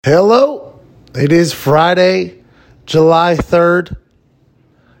Hello, it is Friday, July 3rd.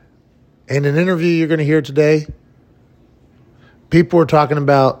 In an interview you're going to hear today, people were talking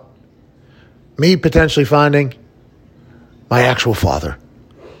about me potentially finding my actual father.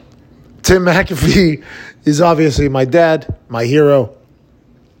 Tim McAfee is obviously my dad, my hero.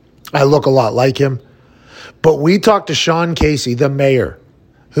 I look a lot like him. But we talked to Sean Casey, the mayor,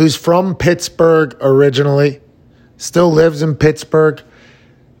 who's from Pittsburgh originally, still lives in Pittsburgh.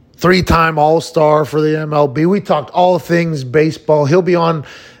 3-time All-Star for the MLB. We talked all things baseball. He'll be on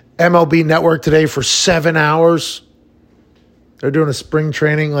MLB Network today for 7 hours. They're doing a spring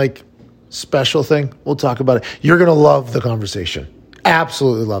training special thing. We'll talk about it. You're going to love the conversation.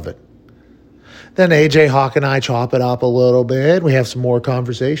 Absolutely love it. Then AJ Hawk and I chop it up a little bit. We have some more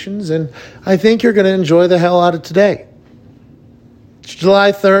conversations, and I think you're going to enjoy the hell out of today. It's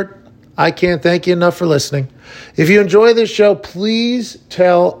July 3rd. I can't thank you enough for listening. If you enjoy this show, please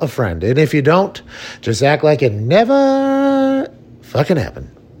tell a friend. And if you don't, just act like it never fucking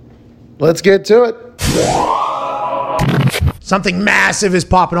happened. Let's get to it. Something massive is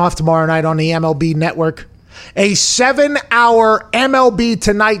popping off tomorrow night on the MLB Network. A 7-hour MLB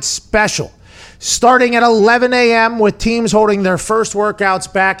Tonight special. Starting at 11 a.m. with teams holding their first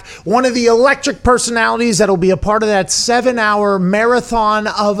workouts back. One of the electric personalities that'll be a part of that 7-hour marathon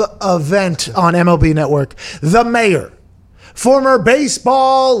of event on MLB Network, the mayor, former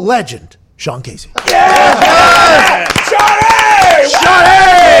baseball legend, Sean Casey. Yeah!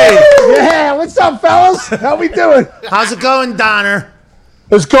 Shawty! Yeah, what's up, fellas? How we doing? How's it going, Donner?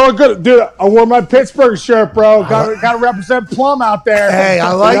 It's going good. Dude, I wore my Pittsburgh shirt, bro. Got to represent Plum out there. Hey,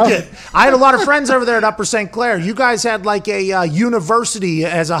 I like it. I had a lot of friends over there at Upper St. Clair. You guys had a university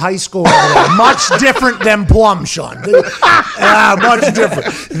as a high school. Much different than Plum, Sean. Much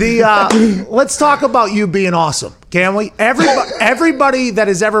different. Let's talk about you being awesome, can we? Everybody that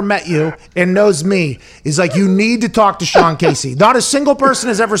has ever met you and knows me is like, you need to talk to Sean Casey. Not a single person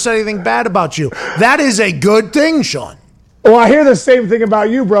has ever said anything bad about you. That is a good thing, Sean. Well, I hear the same thing about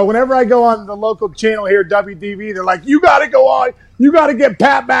you, bro. Whenever I go on the local channel here, WDV, they're like, you got to go on. You got to get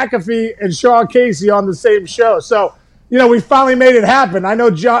Pat McAfee and Sean Casey on the same show. So, we finally made it happen. I know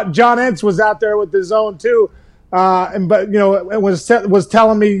John Entz was out there with his own too, was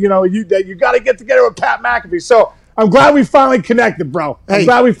telling me, that you got to get together with Pat McAfee. So I'm glad we finally connected, bro. I'm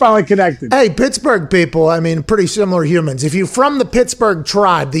glad we finally connected. Hey, Pittsburgh people, pretty similar humans. If you're from the Pittsburgh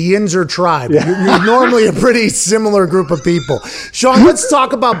tribe, the Yinzer tribe, you're normally a pretty similar group of people. Sean, let's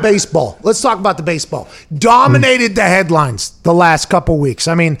talk about baseball. Let's talk about the baseball. Dominated the headlines the last couple weeks.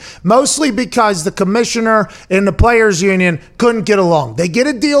 Mostly because the commissioner and the players union couldn't get along. They get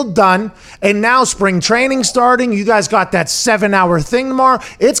a deal done, and now spring training starting. You guys got that 7-hour thing tomorrow.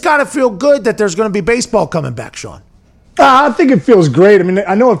 It's got to feel good that there's going to be baseball coming back, Sean. I think it feels great.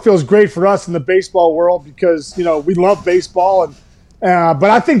 I know it feels great for us in the baseball world because, we love baseball. But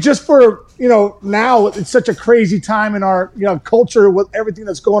I think just for, now it's such a crazy time in our, culture with everything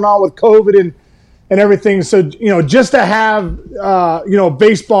that's going on with COVID and everything. So, just to have,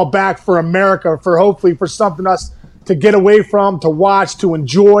 baseball back for America, hopefully for something us to get away from, to watch, to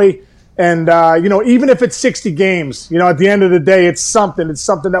enjoy. And, even if it's 60 games, at the end of the day, it's something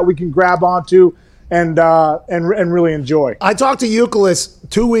that we can grab onto and really enjoy. I talked to Euclid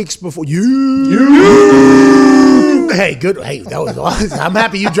 2 weeks before Hey, good. Hey, that was awesome. I'm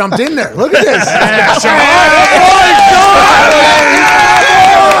happy you jumped in there. Look at this.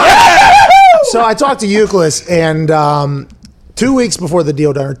 So I talked to Euclid, and 2 weeks before the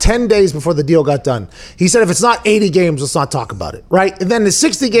deal done, or 10 days before the deal got done, he said, if it's not 80 games, let's not talk about it, right? And then the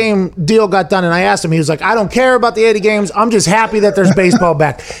 60-game deal got done, and I asked him, he was like, I don't care about the 80 games. I'm just happy that there's baseball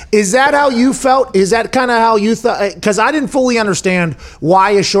back. Is that how you felt? Is that kind of how you thought? Because I didn't fully understand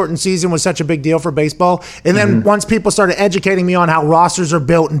why a shortened season was such a big deal for baseball. And then once people started educating me on how rosters are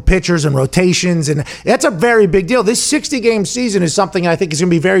built and pitchers and rotations, and that's a very big deal. This 60-game season is something I think is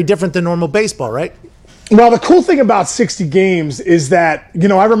going to be very different than normal baseball, right? Well, the cool thing about 60 games is that,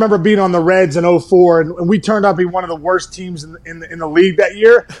 I remember being on the Reds in 2004, and we turned out to be one of the worst teams in the league that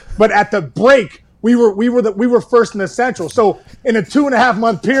year. But at the break, we were first in the Central. So in a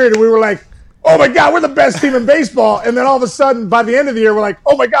 2.5-month period, we were like, oh my God, we're the best team in baseball. And then all of a sudden, by the end of the year, we're like,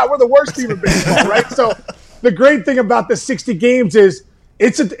 oh my God, we're the worst team in baseball, right? So the great thing about the 60 games is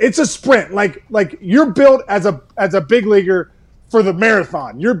it's a sprint. Like you're built as a big leaguer for the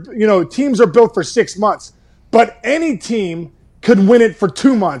marathon. Teams are built for 6 months, but any team could win it for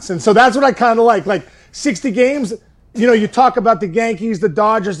 2 months. And so that's what I kind of like. Like 60 games, you talk about the Yankees, the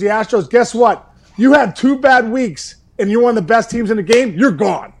Dodgers, the Astros. Guess what? You had 2 bad weeks and you're one of the best teams in the game, you're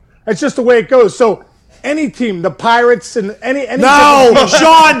gone. That's just the way it goes. So any team, the Pirates and any No, team.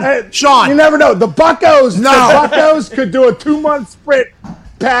 Sean. You never know. The Buccos. No. The Buccos could do a 2-month sprint,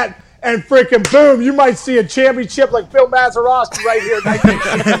 Pat, and freaking boom, you might see a championship like Bill Mazeroski right here.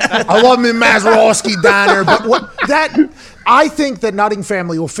 I love me Mazeroski down there, but I think that Nutting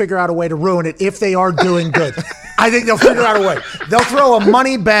family will figure out a way to ruin it if they are doing good. I think they'll figure out a way. They'll throw a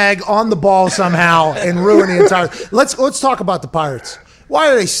money bag on the ball somehow and ruin the entire. Let's talk about the Pirates. Why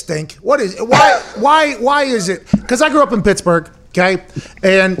do they stink? Why is it? Because I grew up in Pittsburgh, okay,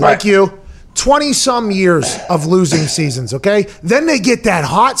 and like you. 20-some years of losing seasons, okay? Then they get that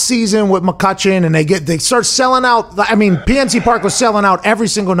hot season with McCutcheon, and they start selling out. I mean, PNC Park was selling out every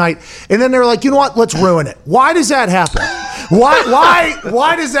single night, and then they're like, you know what? Let's ruin it. Why does that happen?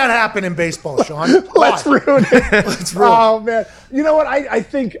 Why does that happen in baseball, Sean? Let's ruin it. Let's ruin it. Oh man, you know what? I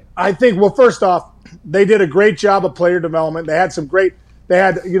think. Well, first off, they did a great job of player development. They had some great. They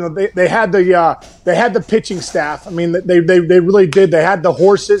had the pitching staff. I mean, they really did. They had the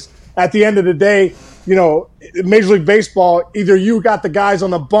horses. At the end of the day, Major League Baseball, either you got the guys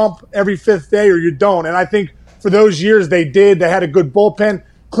on the bump every fifth day or you don't. And I think for those years they did. They had a good bullpen.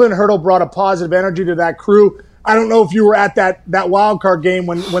 Clint Hurdle brought a positive energy to that crew. I don't know if you were at that wild card game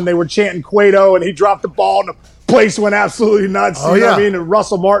when they were chanting Cueto and he dropped the ball and the place went absolutely nuts. Oh, you know what I mean? And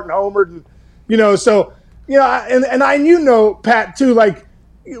Russell Martin homered. And I Pat, too, like,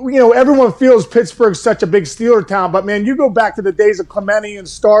 everyone feels Pittsburgh's such a big Steeler town, but man, you go back to the days of Clemente and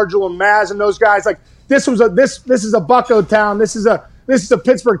Stargell and Maz and those guys. Like this is a Bucko town. This is a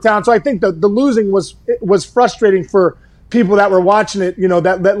Pittsburgh town. So I think the losing was frustrating for people that were watching it.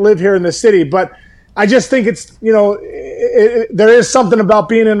 That live here in the city. But I just think it's there is something about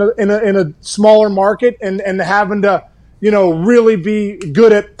being in a smaller market and having to really be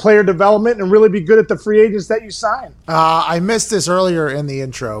good at player development and really be good at the free agents that you sign. I missed this earlier in the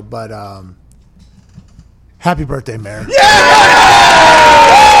intro, but happy birthday, Mayor. Yeah!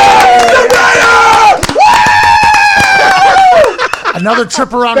 Another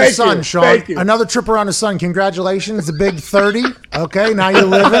trip around the sun, Sean. Thank you. Another trip around the sun. Congratulations, the big 30. Okay, now you're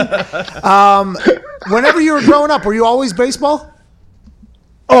living. Whenever you were growing up, were you always baseball?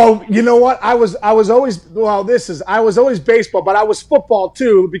 Oh, you know what? I was always baseball, but I was football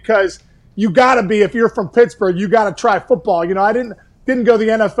too, because you got to be, if you're from Pittsburgh, you got to try football. I didn't go to the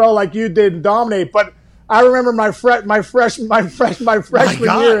NFL like you did and dominate, but I remember my freshman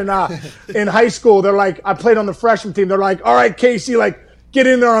year in high school. They're like, I played on the freshman team. They're like, all right, Casey, like get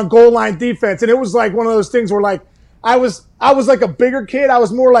in there on goal line defense, and it was like one of those things where like I was like a bigger kid. I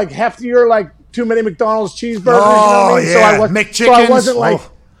was more like heftier, like too many McDonald's cheeseburgers. Oh, you know what I mean? yeah, so I wasn't like.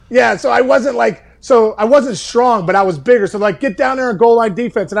 Yeah, so I wasn't strong, but I was bigger. So, like, get down there and goal line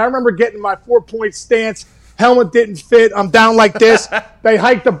defense. And I remember getting my 4-point stance. Helmet didn't fit. I'm down like this. They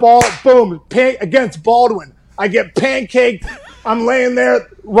hike the ball. Boom. Against Baldwin. I get pancaked. I'm laying there,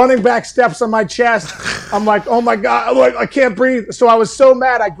 running back steps on my chest. I'm like, oh, my God. I can't breathe. So I was so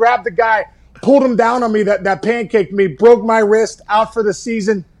mad. I grabbed the guy, pulled him down on me, that pancaked me, broke my wrist, out for the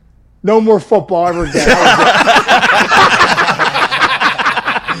season. No more football ever again.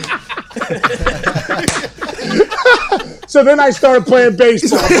 So then I started playing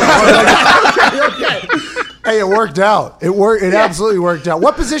baseball. Okay. Hey, it worked out. It absolutely worked out.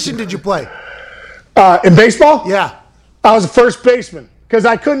 What position did you play? In baseball? Yeah. I was a first baseman because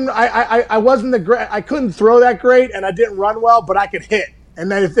I couldn't. I wasn't I couldn't throw that great, and I didn't run well, but I could hit.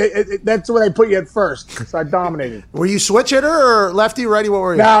 And then that's where they put you at first. So I dominated. Were you switch hitter or lefty, righty? What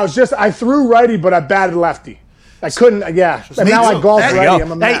were you? No, I threw righty, but I batted lefty. I couldn't. Yeah. And now I golf righty.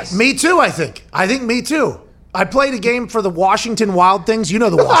 I'm a mess. Hey, me too. I think me too. I played a game for the Washington Wild Things. You know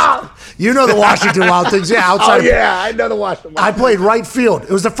the Washington Wild Things. Yeah, outside. Oh, yeah, I know the Washington Wild Things. I played right field. It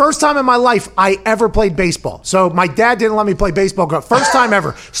was the first time in my life I ever played baseball. So my dad didn't let me play baseball. First time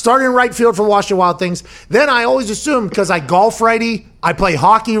ever. Started in right field for the Washington Wild Things. Then I always assumed, because I golf righty, I play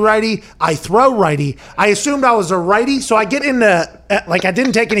hockey righty, I throw righty, I assumed I was a righty. So I get into, like, I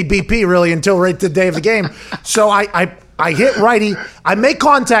didn't take any BP really until right the day of the game. So I hit righty. I make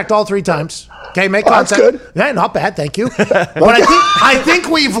contact all 3 times. Okay, make contact. That's good. Yeah, not bad, thank you. But I think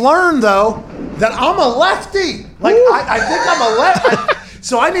we've learned, though, that I'm a lefty. Like, I think I'm a lefty.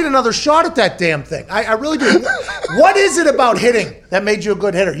 So I need another shot at that damn thing. I really do. What is it about hitting that made you a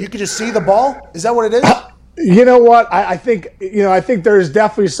good hitter? You could just see the ball? Is that what it is? You know what? I think there's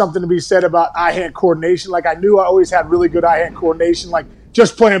definitely something to be said about eye-hand coordination. Like, I knew I always had really good eye-hand coordination. Like,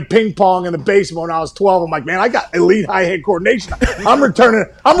 just playing ping pong in the basement when I was 12, I'm like, man, I got elite eye-hand coordination. I'm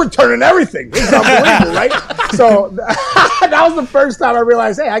returning everything. This is unbelievable, right? So that was the first time I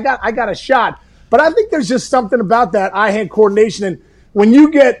realized, hey, I got a shot. But I think there's just something about that eye-hand coordination. And when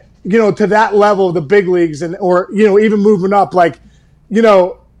you get to that level of the big leagues or even moving up,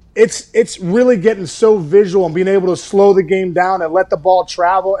 it's really getting so visual and being able to slow the game down and let the ball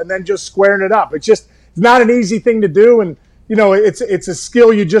travel and then just squaring it up. It's not an easy thing to do. And, it's a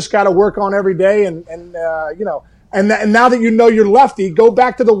skill you just got to work on every day. And now that you're lefty, go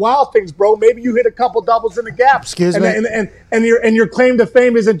back to the wild things, bro. Maybe you hit a couple doubles in the gap. Excuse me. And your claim to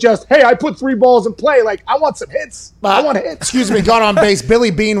fame isn't just, hey, I put 3 balls in play. Like, I want some hits. I want hits. Excuse me, got on base.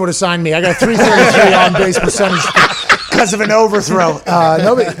 Billy Bean would have signed me. I got a 333 on base percentage because of an overthrow.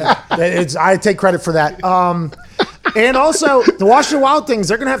 I take credit for that. And also, the Washington Wild Things,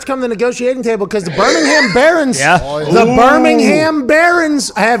 they're going to have to come to the negotiating table because the Birmingham Barons, Birmingham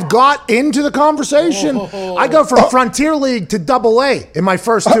Barons have got into the conversation. I go from Frontier League to AA in my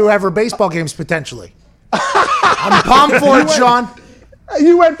first 2 ever baseball games, potentially. I'm pumped for it, Sean.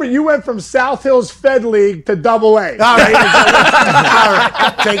 You went from South Hills Fed League to AA. All right. All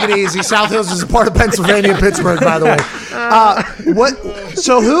right. Take it easy. South Hills is a part of Pennsylvania and Pittsburgh, by the way.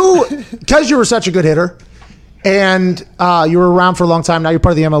 Because you were such a good hitter, and you were around for a long time. Now you're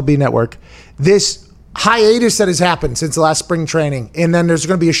part of the MLB network. This hiatus that has happened since the last spring training, and then there's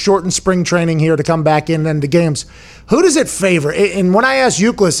going to be a shortened spring training here to come back in and the games. Who does it favor? And when I asked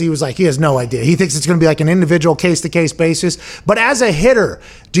Euclid, he was like, he has no idea. He thinks it's going to be like an individual case-to-case basis. But as a hitter,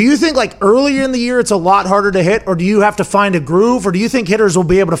 do you think like earlier in the year it's a lot harder to hit, or do you have to find a groove, or do you think hitters will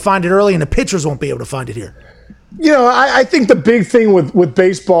be able to find it early and the pitchers won't be able to find it here? I think the big thing with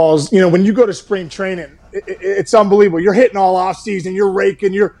baseball is, when you go to spring training, it's unbelievable. You're hitting all off season, you're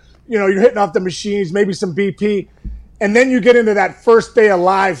raking, you're hitting off the machines, maybe some BP. And then you get into that first day of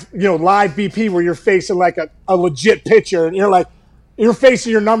live BP where you're facing like a legit pitcher, and you're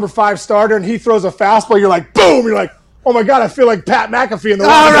facing your number 5 starter, and he throws a fastball. You're like, boom. You're like, oh my God, I feel like Pat McAfee in the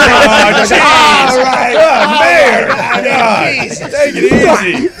All right. Take it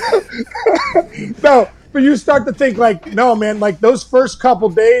easy. No, but you start to think no, man, those first couple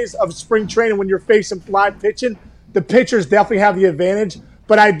days of spring training when you're facing live pitching, the pitchers definitely have the advantage.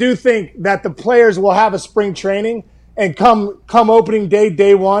 But I do think that the players will have a spring training, and come opening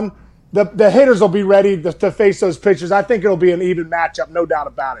day one, the hitters will be ready to face those pitchers. I think it'll be an even matchup, no doubt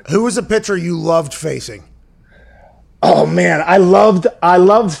about it. Who was a pitcher you loved facing? Oh man, I loved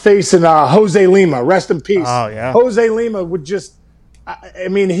facing Jose Lima. Rest in peace. Oh yeah. Jose Lima would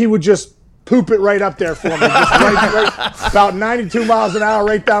he would just poop it right up there for me. Just right, about 92 miles an hour,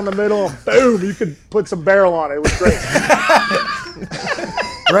 right down the middle. Boom! You could put some barrel on it. It was great.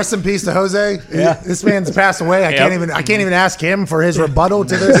 Rest in peace to Jose. Yeah. This man's passed away. I can't even ask him for his rebuttal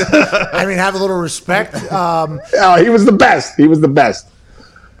to this. Have a little respect. He was the best.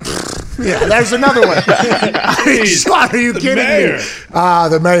 Yeah, there's another one. Sean, are you kidding me?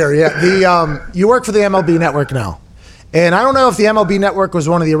 The mayor. Yeah. You work for the MLB network now. And I don't know if the MLB network was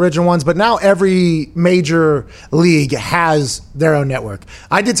one of the original ones, but now every major league has their own network.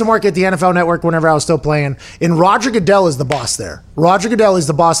 I did some work at the NFL network whenever I was still playing, and Roger Goodell is the boss there. Roger Goodell is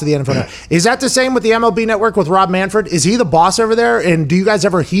the boss of the NFL network. Is that the same with the MLB network with Rob Manfred? Is he the boss over there? And do you guys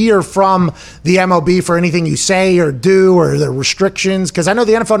ever hear from the MLB for anything you say or do, or the restrictions? Because I know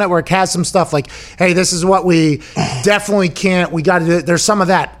the NFL network has some stuff like, hey, this is what we definitely can't, we got to do. There's some of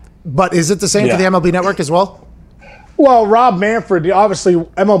that. But is it the same for the MLB network as well? Well, Rob Manfred, obviously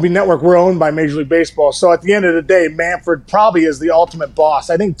MLB Network, we're owned by Major League Baseball. So at the end of the day, Manfred probably is the ultimate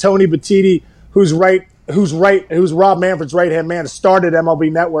boss. I think Tony Batiti, who's Rob Manfred's right-hand man, started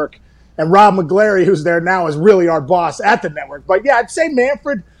MLB Network. And Rob McGlary, who's there now, is really our boss at the network. But yeah, I'd say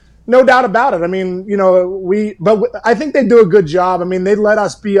Manfred, no doubt about it. But I think they do a good job. They let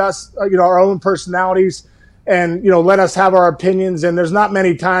us be us, our own personalities, and, let us have our opinions. And there's not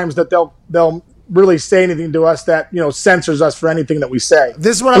many times that they'll really say anything to us that censors us for anything that we say.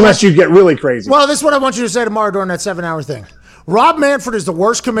 This is what unless you get really crazy. Well, this is what I want you to say tomorrow during that 7-hour thing. Rob Manfred is the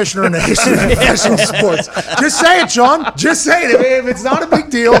worst commissioner in the history of professional sports. Just say it, Sean. Just say it. If it's not a big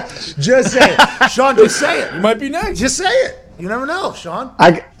deal, just say it. Sean, just say it. You might be next. Just say it. You never know, Sean.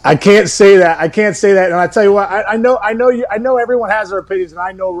 I can't say that. And I tell you what, I know everyone has their opinions, and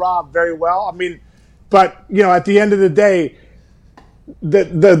I know Rob very well. But at the end of the day,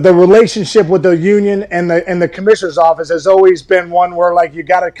 the relationship with the union and the commissioner's office has always been one where you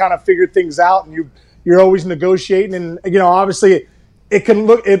got to kind of figure things out, and you're always negotiating. And obviously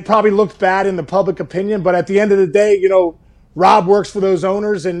it probably looked bad in the public opinion, but at the end of the day, Rob works for those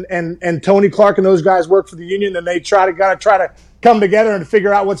owners, and Tony Clark and those guys work for the union, and they try to come together and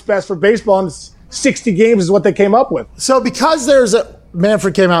figure out what's best for baseball. And 60 games is what they came up with. So because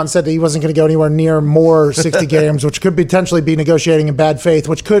Manfred came out and said that he wasn't going to go anywhere near more 60 games, which could potentially be negotiating in bad faith,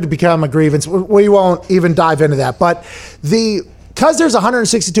 which could become a grievance. We won't even dive into that. But because because there's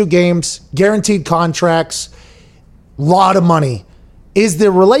 162 games, guaranteed contracts, lot of money. Is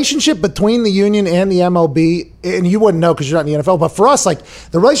the relationship between the union and the MLB, and you wouldn't know because you're not in the NFL, but for us, like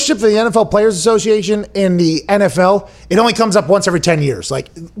the relationship for the NFL Players Association and the NFL, it only comes up once every 10 years. Like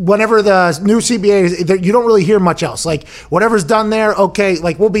whenever the new CBA, you don't really hear much else. Like whatever's done there, okay,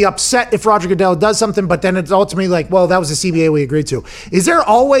 like we'll be upset if Roger Goodell does something, but then it's ultimately like, well, that was the CBA we agreed to. Is there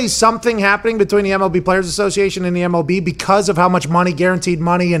always something happening between the MLB Players Association and the MLB because of how much money, guaranteed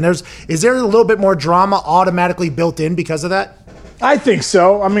money, and is there a little bit more drama automatically built in because of that? I think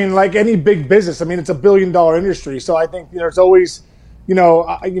so. I mean, like any big business, I mean, it's a billion-dollar industry. So I think there's always,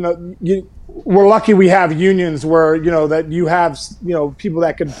 we're lucky we have unions where, that you have, people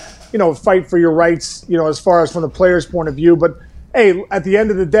that can, fight for your rights, as far as from the player's point of view. But hey, at the end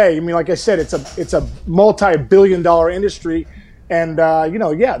of the day, I mean, like I said, it's a multi-billion-dollar industry. And, I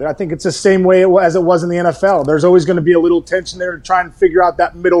think it's the same way as it was in the NFL. There's always going to be a little tension there to try and figure out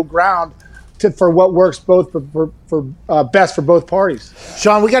that middle ground for what works both for best for both parties.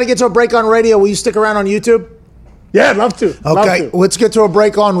 Sean, we got to get to a break on radio. Will you stick around on YouTube? Yeah, I'd love to. Okay, let's get to a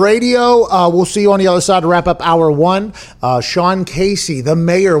break on radio. We'll see you on the other side to wrap up hour one. Sean Casey, the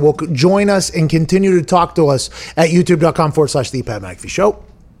mayor, will join us and continue to talk to us at youtube.com/The Pat McAfee Show.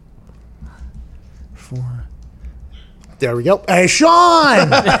 There we go. Hey, Sean!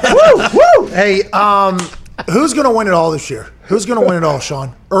 Woo, woo! Hey, who's going to win it all this year? Who's going to win it all,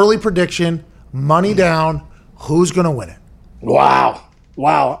 Sean? Early prediction, money down. Who's going to win it? Wow.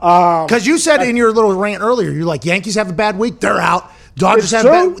 Because you said in your little rant earlier, you're like, Yankees have a bad week. They're out. Dodgers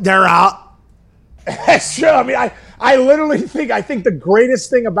they're out. That's true. I mean, I literally think the greatest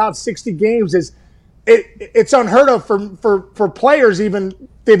thing about 60 games is it's unheard of for players even.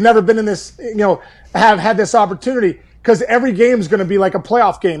 They've never been in this, have had this opportunity. Because every game is going to be like a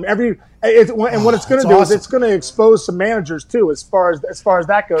playoff game. And what it's going to do is it's going to expose some managers too, as far as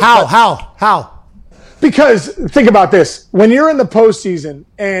that goes. How? Because think about this: when you're in the postseason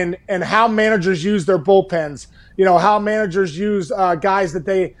and how managers use their bullpens, how managers use guys that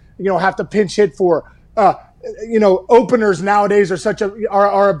they have to pinch hit for. Openers nowadays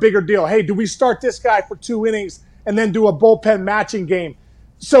are a bigger deal. Hey, do we start this guy for 2 innings and then do a bullpen matching game?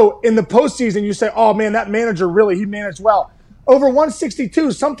 So in the postseason, you say, oh, man, that manager he managed well. Over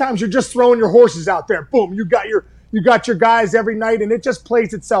 162, sometimes you're just throwing your horses out there. Boom, you got your guys every night, and it just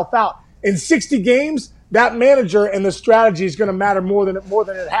plays itself out. In 60 games, that manager and the strategy is going to matter more than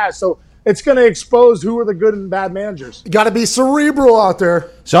it has. So it's going to expose who are the good and bad managers. Got to be cerebral out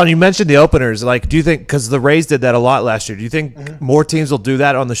there. Sean, you mentioned the openers. Like, do you think, because the Rays did that a lot last year, do you think more teams will do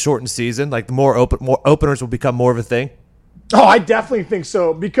that on the shortened season? Like, more openers will become more of a thing? Oh, I definitely think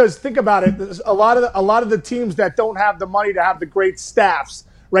so, because think about it. A lot of the teams that don't have the money to have the great staffs,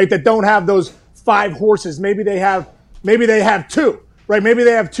 right? That don't have those 5 horses. Maybe they have 2, right? Maybe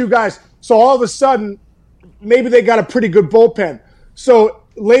they have 2 guys. So all of a sudden, maybe they got a pretty good bullpen. So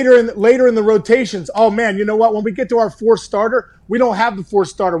later in the rotations, oh man, you know what? When we get to our 4th starter, we don't have the 4th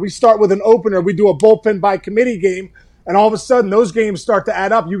starter. We start with an opener. We do a bullpen by committee game, and all of a sudden those games start to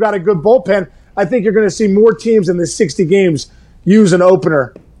add up. You got a good bullpen. I think you're going to see more teams in the 60 games use an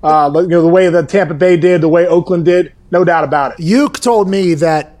opener, the way that Tampa Bay did, the way Oakland did, no doubt about it. You told me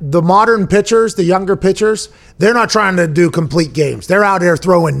that the modern pitchers, the younger pitchers, they're not trying to do complete games. They're out there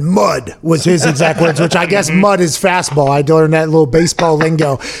throwing mud, was his exact words, which I guess mud is fastball. I learned that little baseball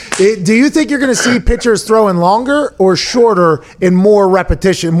lingo. Do you think you're going to see pitchers throwing longer or shorter in more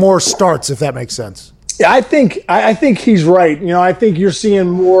repetition, more starts, if that makes sense? Yeah, I think he's right. I think you're seeing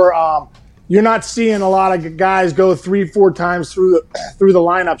more you're not seeing a lot of guys go 3-4 times through the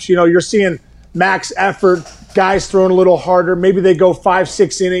lineups. You're seeing max effort, guys throwing a little harder. Maybe they go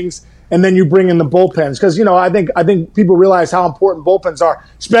 5-6 innings, and then you bring in the bullpens. Because I think people realize how important bullpens are,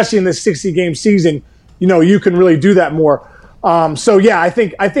 especially in this 60-game season. You can really do that more. So yeah, I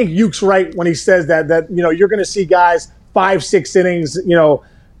think Yuke's right when he says that you're going to see guys 5-6 innings. And you're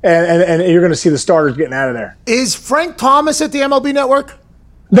going to see the starters getting out of there. Is Frank Thomas at the MLB Network?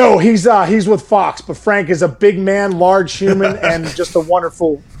 No, he's with Fox, but Frank is a big man, large human, and just a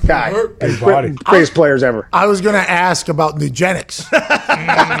wonderful guy. Greatest players ever. I was going to ask about Nugenics.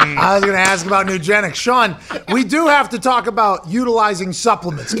 Sean, we do have to talk about utilizing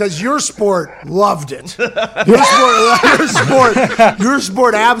supplements because your sport loved it. Your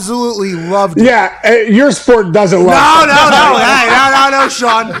sport absolutely loved it. Yeah, your sport doesn't love it. No,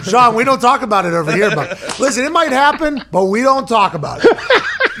 Sean. Sean, we don't talk about it over here. But listen, it might happen, but we don't talk about it.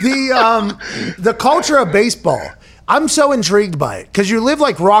 The culture of baseball, I'm so intrigued by it because you live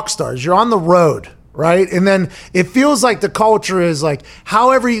like rock stars. You're on the road. right? And then it feels like the culture is like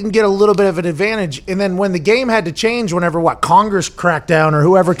however you can get a little bit of an advantage. And then when the game had to change, whenever Congress cracked down or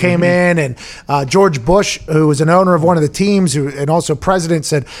whoever came in, and George Bush, who was an owner of one of the teams and also president,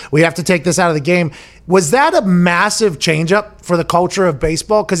 said we have to take this out of the game. Was that a massive change up for the culture of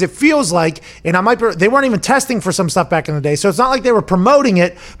baseball? Because it feels like, and they weren't even testing for some stuff back in the day, so it's not like they were promoting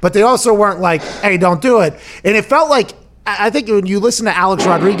it, but they also weren't like, hey, don't do it. And it felt like, I think when you listen to Alex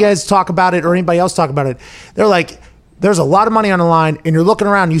Rodriguez talk about it or anybody else talk about it, they're like, there's a lot of money on the line, and you're looking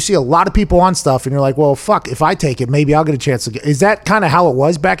around, and you see a lot of people on stuff, and you're like, well, fuck, if I take it, maybe I'll get a chance to get. Is that kind of how it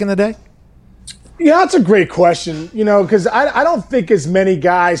was back in the day? Yeah, that's a great question, because I don't think as many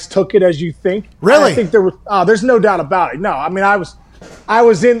guys took it as you think. Really? I think there's no doubt about it. No, I mean, I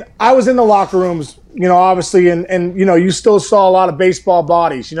was in the locker rooms, obviously, and you still saw a lot of baseball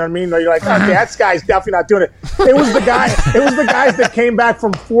bodies. You know what I mean? You're like, okay, that guy's definitely not doing it. It was the guys that came back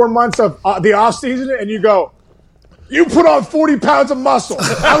from 4 months of the off season, and you go, you put on 40 pounds of muscle.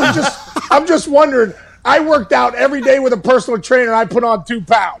 I'm just wondering. I worked out every day with a personal trainer. I put on 2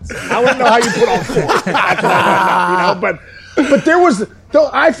 pounds. I wouldn't know how you put on 4. That's what I went up, But there was.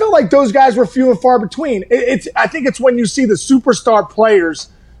 I feel like those guys were few and far between. I think it's when you see the superstar players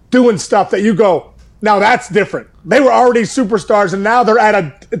doing stuff that you go, now that's different. They were already superstars, and now they're at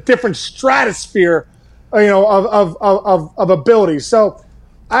a different stratosphere, of ability. So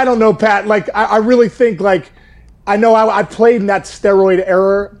I don't know, Pat. Like I really think like. I know I played in that steroid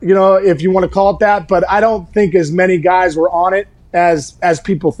era, if you want to call it that, but I don't think as many guys were on it as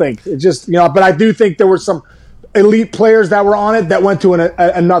people think. It just, but I do think there were some elite players that were on it that went to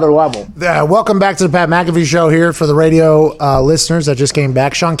another level. Welcome back to the Pat McAfee Show here for the radio listeners that just came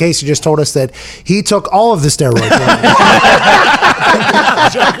back. Sean Casey just told us that he took all of the steroids.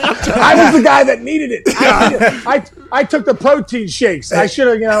 I was the guy that needed it. I took the protein shakes. I should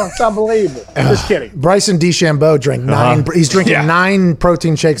have, it's unbelievable. Just kidding. Bryson DeChambeau drank 9. He's drinking 9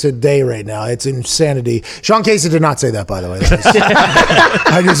 protein shakes a day right now. It's insanity. Sean Casey did not say that, by the way.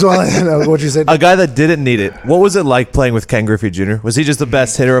 I just want to know what you said. A guy that didn't need it. What was it like playing with Ken Griffey Jr.? Was he just the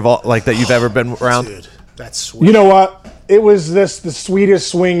best hitter of all, that you've ever been around? Dude, that's sweet. You know what? It was the sweetest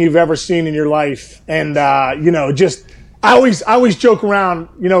swing you've ever seen in your life, and just. I always joke around,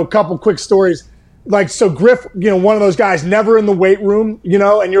 a couple quick stories. Like, so Griff, one of those guys never in the weight room,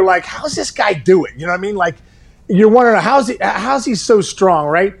 and you're like, how's this guy do it? You know what I mean? Like, you're wondering, how's he so strong,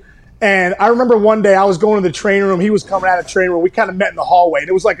 right? And I remember one day I was going to the training room. He was coming out of the training room. We kind of met in the hallway, and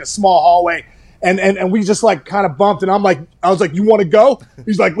it was like a small hallway. And we just like kind of bumped, and I was like, you want to go?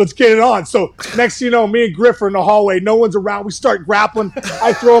 He's like, let's get it on. So next thing you know, me and Griff are in the hallway. No one's around. We start grappling.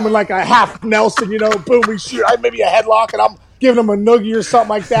 I throw him in like a half Nelson, boom, we shoot. Maybe a headlock, and I'm giving him a noogie or something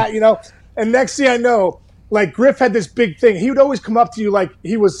like that, And next thing I know, like Griff had this big thing. He would always come up to you like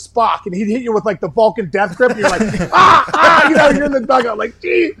he was Spock, and he'd hit you with like the Vulcan death grip. And you're like, you're in the dugout. Like,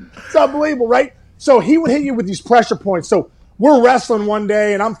 gee, it's unbelievable, right? So he would hit you with these pressure points. So we're wrestling one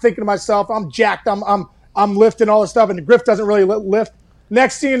day, and I'm thinking to myself, I'm jacked, I'm lifting all this stuff, and Griff doesn't really lift.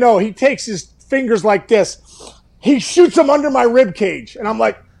 Next thing you know, he takes his fingers like this. He shoots them under my rib cage, and I'm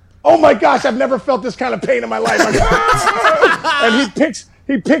like, oh my gosh, I've never felt this kind of pain in my life. And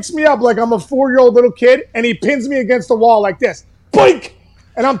he picks me up like I'm a 4-year-old little kid, and he pins me against the wall like this. Boink!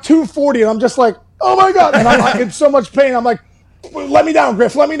 And I'm 240, and I'm just like, oh my God. And I'm in so much pain. I'm like, let me down,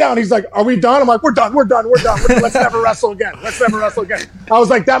 Griff, let me down. He's like, are we done? I'm like, we're done. Let's never wrestle again. I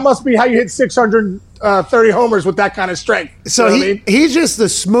was like, that must be how you hit 630 homers with that kind of strength. So he's just the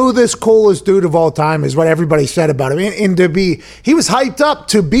smoothest, coolest dude of all time is what everybody said about him. And he was hyped up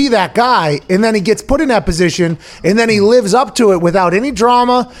to be that guy, and then he gets put in that position, and then he lives up to it without any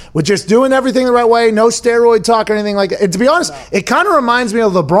drama, with just doing everything the right way, no steroid talk or anything like that. And to be honest, it kind of reminds me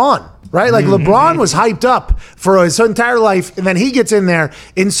of LeBron. Right? Like LeBron was hyped up for his entire life, and then he gets in there,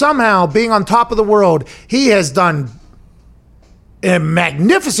 and somehow being on top of the world, he has done a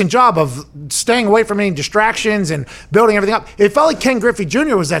magnificent job of staying away from any distractions and building everything up. It felt like Ken Griffey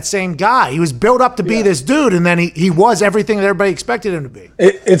Jr. was that same guy. He was built up to be this dude, and then he was everything that everybody expected him to be.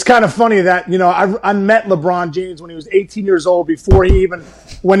 It's kind of funny that, I met LeBron James when he was 18 years old before he even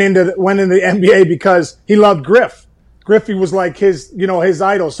went into the NBA because he loved Griff. Griffey was like his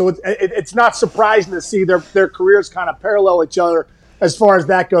idol. So it's not surprising to see their careers kind of parallel each other as far as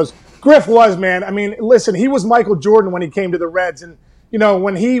that goes. Griff was, man. I mean, listen, he was Michael Jordan when he came to the Reds. And,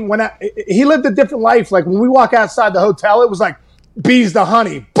 when he lived a different life. Like when we walk outside the hotel, it was like bees to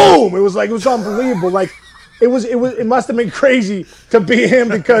honey. Boom. It was unbelievable. Like it must have been crazy to be him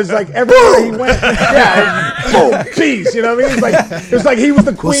because like everywhere he went, boom, bees. You know what I mean? It was like he was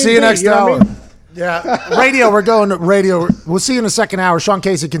the queen. We'll see you next hour. Yeah, radio. We're going to radio. We'll see you in the second hour. Sean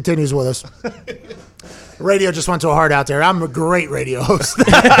Casey continues with us. Radio just went to a hard out there. I'm a great radio host.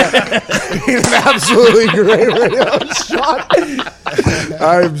 He's an absolutely great radio host, Sean.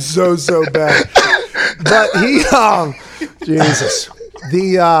 I'm so bad. But Jesus.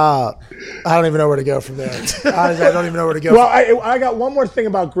 I don't even know where to go from there. I don't even know where to go. Well, I got one more thing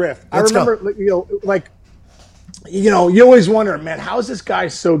about Griff. Let's I remember, you always wonder, man, how is this guy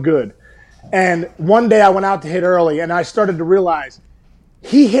so good? And one day I went out to hit early, and I started to realize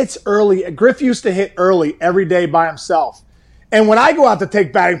he hits early. Griff used to hit early every day by himself. And when I go out to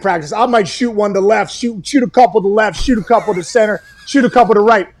take batting practice, I might shoot one to left, shoot a couple to left, shoot a couple to center, shoot a couple to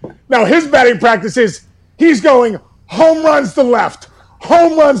right. Now, his batting practice is he's going home runs to left,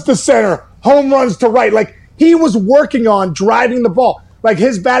 home runs to center, home runs to right. Like, he was working on driving the ball. Like,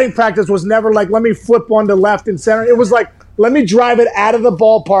 his batting practice was never like, let me flip one to left and center. It was like, let me drive it out of the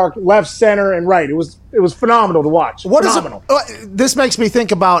ballpark, left, center, and right. It was phenomenal to watch. Phenomenal. This makes me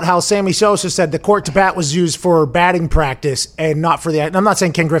think about how Sammy Sosa said the cork to bat was used for batting practice and not for the. I'm not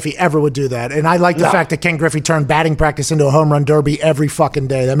saying Ken Griffey ever would do that, and I like the fact that Ken Griffey turned batting practice into a home run derby every fucking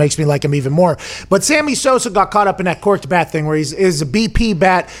day. That makes me like him even more. But Sammy Sosa got caught up in that cork to bat thing where is a BP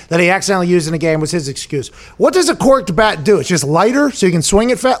bat that he accidentally used in a game was his excuse. What does a cork to bat do? It's just lighter so you can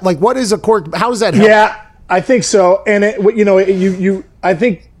swing it fast. Like, what is a cork? How does that help? Yeah. I think so, and I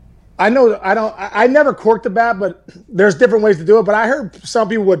never corked the bat, but there's different ways to do it. But I heard some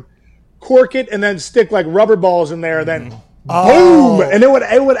people would cork it and then stick like rubber balls in there, then boom, and it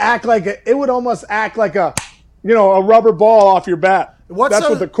would almost act like a rubber ball off your bat. That's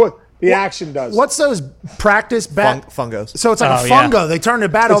what the action does. What's those practice bat fungos? So it's like a fungo. They turn the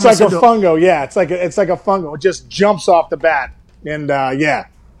bat. It's like a fungo. Yeah, it's like a fungo. It just jumps off the bat, and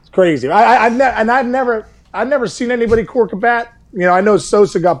it's crazy. I've never seen anybody cork a bat. I know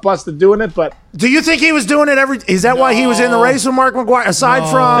Sosa got busted doing it, but do you think he was doing it Is that why he was in the race with Mark McGwire?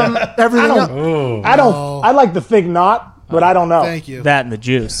 Aside from everything else? I'd like to think not, but I don't know. Thank you. That and the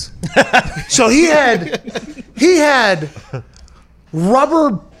juice. So he had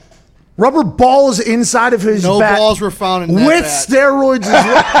rubber balls inside of his bat. No balls were found in that with bat. steroids as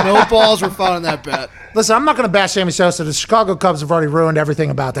well. No balls were found in that bat. Listen, I'm not going to bash Sammy Sosa. The Chicago Cubs have already ruined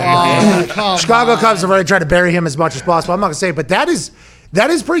everything about that guy. Chicago Cubs have already tried to bury him as much as possible. I'm not going to say it, but that is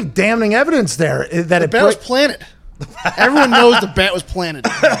pretty damning evidence there. That The bat was planted. Everyone knows the bat was planted.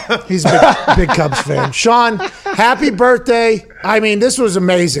 He's a big Cubs fan. Sean, happy birthday. I mean, this was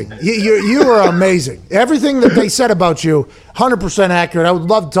amazing. You were amazing. Everything that they said about you, 100% accurate. I would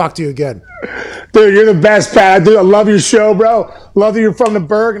love to talk to you again. Dude, you're the best, Pat. Dude, I love your show, bro. Love that you're from the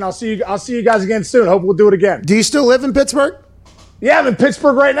Berg, and I'll see you guys again soon. Hope we'll do it again. Do you still live in Pittsburgh? Yeah, I'm in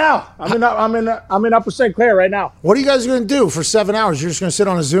Pittsburgh right now. I'm in Upper St. Clair right now. What are you guys going to do for 7 hours? You're just going to sit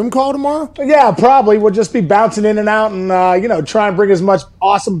on a Zoom call tomorrow? Yeah, probably. We'll just be bouncing in and out and try and bring as much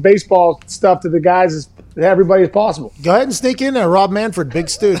awesome baseball stuff to the guys as everybody as possible. Go ahead and sneak in there, Rob Manfred, big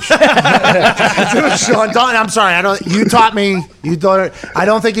stooge. Do it, Sean. I'm sorry. You taught me. I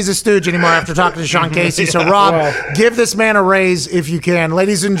don't think he's a stooge anymore after talking to Sean Casey. So, Rob, give this man a raise if you can.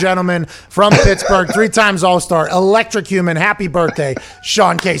 Ladies and gentlemen, from Pittsburgh, 3 times All-Star, electric human, happy birthday,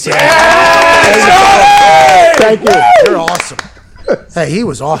 Sean Casey. Thank you. You're awesome. Hey, he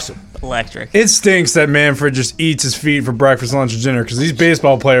was awesome. Electric. It stinks that Manfred just eats his feet for breakfast, lunch, and dinner because these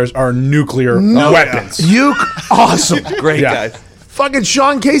baseball players are nuclear weapons. Awesome. Great guy. Fucking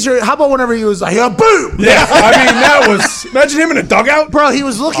Sean Casey. How about whenever he was like, boom? Yeah, I mean, that was... Imagine him in a dugout. Bro, he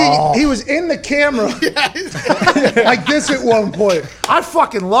was looking... He was in the camera like this at one point. I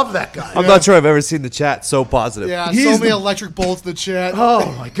fucking love that guy. I'm not sure I've ever seen the chat so positive. Yeah, so many electric bolts in the chat.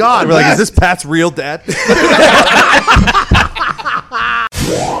 Oh, my God. We're like, is this Pat's real dad?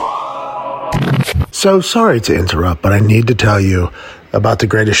 So sorry to interrupt, but I need to tell you about the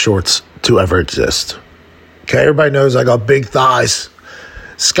greatest shorts to ever exist. Okay, everybody knows I got big thighs.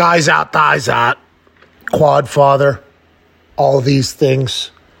 Skies out, thighs out. Quad father. All these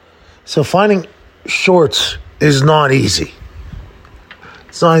things. So finding shorts is not easy.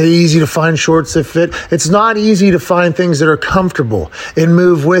 It's not easy to find shorts that fit. It's not easy to find things that are comfortable and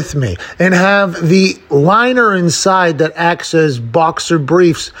move with me and have the liner inside that acts as boxer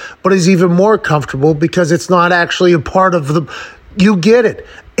briefs, but is even more comfortable because it's not actually a part of the... You get it.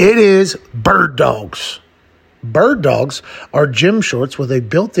 It is Bird Dogs. Bird Dogs are gym shorts with a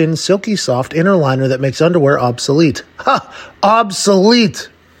built-in silky soft inner liner that makes underwear obsolete. Ha! Obsolete!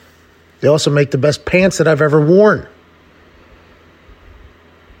 They also make the best pants that I've ever worn.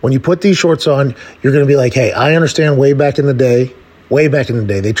 When you put these shorts on, you're going to be like, hey, I understand way back in the day,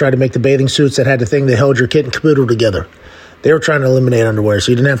 they tried to make the bathing suits that had the thing that held your kit and caboodle together. They were trying to eliminate underwear,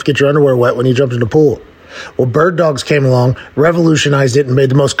 so you didn't have to get your underwear wet when you jumped in the pool. Well, Bird Dogs came along, revolutionized it, and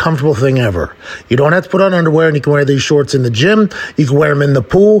made the most comfortable thing ever. You don't have to put on underwear, and you can wear these shorts in the gym. You can wear them in the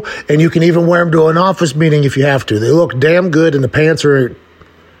pool, and you can even wear them to an office meeting if you have to. They look damn good, and the pants are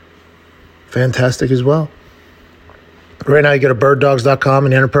fantastic as well. Right now, you go to birddogs.com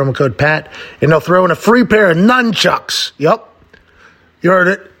and enter promo code PAT, and they'll throw in a free pair of nunchucks. Yep. You heard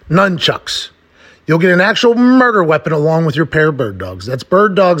it. Nunchucks. You'll get an actual murder weapon along with your pair of Bird Dogs. That's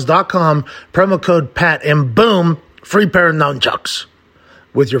birddogs.com, promo code PAT, and boom, free pair of nunchucks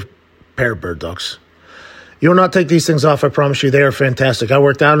with your pair of Bird Dogs. You will not take these things off, I promise you. They are fantastic. I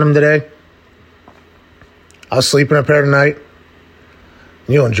worked out in them today. I'll sleep in a pair tonight.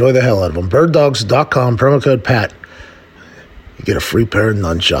 You'll enjoy the hell out of them. Birddogs.com, promo code PAT. You get a free pair of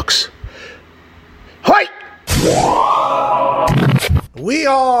nunchucks. Hi! We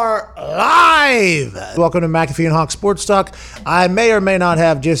are live. Welcome to McAfee and Hawk Sports Talk. I may or may not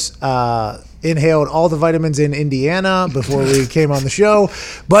have just inhaled all the vitamins in Indiana before we came on the show,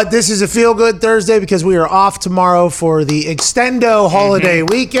 but this is a feel-good Thursday because we are off tomorrow for the Extendo holiday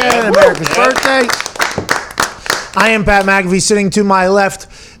weekend, America's birthday. I am Pat McAfee. Sitting to my left,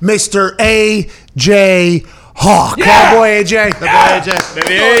 Mr. A.J. Hawk. Cowboy AJ.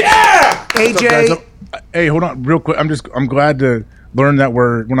 AJ. Hey, hold on real quick. I'm glad to learn that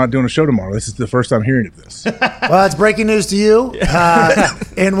we're not doing a show tomorrow. This is the first time hearing of this. Well, it's breaking news to you.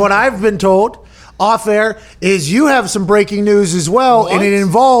 And what I've been told off air is you have some breaking news as well, and it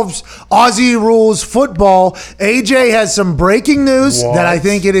involves Aussie rules football. AJ has some breaking news that I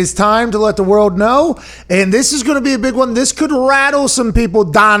think it is time to let the world know, and this is going to be a big one. This could rattle some people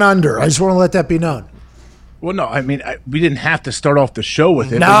down under. I just want to let that be known. Well, no, I mean, we didn't have to start off the show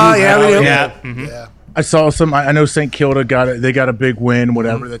with it. No, yeah, we do. Yeah. Yeah. I saw some. I know St. Kilda got a big win.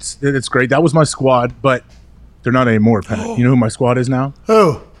 Whatever. That's great. That was my squad, but they're not anymore. Pat. You know who my squad is now?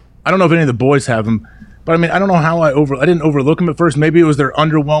 Who? I don't know if any of the boys have them, but I mean, I don't know how I didn't overlook them at first. Maybe it was their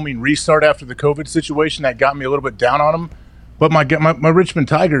underwhelming restart after the COVID situation that got me a little bit down on them. But my Richmond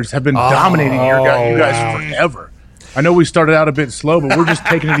Tigers have been dominating you guys forever. I know we started out a bit slow, but we're just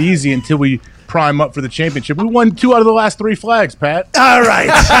taking it easy until we prime up for the championship. We won 2 out of the last 3 flags, Pat. All right.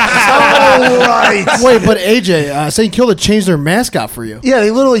 All right. Wait, but AJ, St. Kilda changed their mascot for you. Yeah,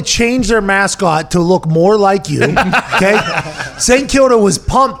 they literally changed their mascot to look more like you. Okay? St. Kilda was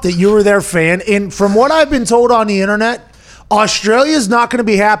pumped that you were their fan. And from what I've been told on the internet, Australia's not going to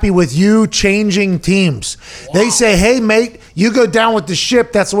be happy with you changing teams. Wow. They say, hey, mate, you go down with the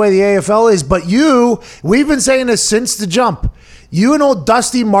ship. That's the way the AFL is. But we've been saying this since the jump. You and old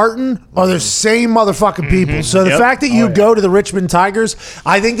Dusty Martin are the same motherfucking people. So the fact that you go to the Richmond Tigers,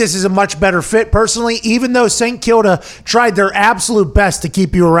 I think this is a much better fit personally, even though St. Kilda tried their absolute best to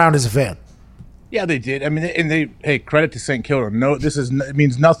keep you around as a fan. Yeah, they did. I mean, hey, credit to St. Kilda. No, it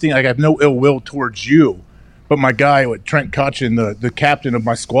means nothing. Like, I have no ill will towards you. But my guy, Trent Cotchin, the captain of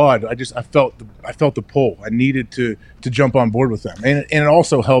my squad, I felt the pull. I needed to jump on board with them, and it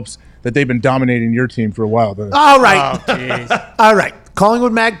also helps that they've been dominating your team for a while. All right, all right.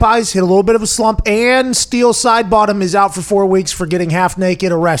 Collingwood Magpies hit a little bit of a slump, and Steel Sidebottom is out for 4 weeks for getting half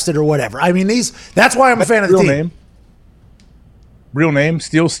naked, arrested, or whatever. I mean, that's why I'm a fan of the team. Real name,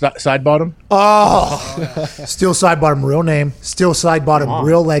 Steel Sidebottom? Oh, Steel Sidebottom, real name. Steel Sidebottom,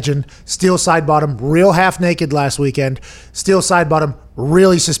 real legend. Steel Sidebottom, real half-naked last weekend. Steel Sidebottom,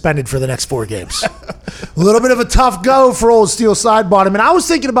 really suspended for the next 4 games. A little bit of a tough go for old Steel Sidebottom. And I was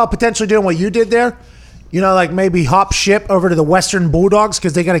thinking about potentially doing what you did there. You know, like maybe hop ship over to the Western Bulldogs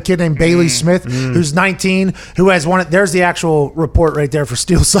because they got a kid named Bailey Smith who's 19, who has one. There's the actual report right there for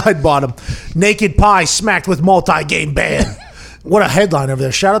Steel Sidebottom. Naked Pie smacked with multi-game ban. What a headline over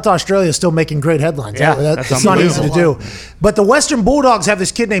there. Shout out to Australia, still making great headlines. Yeah, it's not easy to do. But the Western Bulldogs have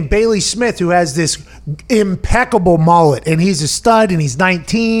this kid named Bailey Smith who has this impeccable mullet, and he's a stud, and he's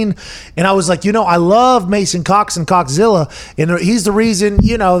 19. And I was like, I love Mason Cox and Coxzilla, and he's the reason,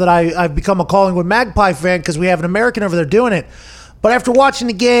 that I've become a Collingwood Magpie fan because we have an American over there doing it. But after watching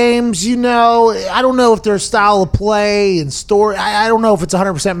the games, I don't know if their style of play and story, I don't know if it's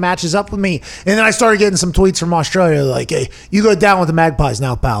 100% matches up with me. And then I started getting some tweets from Australia like, hey, you go down with the Magpies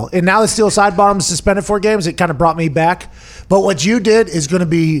now, pal. And now that Steel Sidebottom is suspended 4 games, it kind of brought me back. But what you did is going to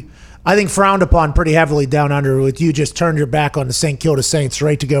be, I think, frowned upon pretty heavily down under with you just turned your back on the St. Kilda Saints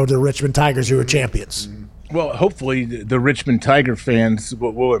right to go to the Richmond Tigers who are champions. Well, hopefully the Richmond Tiger fans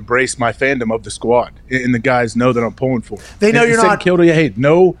will embrace my fandom of the squad, and the guys know that I'm pulling for them. They know you're not. Kilda, hey,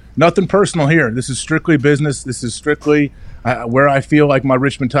 no, nothing personal here. This is strictly business. This is strictly where I feel like my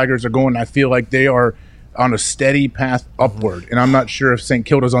Richmond Tigers are going. I feel like they are on a steady path upward, and I'm not sure if St.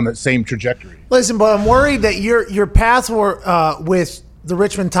 Kilda's on that same trajectory. Listen, but I'm worried that your path with the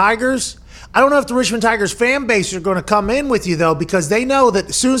Richmond Tigers. I don't know if the Richmond Tigers fan base are going to come in with you though, because they know that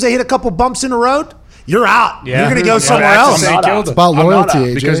as soon as they hit a couple bumps in the road, you're out. Yeah. You're going to go somewhere else. It's about loyalty,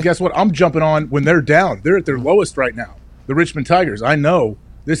 AJ. Because guess what? I'm jumping on when they're down. They're at their lowest right now. The Richmond Tigers. I know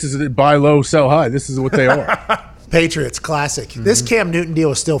this is a buy low, sell high. This is what they are. Patriots, classic. This Cam Newton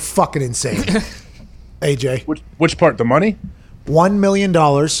deal is still fucking insane. AJ. Which part? The money? $1 million.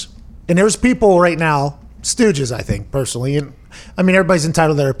 And there's people right now, stooges, I think, personally. And I mean, everybody's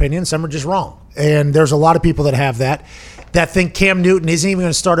entitled to their opinion. Some are just wrong. And there's a lot of people that have that think Cam Newton isn't even going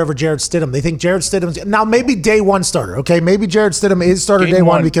to start over Jared Stidham. They think Jared Stidham's now maybe day one starter. Okay, maybe Jared Stidham is starter day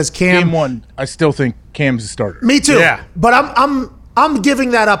one because Cam. Game one, I still think Cam's a starter. Me too. Yeah. But I'm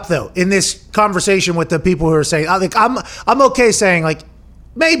giving that up though in this conversation with the people who are saying I'm okay saying like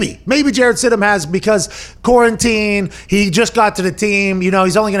maybe Jared Stidham has, because quarantine, he just got to the team, he's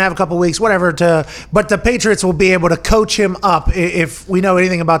only going to have a couple weeks, whatever, but the Patriots will be able to coach him up if we know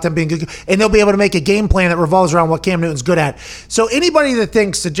anything about them being good, and they'll be able to make a game plan that revolves around what Cam Newton's good at. So anybody that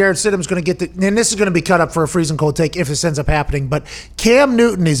thinks that Jared Stidham's going to get and this is going to be cut up for a freezing cold take if this ends up happening, but Cam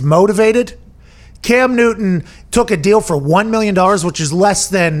Newton is motivated. Cam Newton took a deal for $1 million, which is less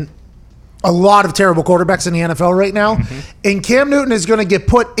than a lot of terrible quarterbacks in the NFL right now. And Cam Newton is going to get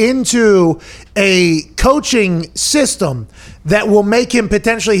put into a coaching system that will make him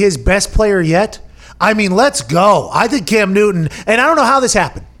potentially his best player yet. I mean, let's go. I think Cam Newton, and I don't know how this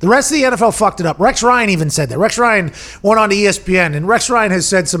happened. The rest of the NFL fucked it up. Rex Ryan even said that. Rex Ryan went on to ESPN, and Rex Ryan has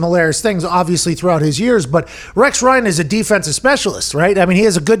said some hilarious things, obviously, throughout his years, but Rex Ryan is a defensive specialist, right? I mean, he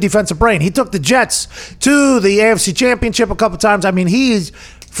has a good defensive brain. He took the Jets to the AFC Championship a couple times. I mean, he's,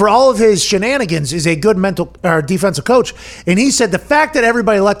 for all of his shenanigans, is a good mental defensive coach. And he said the fact that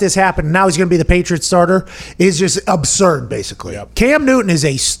everybody let this happen, and now he's going to be the Patriots starter, is just absurd, basically. Yep. Cam Newton is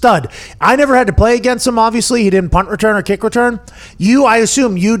a stud. I never had to play against him, obviously. He didn't punt return or kick return. I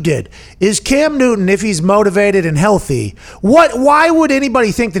assume you did. Is Cam Newton, if he's motivated and healthy, why would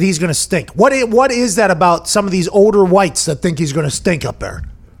anybody think that he's going to stink? What is that about some of these older whites that think he's going to stink up there?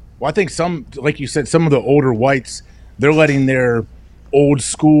 Well, I think like you said, some of the older whites, they're letting their old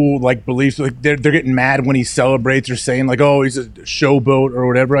school like beliefs, like they're getting mad when he celebrates or saying like, oh, he's a showboat or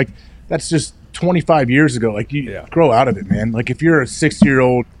whatever. Like that's just 25 years ago. Like you grow out of it, man. Like if you're a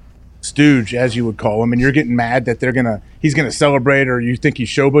 60-year-old stooge, as you would call him, and you're getting mad that he's gonna celebrate, or you think he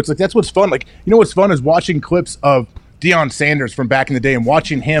showboats, like that's what's fun. Like, what's fun is watching clips of Deion Sanders from back in the day and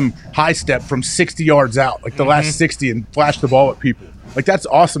watching him high step from 60 yards out, like the last 60, and flash the ball at people. Like, that's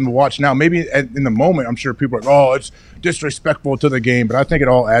awesome to watch now. Maybe in the moment, I'm sure people are like, oh, it's disrespectful to the game. But I think it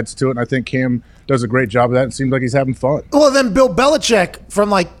all adds to it, and I think Cam does a great job of that. It seems like he's having fun. Well, then Bill Belichick from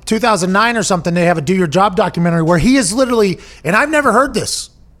like 2009 or something, they have a Do Your Job documentary where he is literally, and I've never heard this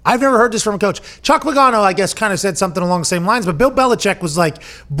from a coach. Chuck Pagano, I guess, kind of said something along the same lines, but Bill Belichick was like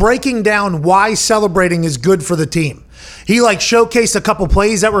breaking down why celebrating is good for the team. He like showcased a couple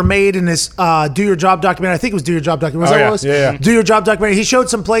plays that were made in this Do Your Job documentary. I think it was Do Your Job documentary. Was that what it was? Yeah. Do Your Job documentary. He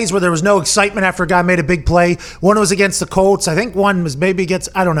showed some plays where there was no excitement after a guy made a big play. One was against the Colts. I think one was maybe against,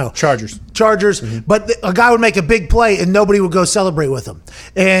 I don't know. Chargers. But a guy would make a big play and nobody would go celebrate with him.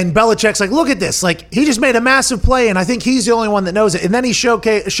 And Belichick's like, look at this. Like, he just made a massive play, and I think he's the only one that knows it. And then he showed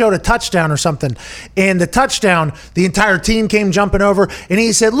a touchdown or something. And the touchdown, the entire team came jumping over, and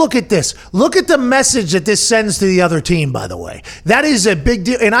he said, look at this. Look at the message that this sends to the other team, by the way. That is a big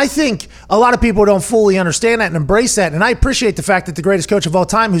deal. And I think a lot of people don't fully understand that and embrace that. And I appreciate the fact that the greatest coach of all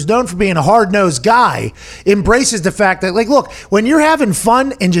time, who's known for being a hard-nosed guy, embraces the fact that, like, look, when you're having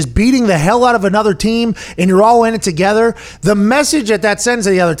fun and just beating the hell out of another team and you're all in it together, the message that sends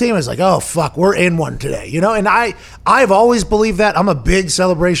to the other team is like, oh, fuck, we're in one today, And I've always believed that. I'm a big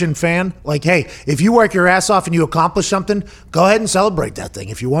celebration fan. Like, hey, if you work your ass off and you accomplish something, go ahead and celebrate that thing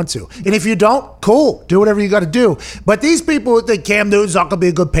if you want to. And if you don't, cool, do whatever you got to do. But these people think Cam Newton's not going to be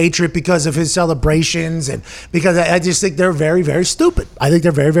a good Patriot because of his celebrations, and because I just think they're very, very stupid. I think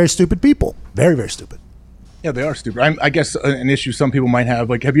they're very, very stupid people. Very, very stupid. Yeah, they are stupid. I guess an issue some people might have,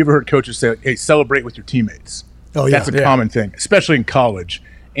 like, have you ever heard coaches say, hey, celebrate with your teammates? Oh, yeah. That's a common thing, especially in college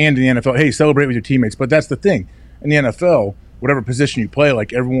and in the NFL. Hey, celebrate with your teammates. But that's the thing. In the NFL, whatever position you play,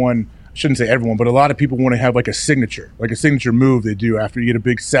 like everyone, I shouldn't say everyone, but a lot of people want to have like a signature move they do after you get a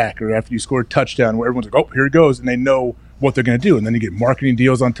big sack or after you score a touchdown, where everyone's like, oh, here it goes, and they know what they're going to do. And then you get marketing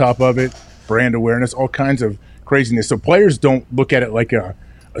deals on top of it, brand awareness, all kinds of craziness. So players don't look at it like a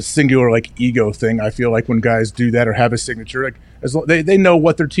a singular like ego thing. I feel like when guys do that or have a signature, like they know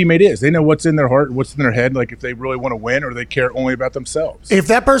what their teammate is. They know what's in their heart, what's in their head. Like if they really want to win or they care only about themselves. If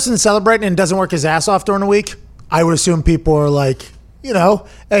that person's celebrating and doesn't work his ass off during the week, I would assume people are like,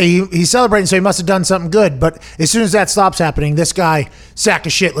 hey, he's celebrating, so he must have done something good. But as soon as that stops happening, this guy, sack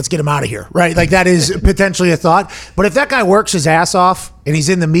of shit, let's get him out of here, right? Like that is potentially a thought. But if that guy works his ass off and he's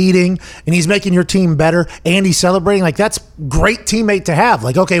in the meeting and he's making your team better and he's celebrating, like that's great teammate to have.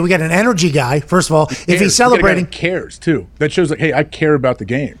 Like, okay, we got an energy guy, first of all. If he's celebrating. He cares, too. That shows like, hey, I care about the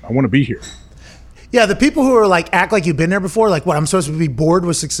game. I want to be here. Yeah, the people who are like act like you've been there before, like what I'm supposed to be bored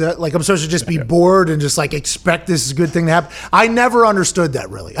with success, like I'm supposed to just be bored and just like expect this is a good thing to happen. I never understood that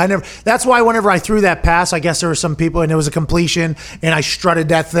really. That's why whenever I threw that pass, I guess there were some people and it was a completion and I strutted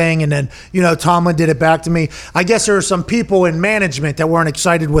that thing and then Tomlin did it back to me. I guess there were some people in management that weren't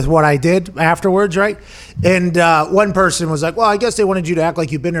excited with what I did afterwards, right? And one person was like, "Well, I guess they wanted you to act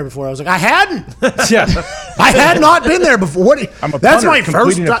like you've been there before." I was like, "I hadn't. I had not been there before." I'm a That's punter my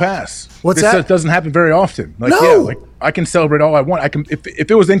first completing a pass. What's this that? Doesn't happen very often. Like, No. yeah, like I can celebrate all I want. I can if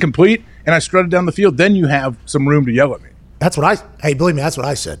it was incomplete and I strutted down the field, then you have some room to yell at me. That's what hey, believe me, that's what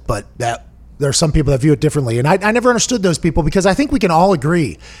I said. But there are some people that view it differently. And I never understood those people because I think we can all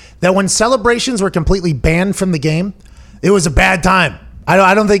agree that when celebrations were completely banned from the game, it was a bad time.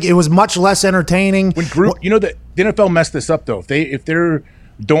 I don't think it was much less entertaining. When the NFL messed this up though. If they're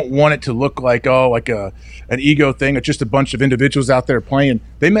don't want it to look like an ego thing. It's just a bunch of individuals out there playing.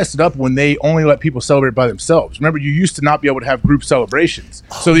 They messed it up when they only let people celebrate by themselves. Remember, you used to not be able to have group celebrations.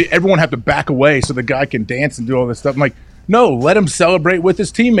 So everyone had to back away so the guy can dance and do all this stuff. I'm like, no, let him celebrate with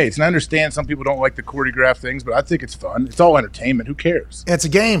his teammates. And I understand some people don't like the choreographed things, but I think it's fun. It's all entertainment. Who cares? It's a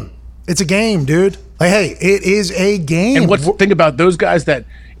game. It's a game, dude. Like, hey, it is a game. And think about those guys that,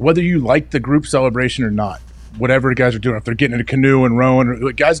 whether you like the group celebration or not, whatever guys are doing, if they're getting in a canoe and rowing, or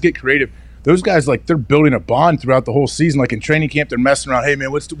like guys get creative. Those guys, like, they're building a bond throughout the whole season. Like in training camp, they're messing around. Hey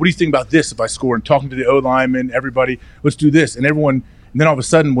man, what do you think about this if I score? And talking to the O lineman, everybody, let's do this. And everyone, and then all of a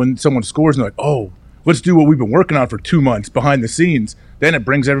sudden, when someone scores, and they're like, oh, let's do what we've been working on for 2 months behind the scenes. Then it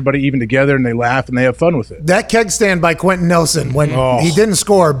brings everybody even together, and they laugh and they have fun with it. That keg stand by Quentin Nelson when he didn't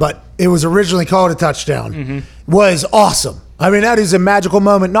score, but it was originally called a touchdown, was awesome. I mean, that is a magical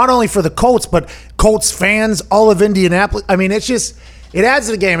moment, not only for the Colts, but Colts fans, all of Indianapolis. I mean, it adds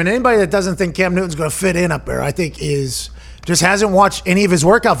to the game. And anybody that doesn't think Cam Newton's going to fit in up there, I think just hasn't watched any of his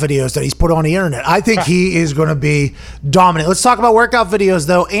workout videos that he's put on the internet. I think he is going to be dominant. Let's talk about workout videos,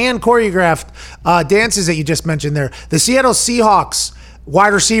 though, and choreographed dances that you just mentioned there. The Seattle Seahawks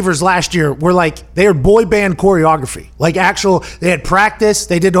wide receivers last year were like, they were boy band choreography. Like they had practice.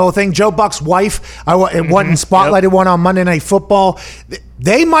 They did the whole thing. Joe Buck's wife, went and spotlighted one on Monday Night Football.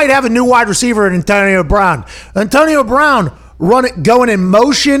 They might have a new wide receiver in Antonio Brown. Antonio Brown going in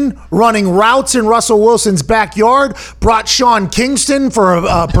motion, running routes in Russell Wilson's backyard, brought Sean Kingston for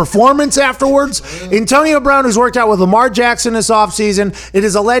a performance afterwards. Antonio Brown, who's worked out with Lamar Jackson this offseason. It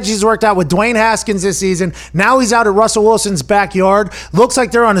is alleged he's worked out with Dwayne Haskins this season. Now he's out at Russell Wilson's backyard. Looks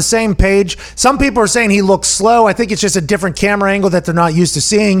like they're on the same page. Some people are saying he looks slow. I think it's just a different camera angle that they're not used to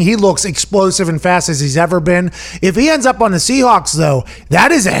seeing. He looks explosive and fast as he's ever been. If he ends up on the Seahawks, though,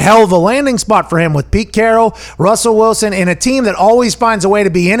 that is a hell of a landing spot for him with Pete Carroll, Russell Wilson, and a team that always finds a way to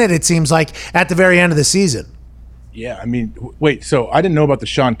be in it seems like, at the very end of the season. Yeah, I mean, wait, so I didn't know about the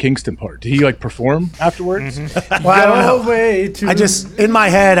Sean Kingston part. Did he, perform afterwards? Well, I don't know. In my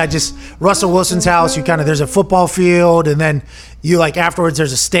head, Russell Wilson's house, there's a football field, and then afterwards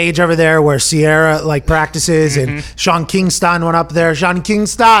there's a stage over there where Sierra, practices, and Sean Kingston went up there. Sean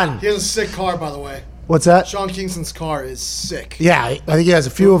Kingston! He has a sick car, by the way. What's that? Sean Kingston's car is sick. Yeah, I think he has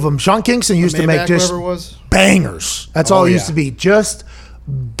a few of them. Sean Kingston used to make just bangers. That's all it used to be, just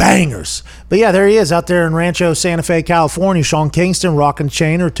bangers. But yeah, there he is out there in Rancho Santa Fe, California. Sean Kingston rocking a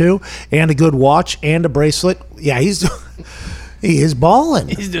chain or two and a good watch and a bracelet. Yeah, he is balling.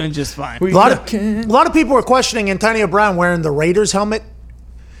 He's doing just fine. A lot of people were questioning Antonio Brown wearing the Raiders helmet.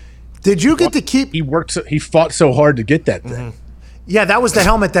 Did you get to keep? He fought so hard to get that thing. Yeah, that was the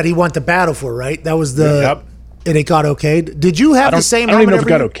helmet that he went to battle for, right? That was and it got okayed. Did you have the same helmet? I don't even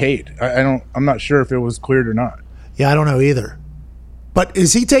know if it got okayed. I'm not sure if it was cleared or not. Yeah, I don't know either. But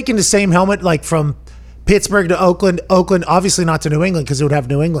is he taking the same helmet from Pittsburgh to Oakland? Oakland, obviously not to New England because it would have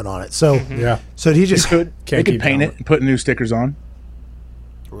New England on it. So so he just they could paint it and put new stickers on.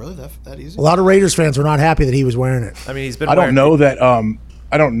 Really, that easy? A lot of Raiders fans were not happy that he was wearing it. I mean, he's been. I don't know that.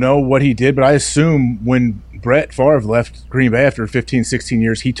 I don't know what he did, but I assume when Brett Favre left Green Bay after 15, 16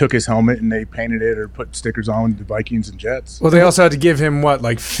 years, he took his helmet and they painted it or put stickers on the Vikings and Jets. Well, they also had to give him,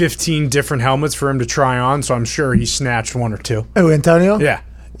 15 different helmets for him to try on, so I'm sure he snatched one or two. Oh, Antonio? Yeah.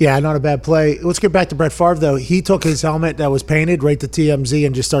 Yeah, not a bad play. Let's get back to Brett Favre, though. He took his helmet that was painted right to TMZ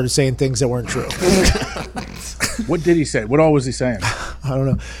and just started saying things that weren't true. What did he say? What all was he saying? I don't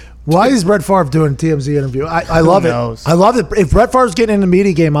know. Why is Brett Favre doing a TMZ interview? I love it. knows? I love it. If Brett Favre's getting in the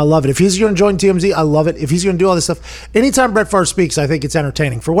media game, I love it. If he's going to join TMZ, I love it. If he's going to do all this stuff, anytime Brett Favre speaks, I think it's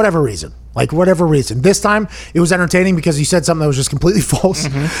entertaining for whatever reason. Like, whatever reason. This time, it was entertaining because he said something that was just completely false,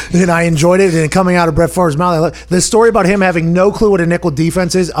 and I enjoyed it. And coming out of Brett Favre's mouth, the story about him having no clue what a nickel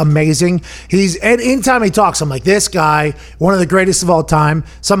defense is, amazing. And anytime he talks, I'm like, this guy, one of the greatest of all time.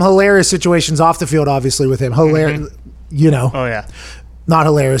 Some hilarious situations off the field, obviously, with him. Hilarious, Oh, yeah. not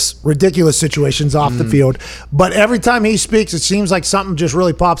hilarious, ridiculous situations off the field. But every time he speaks, it seems like something just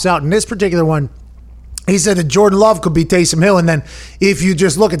really pops out. In this particular one, he said that Jordan Love could be Taysom Hill. And then if you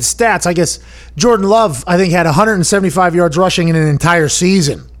just look at the stats, I guess Jordan Love, I think, had 175 yards rushing in an entire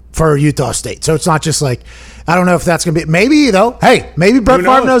season for Utah State. So it's not just like, I don't know if that's going to be, maybe though. Hey, maybe Brett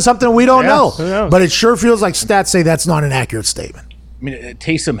Favre knows something we don't know. who knows? But it sure feels like stats say that's not an accurate statement. I mean, a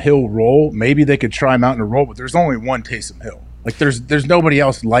Taysom Hill role, maybe they could try him out in a role, but there's only one Taysom Hill. Like, there's nobody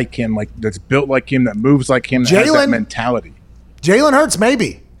else like him, like that's built like him, that moves like him, that has that mentality. Jalen Hurts,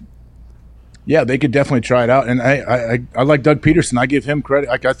 maybe. Yeah, they could definitely try it out. And I like Doug Peterson. I give him credit.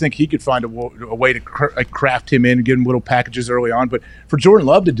 Like, I think he could find a way to craft him in and give him little packages early on. But for Jordan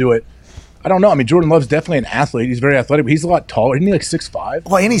Love to do it, I don't know. I mean, Jordan Love's definitely an athlete. He's very athletic, but he's a lot taller. Isn't he like 6'5"?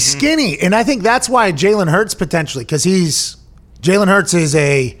 Well, and he's skinny. And I think that's why Jalen Hurts potentially, because Jalen Hurts is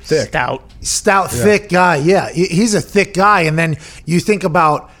a stout, thick guy. Yeah, he's a thick guy. And then you think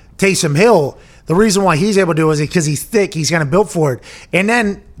about Taysom Hill. The reason why he's able to do it is because he's thick. He's kind of built for it. And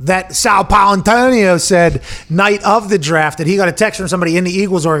then that Sal Paolantonio said night of the draft that he got a text from somebody in the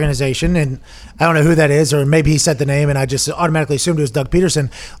Eagles organization, and I don't know who that is, or maybe he said the name, and I just automatically assumed it was Doug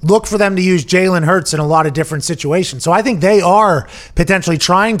Peterson. Look for them to use Jalen Hurts in a lot of different situations. So I think they are potentially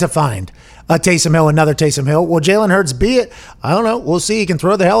trying to find a Taysom Hill, another Taysom Hill. Will Jalen Hurts be it? I don't know. We'll see. He can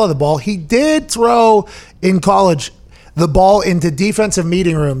throw the hell of the ball. He did throw in college the ball into defensive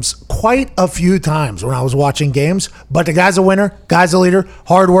meeting rooms quite a few times when I was watching games. But the guy's a winner, guy's a leader,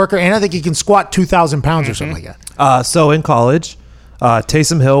 hard worker, and I think he can squat 2,000 pounds or something like that. So in college,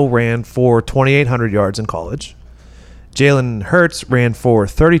 Taysom Hill ran for 2,800 yards in college. Jalen Hurts ran for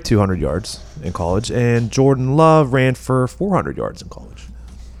 3,200 yards in college, and Jordan Love ran for 400 yards in college.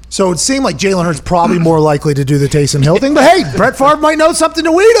 So it seemed like Jalen Hurts probably more likely to do the Taysom Hill thing. But hey, Brett Favre might know something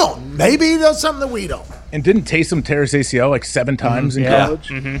that we don't. Maybe he knows something that we don't. And didn't Taysom tear his ACL like 7 times in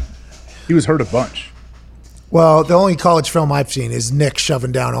college? He was hurt a bunch. Well, the only college film I've seen is Nick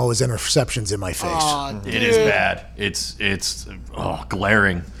shoving down all his interceptions in my face. It is bad. It's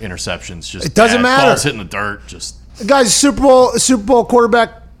glaring interceptions. Just It doesn't bad. matter. Balls hitting the dirt. Just The guy's Super Bowl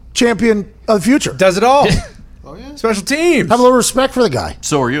quarterback champion of the future. Does it all. Special teams. Have a little respect for the guy.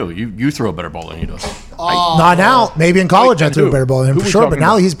 so are you. You throw a better ball than he does. Not now. Maybe in college I and threw a who? better ball than him Who for we sure. But talking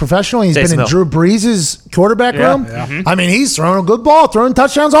now about? he's professional. He's Taysom been in Hill. Drew Brees' quarterback room. Yeah. I mean, he's throwing a good ball, throwing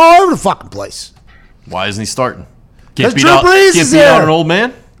touchdowns all over the fucking place. Why isn't he starting? 'Cause Can't beat Drew out, Brees can't is beat there. out an old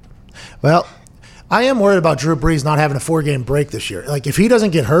man. Well, I am worried about Drew Brees not having a 4-game break this year. Like, if he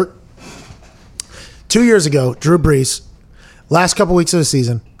doesn't get hurt, 2 years ago, Drew Brees, last couple weeks of the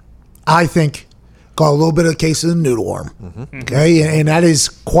season, I think got a little bit of a case of the noodle worm. Okay, and that is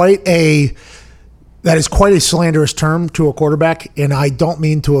quite a slanderous term to a quarterback, and I don't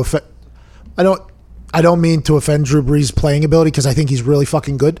mean to offend. I don't mean to offend Drew Brees' playing ability because I think he's really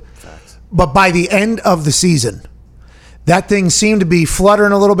fucking good. But by the end of the season, that thing seemed to be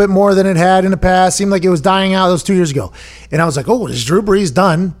fluttering a little bit more than it had in the past. Seemed like it was dying out. That was 2 years ago. And I was like, oh, is Drew Brees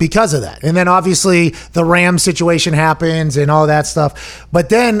done because of that? And then obviously the Rams situation happens and all that stuff. But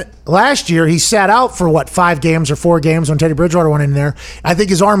then last year he sat out for 5 games or 4 games when Teddy Bridgewater went in there. I think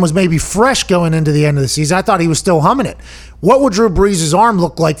his arm was maybe fresh going into the end of the season. I thought he was still humming it. What would Drew Brees' arm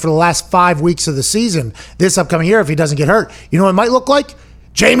look like for the last 5 weeks of the season this upcoming year if he doesn't get hurt? You know what it might look like?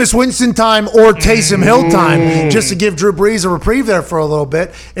 Jameis Winston time or Taysom Hill time, just to give Drew Brees a reprieve there for a little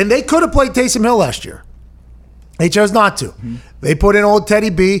bit. And they could have played Taysom Hill last year. They chose not to. They put in old Teddy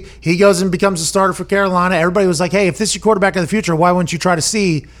B. He goes and becomes a starter for Carolina. Everybody was like, hey, if this is your quarterback of the future, why wouldn't you try to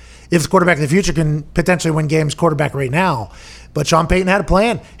see if the quarterback of the future can potentially win games quarterback right now? But Sean Payton had a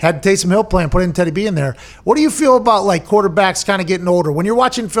plan, had Taysom Hill plan, put in Teddy B in there. What do you feel about like quarterbacks kind of getting older? When you're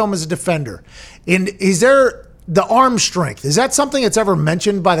watching film as a defender, and is there the arm strength, is that something that's ever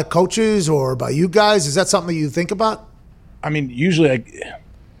mentioned by the coaches or by you guys? Is that something you think about? I mean, usually,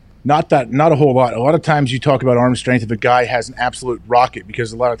 not a whole lot. A lot of times you talk about arm strength if a guy has an absolute rocket,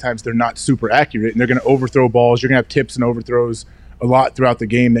 because a lot of times they're not super accurate and they're going to overthrow balls. You're going to have tips and overthrows a lot throughout the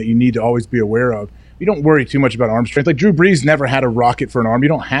game that you need to always be aware of. you don't worry too much about arm strength. Like Drew Brees never had a rocket for an arm. You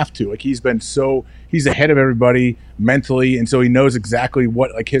don't have to. Like he's ahead of everybody mentally, and so he knows exactly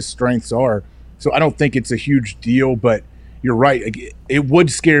what like his strengths are. So I don't think it's a huge deal, but you're right. Like, it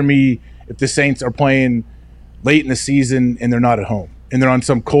would scare me if the Saints are playing late in the season and they're not at home and they're on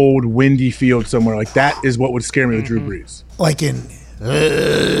some cold, windy field somewhere. Like that is what would scare me with Drew Brees. Like in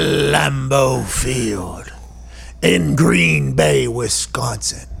Lambeau Field in Green Bay,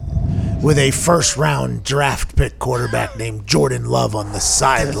 Wisconsin, with a first-round draft pick quarterback named Jordan Love on the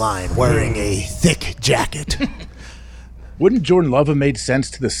sideline wearing a thick jacket. Wouldn't Jordan Love have made sense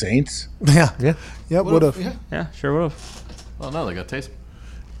to the Saints? Yeah, would have. Yeah, sure would have. Well, no, they got Taysom.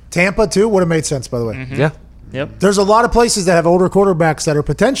 Tampa, too, would have made sense, by the way. Yeah. Yep. There's a lot of places that have older quarterbacks that are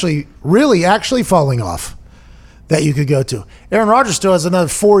potentially really actually falling off that you could go to. Aaron Rodgers still has another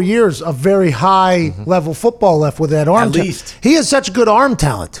 4 years of very high-level football left with that arm talent. least. He has such good arm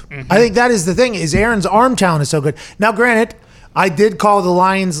talent. I think that is the thing, is Aaron's arm talent is so good. Now, granted, I did call the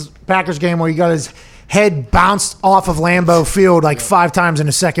Lions-Packers game where he got his head bounced off of Lambeau Field like 5 times in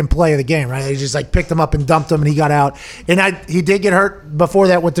the second play of the game, right? They just like picked him up and dumped him, and he got out. And he did get hurt before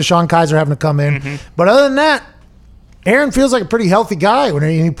that with Deshaun Kaiser having to come in. But other than that, Aaron feels like a pretty healthy guy when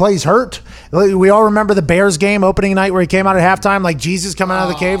he plays hurt. We all remember the Bears game opening night where he came out at halftime like Jesus coming out of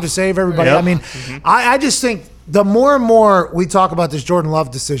the cave to save everybody. Yep. I mean, I just think the more and more we talk about this Jordan Love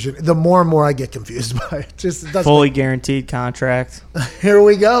decision, the more and more I get confused by it. Just it doesn't Fully guaranteed contract. Here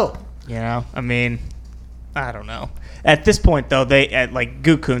we go. You know, I mean, I don't know. At this point, though,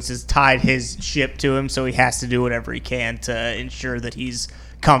 Gutekunst has tied his ship to him, so he has to do whatever he can to ensure that he's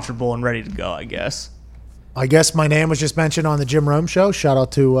comfortable and ready to go, I guess. I guess my name was just mentioned on the Jim Rome show. Shout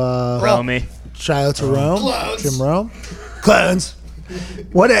out to Romy. Shout out to Rome. Jim Rome. Clones.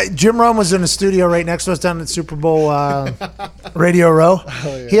 Jim Rome was in the studio right next to us down at Super Bowl Radio Row.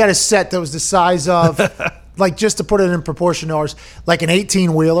 He had a set that was the size of, like, just to put it in proportion to ours, like an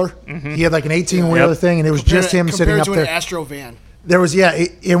 18-wheeler. He had like an 18-wheeler thing, and it was just him sitting up compared there. to an Astro van. There was,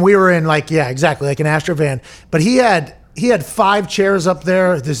 and we were in exactly, like an Astro van. But he had 5 chairs up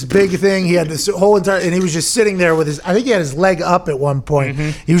there, this big thing. He had this whole entire, and he was just sitting there with I think he had his leg up at one point.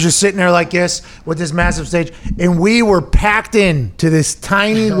 He was just sitting there like this with this massive stage. And we were packed in to this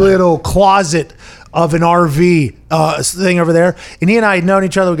tiny little closet of an RV thing over there. And he and I had known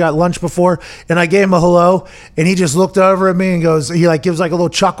each other. We got lunch before, and I gave him a hello. And he just looked over at me and goes, he like gives like a little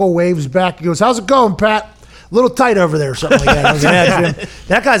chuckle, waves back. He goes, "How's it going, Pat? A little tight over there," or something like that. I was like, Jim,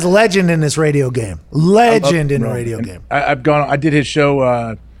 that guy's a legend in this radio game. Legend in the radio game. I did his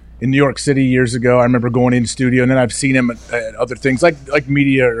show in New York City years ago. I remember going in studio, and then I've seen him at other things like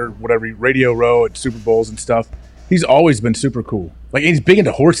media or whatever, Radio Row at Super Bowls and stuff. He's always been super cool. Like, he's big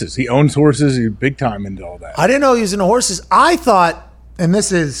into horses. He owns horses. He's big time into all that. I didn't know he was into horses. I thought, and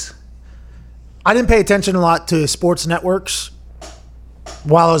I didn't pay attention a lot to sports networks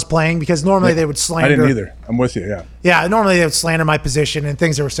while I was playing, because normally they would slander. I didn't either. I'm with you, yeah. Yeah, normally they would slander my position and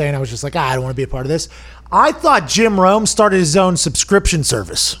things they were saying. I was just like, I don't want to be a part of this. I thought Jim Rome started his own subscription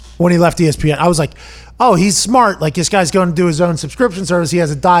service when he left ESPN. I was like, oh, he's smart. Like, this guy's going to do his own subscription service. He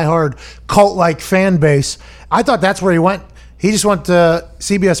has a diehard cult-like fan base. I thought that's where he went. He just went to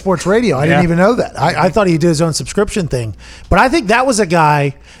CBS Sports Radio. I didn't even know that. I thought he did his own subscription thing. But I think that was a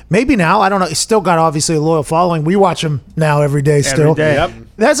guy, maybe now, I don't know, he's still got obviously a loyal following. We watch him now every day still. Every day. Yep.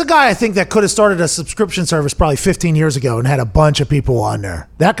 That's a guy I think that could have started a subscription service probably 15 years ago and had a bunch of people on there.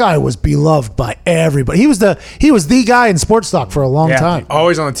 That guy was beloved by everybody. He was the guy in sports talk for a long time.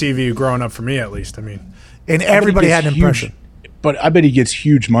 Always on the TV growing up for me, at least. I mean, and everybody had an impression. But I bet he gets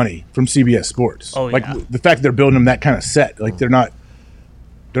huge money from CBS Sports. Oh, like yeah. the fact that they're building him that kind of set, like they're not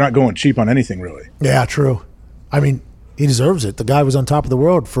going cheap on anything really. Yeah, true. I mean, he deserves it. The guy was on top of the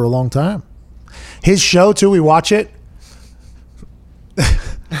world for a long time. His show too, we watch it.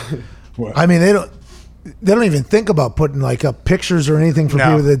 I mean, they don't even think about putting like up pictures or anything for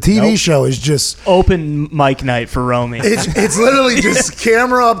people. The TV show is just open mic night for Romy. It's literally just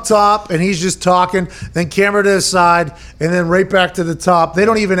camera up top, and he's just talking, then camera to the side, and then right back to the top. They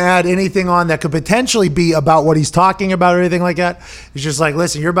don't even add anything on that could potentially be about what he's talking about or anything like that. It's just like,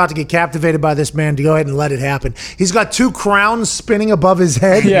 listen, you're about to get captivated by this man. To go ahead and let it happen. He's got 2 crowns spinning above his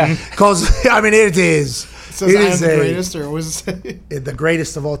head. Yeah, because I mean, it is. Says I am the greatest, or was the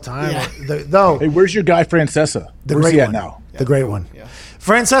greatest of all time. Yeah. Hey, where's your guy Francesa? Where's he at now? The great one. Yeah.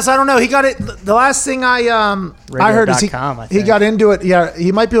 Francesa, I don't know. He got it. The last thing I heard is he got into it. Yeah,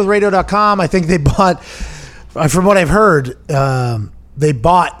 he might be with Radio.com. I think they bought, from what I've heard, they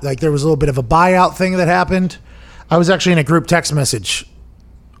bought, like there was a little bit of a buyout thing that happened. I was actually in a group text message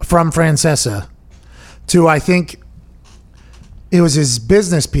from Francesa to, I think it was his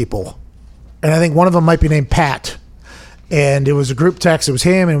business people. and I think one of them might be named Pat. And it was a group text. It was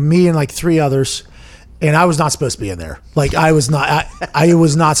him and me and like 3 others. And I was not supposed to be in there. Like I was not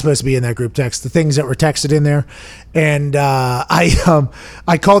supposed to be in that group text. The things that were texted in there, and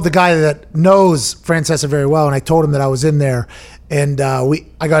I called the guy that knows Francesa very well, and I told him that I was in there, and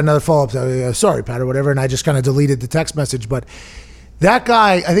I got another follow up. Sorry, Pat, or whatever, and I just kind of deleted the text message. But that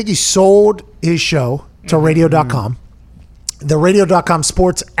guy, I think he sold his show to Radio.com. The Radio.com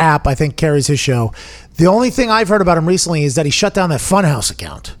sports app, I think, carries his show. The only thing I've heard about him recently is that he shut down that Funhouse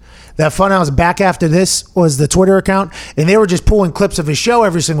account. That Funhouse back after this was the Twitter account, and they were just pulling clips of his show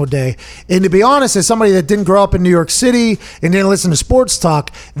every single day. And to be honest, as somebody that didn't grow up in New York City and didn't listen to sports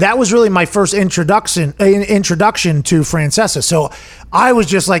talk, that was really my first introduction to Francesa. So I was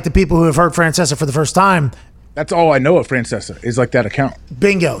just like the people who have heard Francesa for the first time. That's all I know of Francesa is like that account.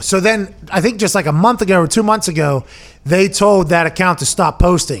 Bingo. So then I think just like a month ago or 2 months ago, they told that account to stop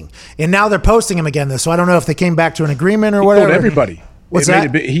posting. And now they're posting him again, though. So I don't know if they came back to an agreement or whatever. He told everybody. What's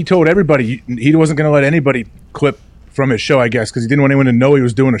that? He told everybody he wasn't going to let anybody clip from his show, I guess, because he didn't want anyone to know he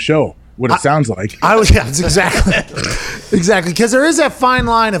was doing a show, what it sounds like. That's exactly. Exactly. Because there is that fine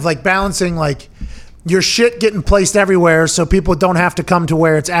line of like balancing like your shit getting placed everywhere so people don't have to come to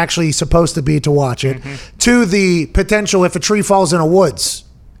where it's actually supposed to be to watch it, to the potential if a tree falls in a woods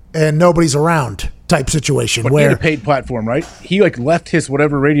and nobody's around type situation. But he had a paid platform, right? He like left his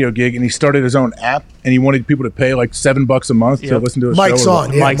whatever radio gig and he started his own app, and he wanted people to pay like $7 a month to listen to his Mike's show.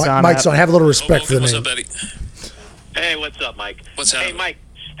 On. Yeah, Mike's on. Have a little respect for the what's name. up, Eddie? Hey, what's up, Mike? What's happening? Hey, Mike,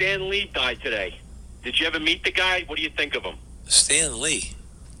 Stan Lee died today. Did you ever meet the guy? What do you think of him? Stan Lee.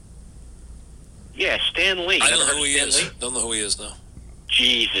 Yeah, Stan Lee. I don't Never know heard who of he Stan is. Lee? Don't know who he is, no.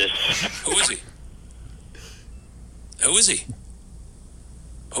 Jesus. Who is he? Who is he?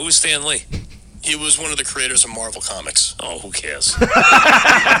 Who is Stan Lee? He was one of the creators of Marvel Comics. Oh, who cares?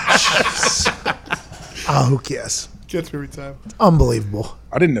 Oh, who cares? Gets me every time. Unbelievable.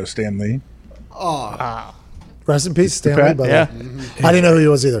 I didn't know Stan Lee. Rest in peace, Stan Lee. Pat? By the Yeah. way. I didn't know who he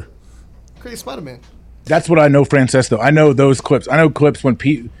was either. Great Spider-Man. That's what I know Francesa, though. I know those clips. I know clips when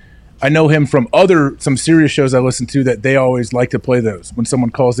I know him from some serious shows I listen to that they always like to play those when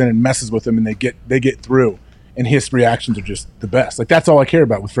someone calls in and messes with him and they get through, and his reactions are just the best. Like that's all I care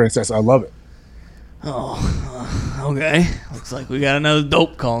about with Francesa. I love it. Okay. Looks like we got another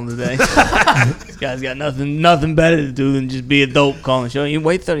dope calling today. This guy's got nothing better to do than just be a dope calling the show. You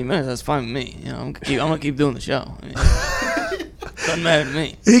wait 30 minutes, that's fine with me. You know, I'm gonna keep doing the show. I mean, doesn't matter to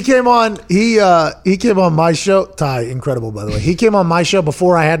me. He came on. He came on my show. Ty, incredible by the way. He came on my show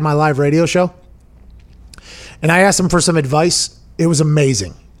before I had my live radio show, and I asked him for some advice. It was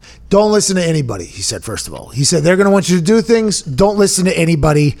amazing. Don't listen to anybody, he said, first of all. He said, they're going to want you to do things. Don't listen to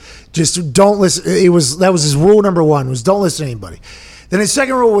anybody. Just don't listen. That was his rule number one, was don't listen to anybody. Then his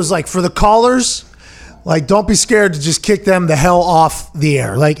second rule was like, for the callers, like, don't be scared to just kick them the hell off the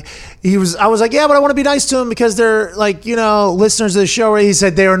air. Like, I was like, yeah, but I want to be nice to them because they're like, listeners of the show. He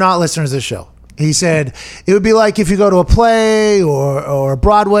said, they are not listeners of the show. He said, it would be like if you go to a play or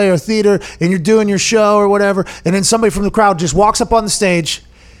Broadway or theater and you're doing your show or whatever, and then somebody from the crowd just walks up on the stage,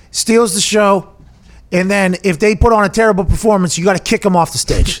 steals the show, and then if they put on a terrible performance, you got to kick them off the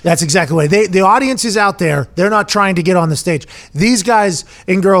stage. That's exactly what the audience is out there. They're not trying to get on the stage. These guys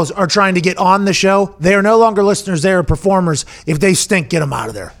and girls are trying to get on the show. They are no longer listeners. They are performers. If they stink, get them out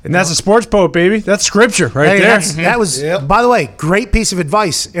of there. And that's a sports poet, baby. That's scripture right there. That was, by the way, great piece of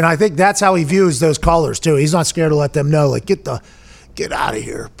advice. And I think that's how he views those callers, too. He's not scared to let them know, like, get out of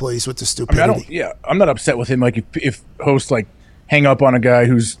here, please, with the stupidity. I'm not upset with him. Like, if hosts, like, hang up on a guy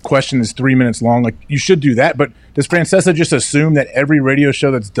whose question is 3 minutes long. Like, you should do that. But does Francesa just assume that every radio show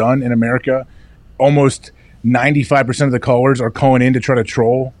that's done in America, almost 95% of the callers are calling in to try to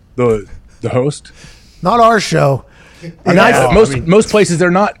troll the host? Not our show. Most places they're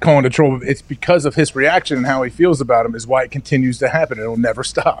not calling to troll. It's because of his reaction and how he feels about him is why it continues to happen. It'll never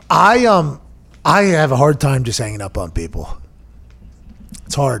stop. I have a hard time just hanging up on people.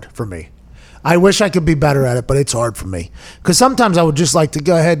 It's hard for me. I wish I could be better at it, but it's hard for me. Because sometimes I would just like to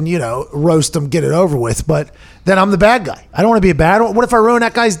go ahead and, roast them, get it over with. But then I'm the bad guy. I don't want to be a bad one. What if I ruin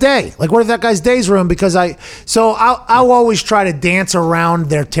that guy's day? Like, what if that guy's day's ruined because I'll always try to dance around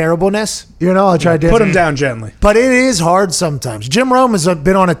their terribleness. I'll try to put them down gently. But it is hard sometimes. Jim Rome has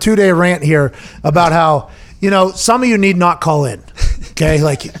been on a 2-day rant here about how, some of you need not call in. Okay,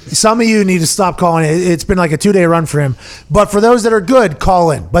 like some of you need to stop calling. It's been like a 2-day run for him. But for those that are good,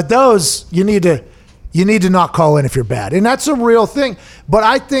 call in. But those you need to not call in if you're bad, and that's a real thing. But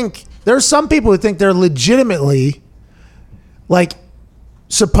I think there's some people who think they're legitimately like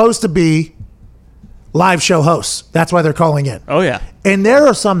supposed to be live show hosts. That's why they're calling in. Oh, yeah. And there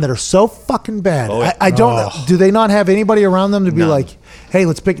are some that are so fucking bad. yeah. I don't know. Do they not have anybody around them to be like, hey,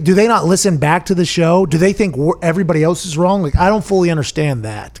 let's pick? Do they not listen back to the show? Do they think everybody else is wrong? Like, I don't fully understand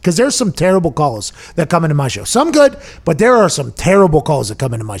that. Because there's some terrible calls that come into my show. Some good, but there are some terrible calls that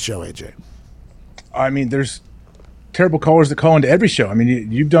come into my show, AJ. I mean, there's terrible callers that call into every show. I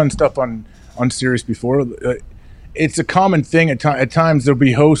mean, you've done stuff on Sirius before. It's a common thing. At times, there'll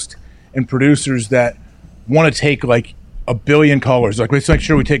be hosts and producers that want to take like a billion callers. Like, let's make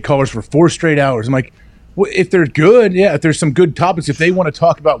sure we take callers for 4 straight hours. I'm like, well, if they're good, yeah, if there's some good topics, if they want to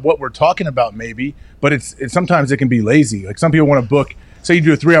talk about what we're talking about, maybe. But it's sometimes it can be lazy. Like, some people want to book, say you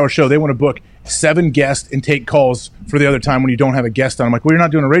do a 3-hour show, they want to book 7 guests and take calls for the other time when you don't have a guest on. I'm like, well, you're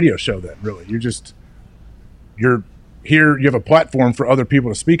not doing a radio show then, really. You're here, you have a platform for other people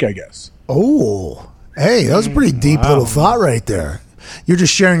to speak, I guess. Oh, hey, that was a pretty deep little thought right there. You're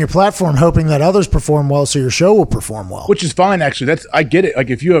just sharing your platform, hoping that others perform well, so your show will perform well. Which is fine, actually. I get it.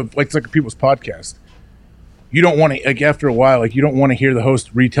 Like, if you have, like, it's like people's podcast, you don't want to, like, after a while, like, you don't want to hear the host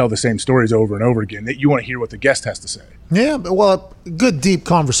retell the same stories over and over again. That you want to hear what the guest has to say. Yeah, but, well, good deep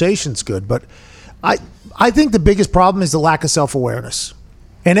conversation's good, but I think the biggest problem is the lack of self-awareness.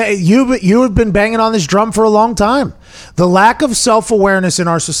 And you have been banging on this drum for a long time. The lack of self-awareness in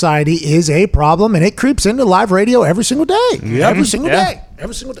our society is a problem, and it creeps into live radio every single day. Yep. Every single day.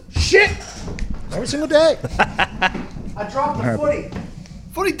 Every single day. Shit! Every single day. I dropped the footy.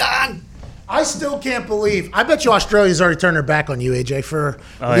 Footy done. I still can't believe. I bet you Australia's already turned their back on you, AJ, for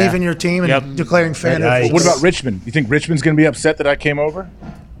leaving your team and declaring fan. What about Richmond? You think Richmond's going to be upset that I came over?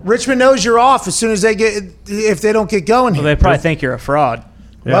 Richmond knows you're off as soon as if they don't get going here. Well, they probably think you're a fraud.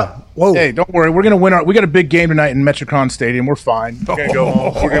 Yeah. Whoa. Hey, don't worry. We're going to win. We got a big game tonight in Metricon Stadium. We're fine. We're going to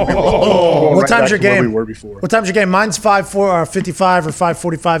go. We're going to be what time's your game? Where we were before. What time's your game? Mine's 5:55 or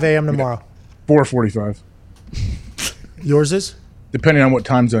 5:45 a.m. tomorrow. 4:45. Yours is? Depending on what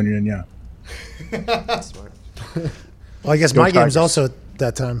time zone you're in, yeah. Well, I guess my game's also at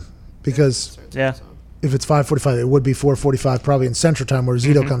that time because if it's 5:45, it would be 4:45 probably in Central Time where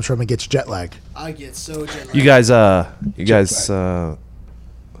Zito comes from and gets jet lag. I get so jet lagged. You guys,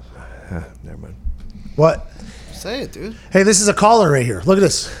 never mind. What? Say it, dude. Hey, this is a caller right here. Look at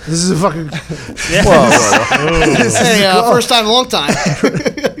this. This is a fucking. Hey, first time, long time.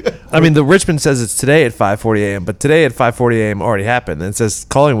 I mean, the Richmond says it's today at 5:40 a.m., but today at 5:40 a.m. already happened. And it says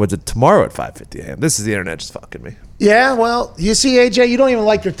Collingwood's at tomorrow at 5:50 a.m. This is the internet just fucking me. Yeah, well, you see, AJ, you don't even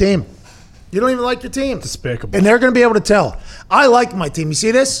like your team. You don't even like your team. Despicable. And they're going to be able to tell. I like my team. You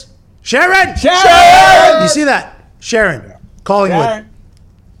see this? Sharon! Sharon! You see that? Sharon. Collingwood. Sharon.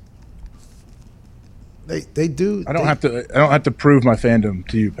 They do. I don't have to prove my fandom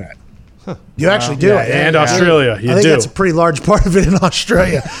to you, Pat. You actually do. And Australia. You I think do. that's a pretty large part of it in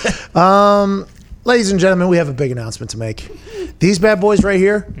Australia. Ladies and gentlemen, we have a big announcement to make. These bad boys right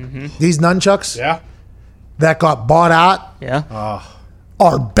here, these nunchucks that got bought out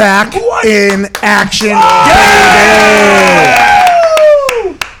are back in action.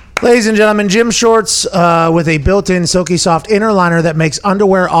 Ladies and gentlemen, gym shorts with a built-in silky soft inner liner that makes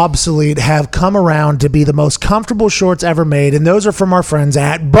underwear obsolete have come around to be the most comfortable shorts ever made, and those are from our friends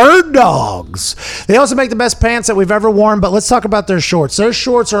at Bird Dogs. They also make the best pants that we've ever worn, but let's talk about their shorts. Their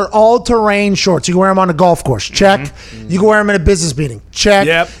shorts are all-terrain shorts. You can wear them on a golf course. Check. You can wear them in a business meeting. Check.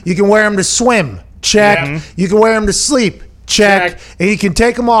 Yep. You can wear them to swim. Check. You can wear them to sleep. Check. And you can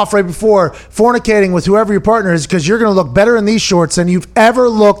take them off right before fornicating with whoever your partner is because you're going to look better in these shorts than you've ever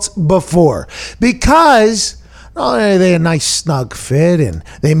looked before. Because not only are they a nice snug fit and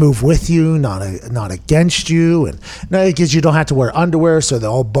they move with you, not against you, and because you don't have to wear underwear so they're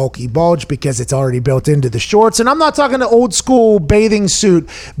all bulky bulge because it's already built into the shorts. And I'm not talking to old school bathing suit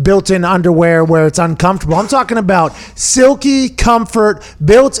built-in underwear where it's uncomfortable. I'm talking about silky comfort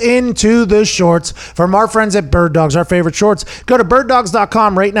built into the shorts from our friends at Bird Dogs, our favorite shorts. Go to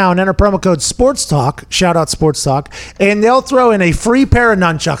birddogs.com right now and enter promo code SportsTalk, shout out Sports Talk, and they'll throw in a free pair of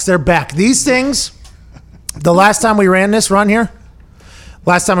nunchucks. They're back. These things... The last time we ran this promo,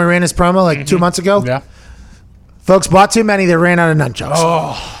 like 2 months ago, folks bought too many. They ran out of nunchucks.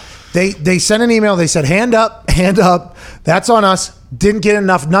 Oh. They sent an email. They said, hand up. That's on us. Didn't get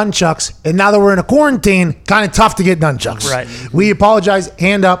enough nunchucks. And now that we're in a quarantine, kind of tough to get nunchucks. Right. We apologize.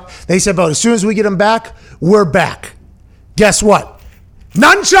 Hand up. They said, but as soon as we get them back, we're back. Guess what?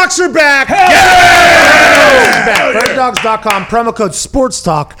 Nunchucks are back. Birddogs.com, promo code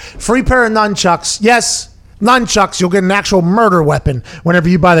SportsTalk, free pair of nunchucks. Yes. Nunchucks, you'll get an actual murder weapon whenever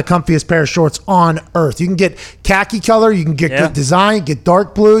you buy the comfiest pair of shorts on earth. You can get khaki color, you can get good design, get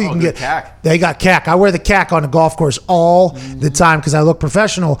dark blue, you can get CAC. They got CAC. I wear the CAC on the golf course all the time because I look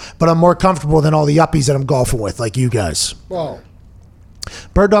professional, but I'm more comfortable than all the yuppies that I'm golfing with, like you guys. Whoa.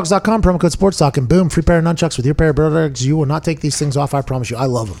 Birddogs.com, promo code SportsTalk, and boom, free pair of nunchucks with your pair of Bird Dogs. You will not take these things off, I promise you. I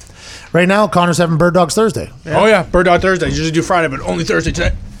love them. Right now, Connor's having Bird Dogs Thursday. Oh, yeah. Bird Dog Thursday. Usually do Friday, but only Thursday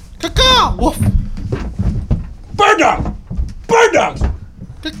today. Caca. Woof. Bird Dog! Bird Dogs!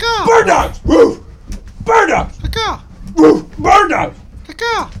 Caca. Bird Dogs! Woof! Bird Dogs! Caca. Woof! Bird Dogs!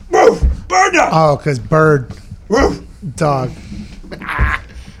 Caca. Woof! Bird Dogs! Oh, because bird Woof! dog.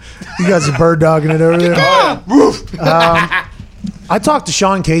 You guys are bird dogging it over there. Woof! I talked to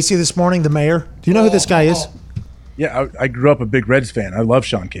Sean Casey this morning, the mayor. Do you know who this guy is? Yeah, I grew up a big Reds fan. I love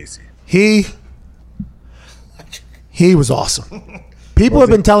Sean Casey. He was awesome. People have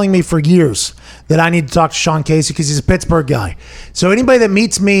been telling me for years that I need to talk to Sean Casey because he's a Pittsburgh guy. So anybody that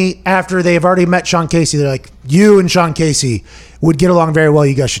meets me after they've already met Sean Casey, they're like, you and Sean Casey would get along very well.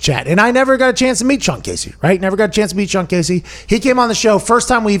 You guys should chat. And I never got a chance to meet Sean Casey, right? Never got a chance to meet Sean Casey. He came on the show. First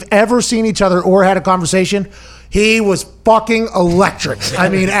time we've ever seen each other or had a conversation. He was fucking electric. I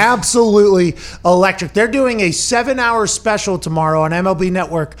mean, absolutely electric. They're doing a 7-hour special tomorrow on MLB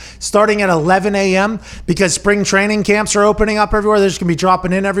Network starting at 11 a.m. because spring training camps are opening up everywhere. They're just going to be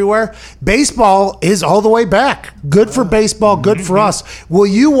dropping in everywhere. Baseball is all the way back. Good for baseball, good for us. Will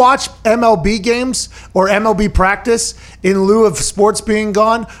you watch MLB games or MLB practice in lieu of sports being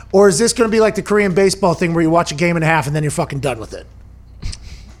gone? Or is this going to be like the Korean baseball thing where you watch a game and a half and then you're fucking done with it?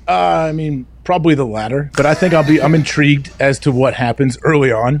 I mean, probably the latter, but I think I'm intrigued as to what happens early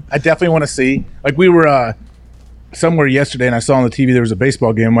on. I definitely want to see. Like, we were somewhere yesterday and I saw on the TV there was a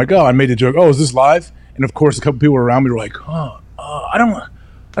baseball game. I'm like, oh, I made the joke. Oh, is this live? And of course, a couple people around me were like, I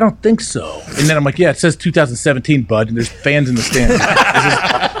don't think so. And then I'm like, yeah, it says 2017, bud, and there's fans in the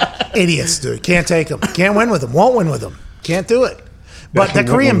stands. Idiots, dude. Can't take them. Can't win with them. Won't win with them. Can't do it. But the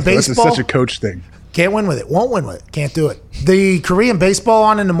Korean baseball. That's such a coach thing. Can't win with it. Won't win with it. Can't do it. The Korean baseball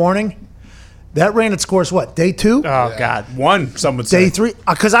on in the morning, that ran its course, what, day 2? Oh, God. One, some would say. Day 3.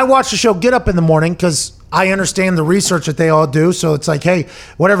 Because I watched the show Get Up in the morning because I understand the research that they all do. So it's like, hey,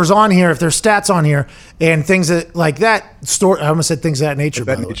 whatever's on here, if there's stats on here and things that like that, I almost said things of that nature.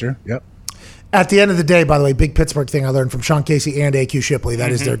 That nature, yep. At the end of the day, by the way, big Pittsburgh thing I learned from Sean Casey and AQ Shipley.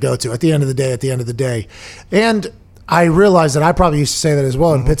 That is their go-to. At the end of the day. And I realized that I probably used to say that as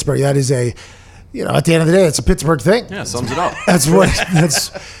well in Pittsburgh. That is at the end of the day, it's a Pittsburgh thing. Yeah, sums it up.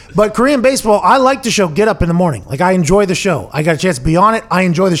 But Korean baseball, I like the show Get Up in the morning. Like, I enjoy the show. I got a chance to be on it. I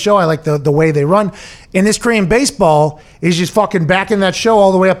enjoy the show. I like the way they run. And this Korean baseball is just fucking back in that show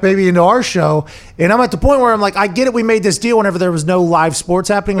all the way up maybe into our show. And I'm at the point where I'm like, I get it. We made this deal whenever there was no live sports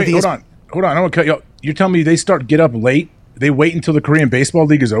happening. Wait, hold on. I don't want to cut you off. You're telling me they start Get Up late? They wait until the Korean Baseball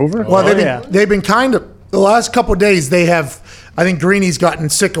League is over? Well, they've been kind of – the last couple of days they have – I think Greeny's gotten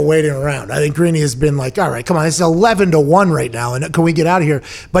sick of waiting around. I think Greeny has been like, all right, come on, it's 11-1 right now, and can we get out of here?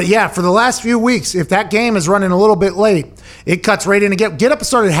 But yeah, for the last few weeks, if that game is running a little bit late, it cuts right in. Get Up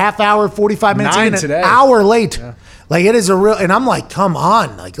started half hour, 45 minutes in, an hour late. Yeah. Like, it is a real, and I'm like, come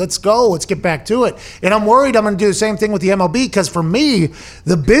on, like, let's go, let's get back to it. And I'm worried I'm going to do the same thing with the MLB because for me,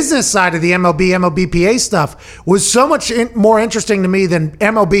 the business side of the MLBPA stuff was so much more interesting to me than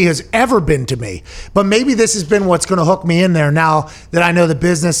MLB has ever been to me. But maybe this has been what's going to hook me in there now that I know the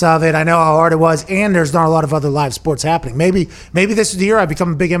business of it, I know how hard it was, and there's not a lot of other live sports happening. Maybe this is the year I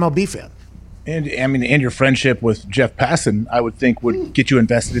become a big MLB fan. And I mean, and your friendship with Jeff Passan, I would think, would get you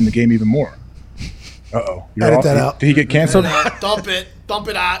invested in the game even more. Uh-oh. Edit that out. Did he get canceled? Dump it. Dump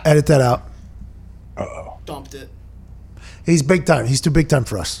it out. Edit that out. Uh-oh. Dumped it. He's big time. He's too big time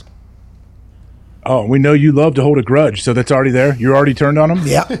for us. Oh, we know you love to hold a grudge, so that's already there? You're already turned on him?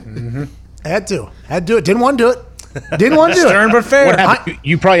 Yeah. Had to do it. Didn't want to do it. Didn't want to do it. Stern but fair. What happened?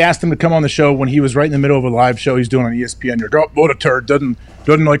 You probably asked him to come on the show when he was right in the middle of a live show he's doing on ESPN. You're like, oh, what a turd. Doesn't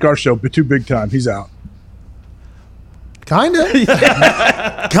like our show, but too big time. He's out. Kind of.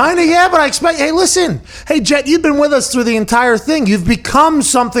 Yeah, but I expect, hey, listen. Hey, Jet, you've been with us through the entire thing. You've become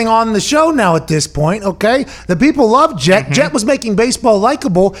something on the show now at this point, okay? The people love Jet. Mm-hmm. Jet was making baseball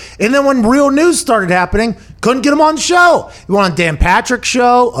likable, and then when real news started happening, couldn't get him on the show. You want on Dan Patrick's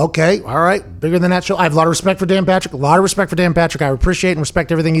show? Okay, all right, bigger than that show. I have a lot of respect for Dan Patrick. I appreciate and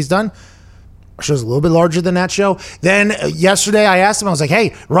respect everything he's done. Our show's a little bit larger than that show. Then yesterday I asked him, I was like,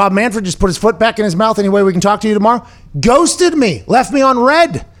 hey, Rob Manfred just put his foot back in his mouth. Any way we can talk to you tomorrow? Ghosted me. Left me on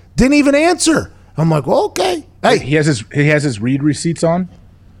red. Didn't even answer. I'm like, well, okay. Hey, he has his read receipts on?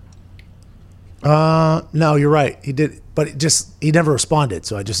 No, you're right. He did, but he never responded.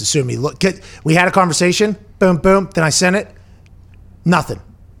 So I just assumed he looked. We had a conversation. boom, boom. Then I sent it. Nothing.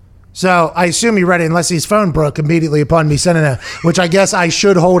 So I assume he read it unless his phone broke immediately upon me sending it, which I guess I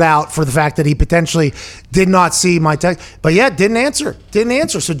should hold out for the fact that he potentially did not see my text. But yeah, didn't answer.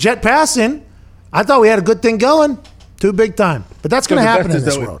 So Jet passing, I thought we had a good thing going. Too big time. But that's going to happen in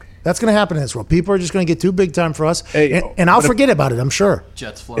this world. That's going to happen in this world. People are just going to get too big time for us. And I'll forget about it, I'm sure.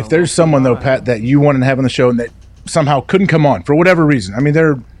 Jets if there's someone, though, Pat, that you wanted to have on the show and that somehow couldn't come on for whatever reason. I mean,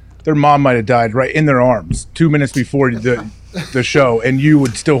 their mom might have died right in their arms 2 minutes before the show, and you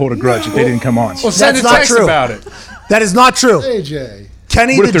would still hold a grudge if they didn't come on. Well, send a text about it. That is not true. AJ.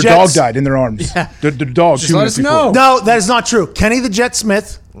 Kenny what the if their dog died in their arms? Yeah. The dog. Just let us know. No, that is not true. Kenny the Jet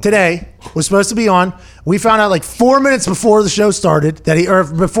Smith today was supposed to be on. We found out like 4 minutes before the show started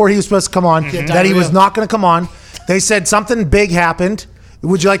before he was supposed to come on that he was not going to come on. They said something big happened.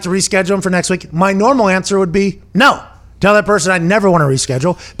 Would you like to reschedule him for next week? My normal answer would be no. Tell that person I never want to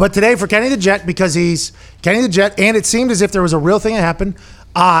reschedule. But today for Kenny the Jet, because he's Kenny the Jet, and it seemed as if there was a real thing that happened,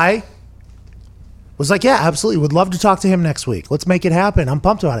 I was like, yeah, absolutely. Would love to talk to him next week. Let's make it happen. I'm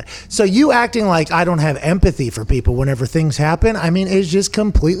pumped about it. So you acting like I don't have empathy for people whenever things happen, I mean, it's just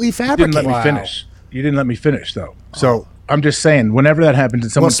completently fabricated. You didn't let me finish. You didn't let me finish, though. So I'm just saying, whenever that happens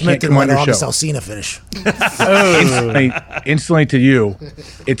and someone can't come on your show. Alcina finish. instantly to you,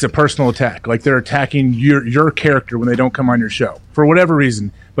 it's a personal attack. Like they're attacking your character when they don't come on your show for whatever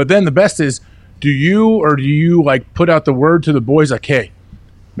reason. But then the best is, do you like put out the word to the boys like, hey,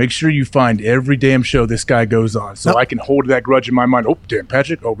 make sure you find every damn show this guy goes on so I can hold that grudge in my mind. Oh, Dan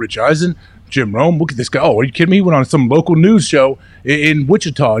Patrick. Oh, Rich Eisen. Jim Rome. Look at this guy. Oh, are you kidding me? He went on some local news show in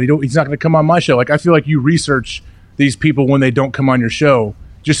Wichita. He's not going to come on my show. Like, I feel like you research these people when they don't come on your show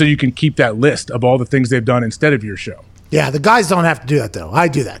just so you can keep that list of all the things they've done instead of your show. Yeah, the guys don't have to do that, though. I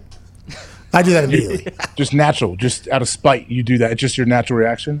do that. I do that immediately. Just natural. Just out of spite, you do that. It's just your natural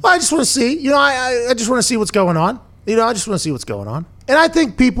reaction? Well, I just want to see. I just want to see what's going on. I just want to see what's going on. And I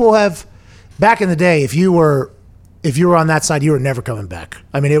think people have, back in the day, if you were on that side, you were never coming back.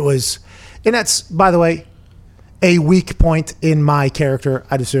 I mean, it was, and that's, by the way, a weak point in my character,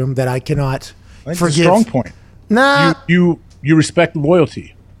 I'd assume, that I cannot forgive. It's a strong point. Nah. You respect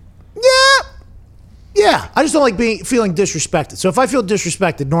loyalty. Yeah. I just don't like feeling disrespected. So if I feel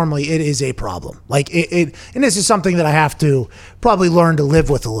disrespected, normally it is a problem. Like and this is something that I have to probably learn to live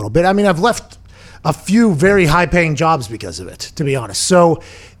with a little bit. I mean, I've left a few very high-paying jobs because of it, to be honest. So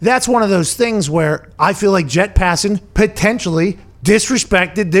that's one of those things where I feel like Jet Passon potentially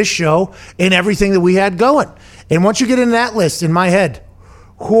disrespected this show and everything that we had going. And once you get in that list in my head,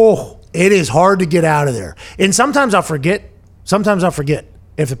 it is hard to get out of there. And sometimes I'll forget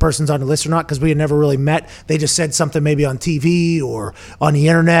if the person's on the list or not because we had never really met. They just said something maybe on TV or on the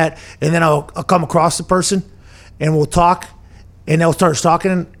internet, and then I'll come across the person and we'll talk. And they'll start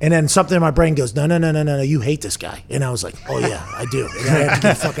talking, and then something in my brain goes, no, you hate this guy. And I was like, oh, yeah, I do. And I have to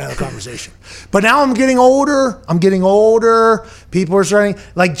get the fuck out of the conversation. But now I'm getting older. People are starting,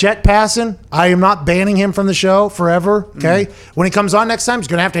 like Jet Passon, I am not banning him from the show forever, okay? When he comes on next time, he's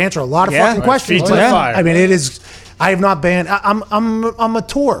going to have to answer a lot of fucking questions. I mean, it is, I have not banned, I'm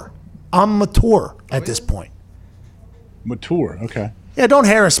mature. I'm mature at this point. Mature, okay. Yeah, don't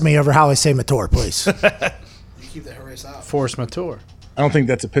harass me over how I say mature, please. Keep the harass out. Force mature. I don't think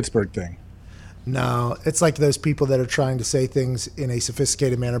that's a Pittsburgh thing. No, it's like those people that are trying to say things in a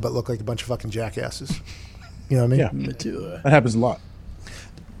sophisticated manner but look like a bunch of fucking jackasses. You know what I mean? Yeah, mature. That happens a lot.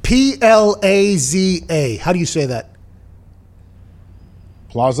 Plaza. How do you say that?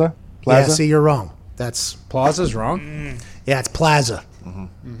 Plaza? Yeah, see, you're wrong. That's Plaza's wrong? Yeah, it's Plaza.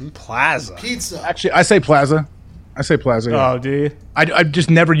 Plaza. Pizza. Actually, I say Plaza. Yeah. Oh, do you? I just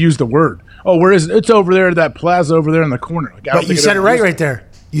never use the word. Oh, where is it? It's over there, that plaza over there in the corner. Like, but you said it right there.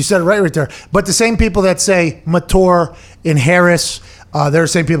 You said it right there. But the same people that say Mator in Harris, they're the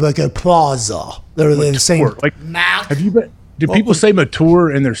same people that go Plaza. They're the same. Like, have you been? Do people say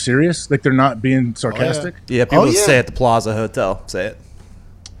mature and they're serious? Like they're not being sarcastic? Oh, yeah, people say it at the Plaza Hotel. Say it.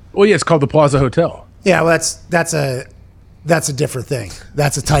 Well, yeah, it's called the Plaza Hotel. Yeah, well, that's a different thing.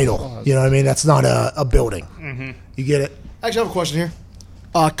 That's a title. You know what I mean? That's not a building. Mm-hmm. You get it? Actually, I have a question here.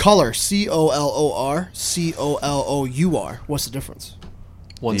 Color, COLOR, COLOUR. What's the difference?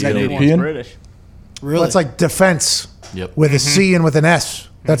 One's European. British. Really? Well, it's like defense with a Mm-hmm. C and with an S.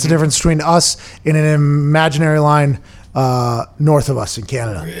 That's the difference between us and an imaginary line north of us in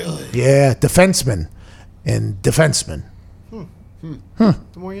Canada. Really? Yeah, defenseman and defenseman. The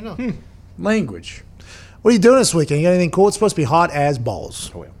more you know. Language. What are you doing this weekend? You got anything cool? It's supposed to be hot as balls.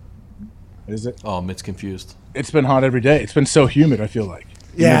 Is it? Oh, Mitt's confused. It's been hot every day. It's been so humid, I feel like.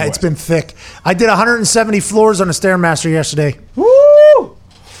 Yeah, Midwest. it's been thick. I did 170 floors on a Stairmaster yesterday. Woo!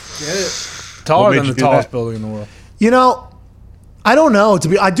 Get it. Taller made than you the do tallest that? building in the world. You know, I don't know.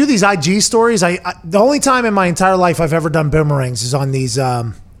 I do these IG stories. The only time in my entire life I've ever done boomerangs is on these.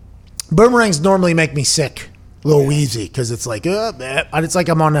 Boomerangs normally make me sick, a little wheezy, because it's like, it's like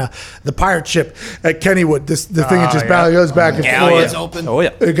I'm on the pirate ship at Kennywood. The thing that just goes back and forth. It's open. Oh, yeah.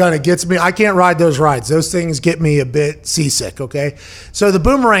 It kind of gets me. I can't ride those rides. Those things get me a bit seasick, okay? So the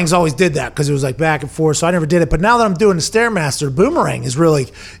boomerangs always did that because it was like back and forth, so I never did it. But now that I'm doing the Stairmaster, the boomerang is really,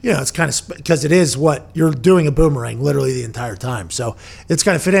 it's kind of, because it is what you're doing a boomerang literally the entire time. So it's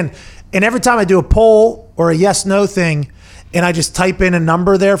kind of fit in. And every time I do a poll or a yes-no thing, and I just type in a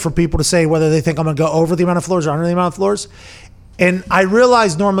number there for people to say whether they think I'm going to go over the amount of floors or under the amount of floors. And I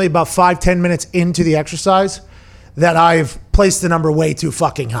realize normally about 5-10 minutes into the exercise that I've placed the number way too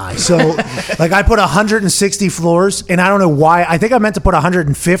fucking high. So like I put 160 floors, and I don't know why. I think I meant to put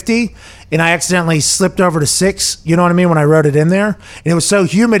 150, and I accidentally slipped over to 6. You know what I mean? When I wrote it in there. And it was so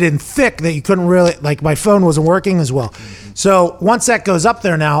humid and thick that you couldn't really, like my phone wasn't working as well. So once that goes up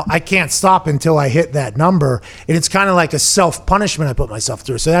there now, I can't stop until I hit that number. And it's kind of like a self-punishment I put myself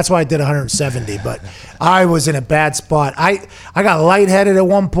through. So that's why I did 170. But I was in a bad spot. I got lightheaded at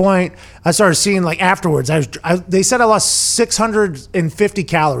one point. I started seeing, like, afterwards, they said I lost 650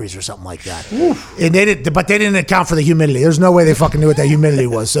 calories or something like that. And they didn't account for the humidity. There's no way they fucking knew what that humidity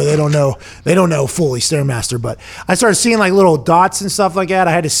was. So they don't know fully Stairmaster. But I started seeing like little dots and stuff like that.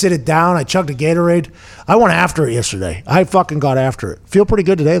 I had to sit it down. I chugged a Gatorade. I went after it yesterday. I fucking got after it. Feel pretty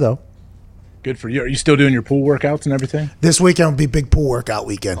good today though. Good for you. Are you still doing your pool workouts and everything? This weekend will be big pool workout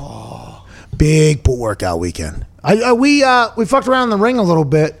weekend. Big pool workout weekend. We fucked around in the ring a little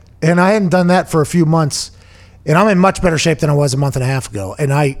bit, and I hadn't done that for a few months. And I'm in much better shape than I was a month and a half ago.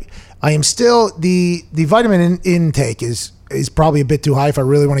 And I am still, the vitamin intake is probably a bit too high if I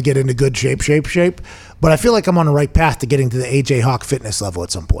really want to get into good shape. But I feel like I'm on the right path to getting to the AJ Hawk fitness level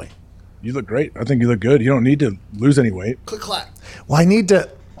at some point. You look great. I think you look good. You don't need to lose any weight. Click clack. Well, I need to.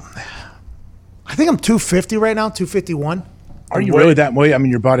 I think I'm 250 right now, 251. Are you really that way? I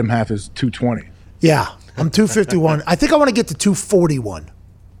mean, your bottom half is 220. Yeah, I'm 251. I think I want to get to 241.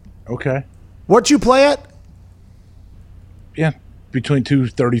 Okay. What'd you play at? Yeah, between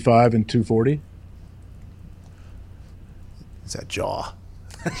 235 and 240. It's that jaw.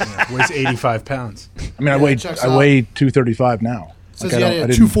 Weighs 85 pounds. I mean, I weigh 235 now. Says Like, you I had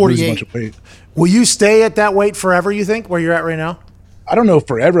didn't lose a 248. bunch of weight. Will you stay at that weight forever, you think, where you're at right now? I don't know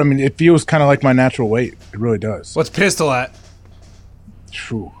forever. I mean, it feels kind of like my natural weight. It really does. What's Pistol at?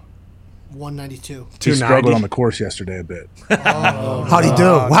 True. 192. He struggled on the course yesterday a bit. How'd he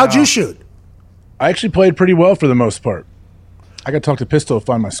do? How'd you shoot? I actually played pretty well for the most part. I got to talk to Pistol to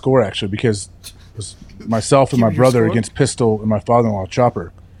find my score, actually, because it was myself and my brother against Pistol and my father-in-law,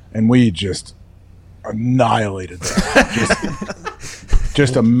 Chopper, and we just annihilated them.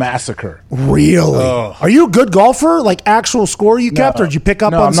 just a massacre. Really? Are you a good golfer? Like actual score you kept, or did you pick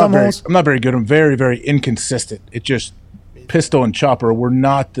up on some holes? I'm not very good. I'm very, very inconsistent. It just Pistol and Chopper were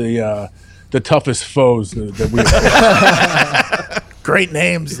not the toughest foes that we. Great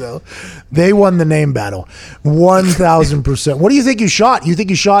names though. They won the name battle, 1,000%. What do you think you shot? You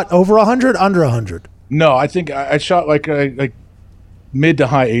think you shot over 100, under 100? No, I think I shot like mid to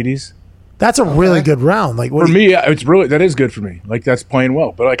high 80s. That's a really good round. Like for me, it's really that is good for me. Like that's playing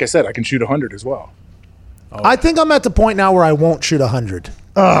well. But like I said, I can shoot 100 as well. I think I'm at the point now where I won't shoot 100.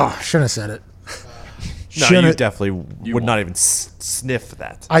 Oh, shouldn't have said it. No, you definitely would not even sniff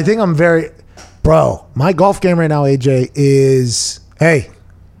that. I think I'm very, bro. My golf game right now, AJ, is hey.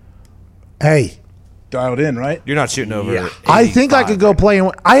 Dialed in, right? You're not shooting over. Yeah. I think I could go play.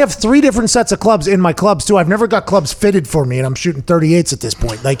 I have 3 different sets of clubs in my clubs too. I've never got clubs fitted for me, and I'm shooting 38s at this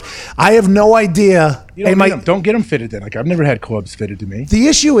point. Like I have no idea. You don't get them fitted then. Like I've never had clubs fitted to me. The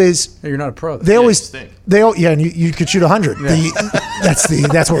issue is you're not a pro. They always and you could shoot 100. Yeah.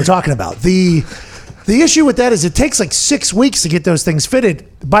 That's what we're talking about. The issue with that is it takes like 6 weeks to get those things fitted.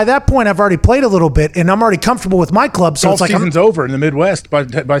 By that point, I've already played a little bit, and I'm already comfortable with my club. So Golf it's like season's over in the Midwest by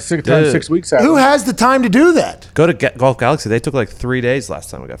 6 weeks out. Who has the time to do that? Go to Golf Galaxy. They took like 3 days last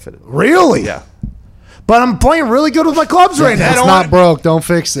time we got fitted. Really? Yeah. But I'm playing really good with my clubs right now. It's not broke. Don't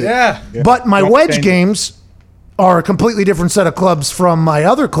fix it. Yeah. But my wedge games are a completely different set of clubs from my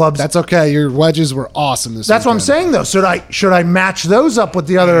other clubs. That's okay. Your wedges were awesome this That's what I'm weekend. saying, though. Should I match those up with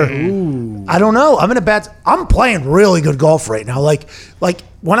the other? I don't know. I'm playing really good golf right now. Like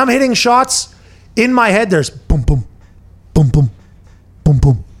when I'm hitting shots, in my head there's boom, boom, boom, boom, boom,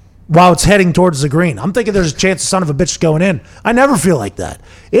 boom, while it's heading towards the green. I'm thinking there's a chance the son of a bitch going in. I never feel like that.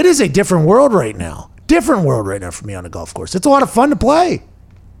 It is a different world right now. Different world right now for me on a golf course. It's a lot of fun to play.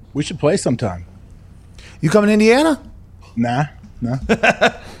 We should play sometime. You coming to Indiana? Nah.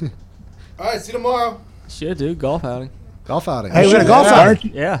 All right, see you tomorrow. Shit, dude, golf outing. Golf outing. Hey, we got a golf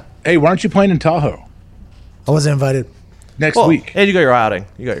outing. Yeah. Hey, why aren't you playing in Tahoe I wasn't invited. next Well, week? and you got your outing.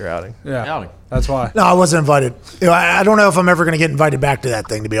 You got your outing. Yeah, Outing. that's why. No, I wasn't invited. I don't know if I'm ever going to get invited back to that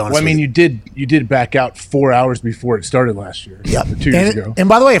thing, to be honest Well, I mean, with you. you did back out 4 hours before it started last year. Yep. Or 2 years ago. And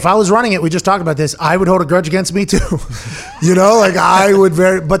by the way, if I was running it, we just talked about this, I would hold a grudge against me too. You know, like I would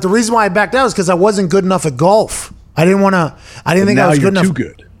but the reason why I backed out is because I wasn't good enough at golf. I didn't think I was good enough. Now you're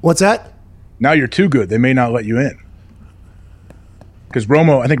too good. What's that? Now you're too good. They may not let you in. Because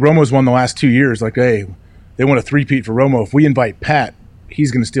I think Romo's won the last 2 years. Like, hey, they want a three-peat for Romo. If we invite Pat,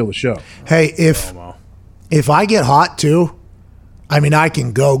 he's going to steal the show. Hey, if I get hot too, I mean, I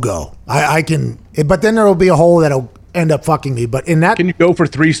can go. I can, but then there will be a hole that'll end up fucking me. But in that, Can you go for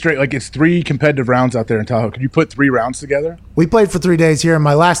 3 straight? Like, it's 3 competitive rounds out there in Tahoe. Can you put 3 rounds together? we played for 3 days here, and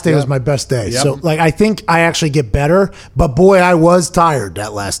my last day was my best day. Yep. So, like, I think I actually get better. But boy, I was tired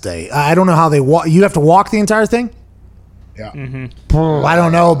that last day. I don't know how they walk. You have to walk the entire thing. Yeah. I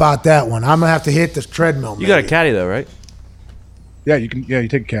don't know about that one. I'm gonna have to hit the treadmill. You got a caddy though, right? Yeah, you can. Yeah, you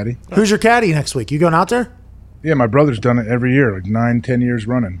take a caddy. Who's your caddy next week? You going out there? Yeah, my brother's done it every year, like 9-10 years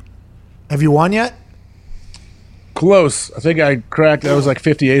running. Have you won yet? Close. I think I cracked. I was like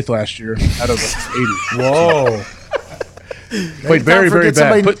 58th last year out of 80. Whoa. Played very, for very get bad.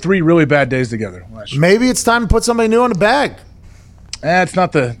 somebody- Put 3 really bad days together last year. Maybe it's time to put somebody new on the bag. It's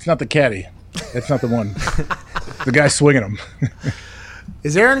not the caddy. It's not the one. The guy swinging them.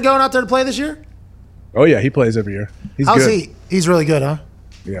 Is Aaron going out there to play this year? Oh yeah, he plays every year. He's How's good. he? He's really good, huh?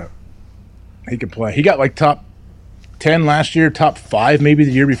 Yeah, he can play. He got like top 10 last year, top 5 maybe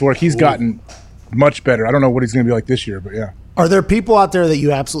the year before. He's gotten much better. I don't know what he's going to be like this year, but yeah. Are there people out there that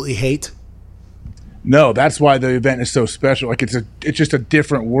you absolutely hate? No, that's why the event is so special. Like it's just a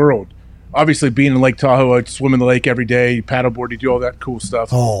different world. Obviously, being in Lake Tahoe, I swim in the lake every day, you paddleboard, you do all that cool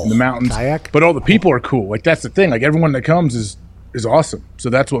stuff in the mountains. Kayak? But all the people are cool. Like that's the thing. Like everyone that comes is awesome. So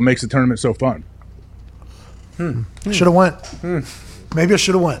that's what makes the tournament so fun. Should have went. Maybe I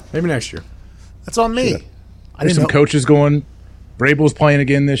should have went. Maybe next year. That's on me. I There's didn't some know. coaches going. Vrabel's playing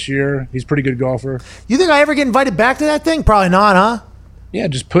again this year. He's a pretty good golfer. You think I ever get invited back to that thing? Probably not, huh? Yeah,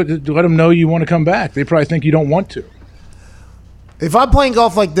 just let them know you want to come back. They probably think you don't want to. If I'm playing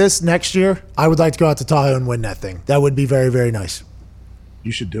golf like this next year, I would like to go out to Tahoe and win that thing. That would be very, very nice.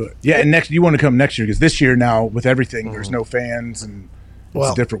 You should do it. Yeah, and you want to come next year because this year now with everything, there's no fans and it's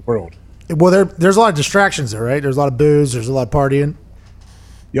a different world. Well, there's a lot of distractions there, right? There's a lot of booze. There's a lot of partying.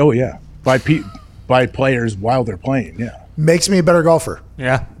 Oh yeah, by players while they're playing. Yeah, Makes me a better golfer.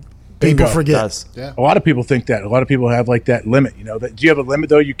 Yeah. People Bingo. forget. Yeah. A lot of people think that. A lot of people have like that limit. You know, do you have a limit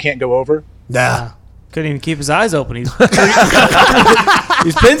though? You can't go over. Nah. Couldn't even keep his eyes open. He's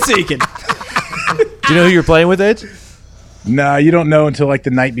he's pin seeking. Do you know who you're playing with, Edge? Nah, you don't know until like the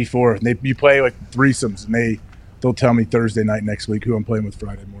night before. You play like threesomes, and they'll tell me Thursday night next week who I'm playing with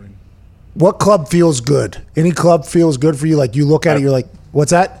Friday morning. What club feels good? Any club feels good for you? Like you look at it, you're like,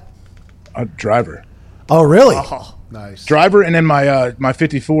 what's that? A driver. Oh, really? Nice. Driver, and then my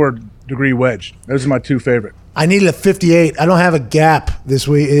 54 degree wedge. Those are my 2 favorite. I needed a 58. I don't have a gap this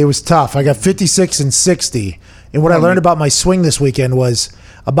week. It was tough. I got 56 and 60. And what I learned about my swing this weekend was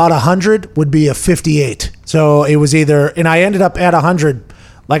about 100 would be a 58. So it was either, and I ended up at 100.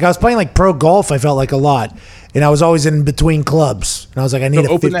 Like I was playing like pro golf, I felt like a lot. And I was always in between clubs. And I was like, I need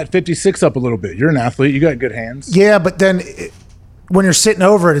So open that 56 up a little bit. You're an athlete. You got good hands. Yeah, but then when you're sitting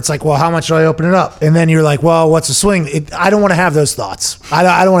over it, it's like, well, how much do I open it up? And then you're like, well, what's a swing? I don't want to have those thoughts. I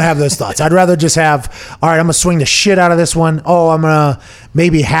don't want to have those thoughts. I'd rather just have, all right, I'm going to swing the shit out of this one. Oh, I'm going to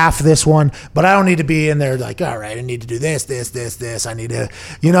maybe half this one. But I don't need to be in there like, all right, I need to do this. I need to,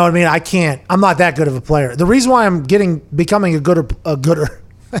 you know what I mean? I can't. I'm not that good of a player. The reason why I'm becoming a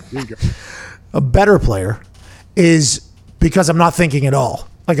better player is because I'm not thinking at all.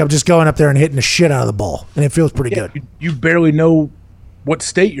 Like I'm just going up there and hitting the shit out of the ball. And it feels pretty good. You barely know what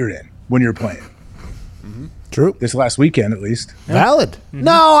state you're in when you're playing. True. This last weekend, at least. Valid.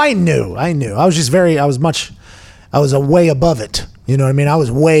 No, I knew. I was just I was way above it. You know what I mean? I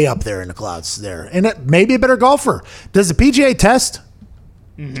was way up there in the clouds there. And maybe a better golfer. Does the PGA test?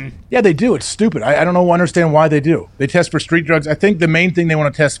 Yeah, they do. It's stupid. I don't understand why they do. They test for street drugs. I think the main thing they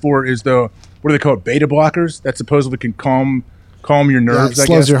want to test for is what do they call it? Beta blockers that supposedly can calm your nerves. Yeah, it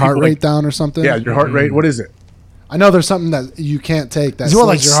slows your heart rate down or something. Yeah, your heart rate. What is it? I know there's something that you can't take. That Is it what,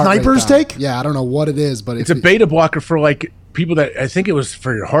 like slows your heart rate snipers down. take? Yeah, I don't know what it is, but It's a beta blocker for like people that I think it was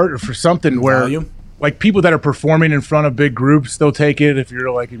for your heart or for something where like people that are performing in front of big groups, they'll take it if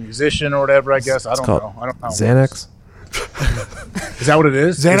you're like a musician or whatever. I guess I don't know. I don't know. Xanax. Is that what it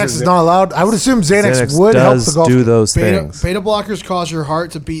is? Xanax is not allowed. I would assume Xanax would help the golf. do those Beta things. blockers cause your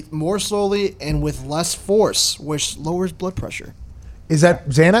heart to beat more slowly and with less force, which lowers blood pressure. Is that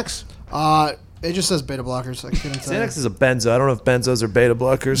Xanax? It just says beta blockers. I couldn't tell you. Xanax is a benzo. I don't know if benzos are beta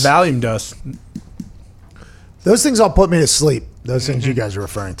blockers. Valium does. Those things all put me to sleep. Those things you guys are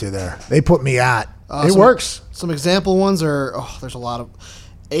referring to there. They put me at. It works. Some example ones are, there's a lot of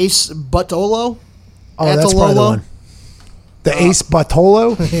Ace Butolo. Oh, that's probably the one. The Ace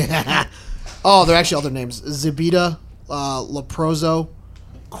Butolo? Oh, they're actually other names. Zibida, Leprozo,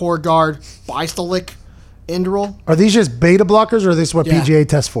 Corguard, Bistolic, Indrol. Are these just beta blockers, or are this what PGA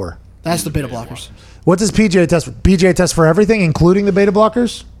tests for? That's the beta blockers. What does PGA test for? PGA test for everything, including the beta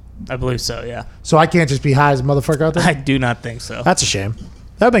blockers? I believe so, yeah. So I can't just be high as a motherfucker out there? I do not think so. That's a shame.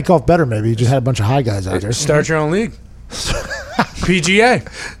 That would make golf better, maybe. You just had a bunch of high guys out there. Start your own league. PGA.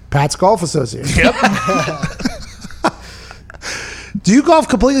 Pat's Golf Association. Yep. Do you golf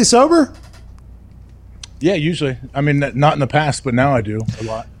completely sober? Yeah, usually. I mean, not in the past, but now I do a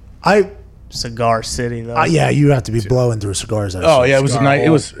lot. Cigar City, though. Yeah, you have to be blowing through cigars. Oh yeah, it was a night. It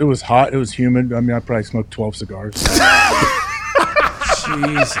was hot. It was humid. I mean, I probably smoked 12 cigars.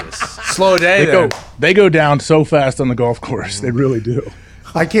 Jesus. Slow day. They go down so fast on the golf course. They really do.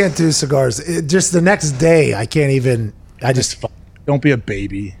 I can't do cigars. Just the next day, I can't even. I just don't be a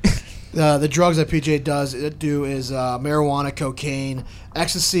baby. The drugs that PGA does do is marijuana, cocaine,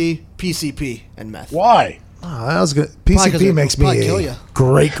 ecstasy, PCP, and meth. Why? Oh, that was good. PCP makes me a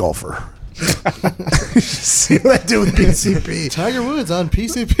great golfer. See what I do with PCP? Tiger Woods on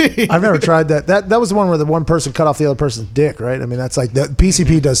PCP. I've never tried that. That was the one where the one person cut off the other person's dick, right? I mean, that's like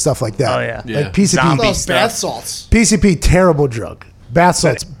PCP does stuff like that. Oh yeah, like PCP. Bath salts. PCP, terrible drug. Bath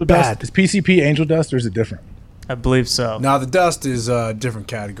salts, bad. Is PCP angel dust or is it different? I believe so. Now the dust is a different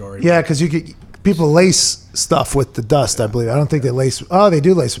category. Yeah, because people lace stuff with the dust. I believe. I don't think they lace. Oh, they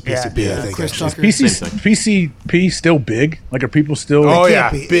do lace with PCP. I think. PCP still big? Like, are people still? Oh yeah,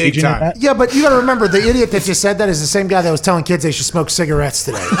 be. big time. Yeah, but you got to remember the idiot that just said that is the same guy that was telling kids they should smoke cigarettes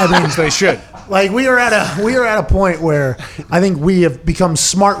today. I mean, They should. like we are at a point where I think we have become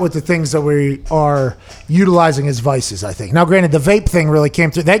smart with the things that we are utilizing as vices. I think. Now, granted, the vape thing really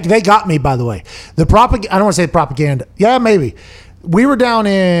came through. They got me, by the way. I don't want to say propaganda. Yeah, maybe. We were down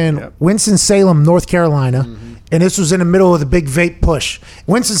in Winston-Salem, North Carolina, and this was in the middle of the big vape push.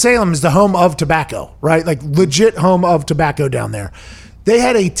 Winston-Salem is the home of tobacco, right? Like legit home of tobacco down there. They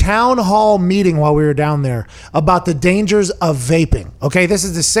had a town hall meeting while we were down there about the dangers of vaping. Okay, this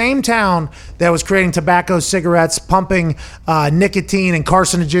is the same town that was creating tobacco, cigarettes, pumping nicotine and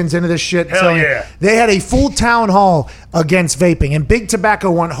carcinogens into this shit. Hell yeah. They had a full town hall against vaping, and Big Tobacco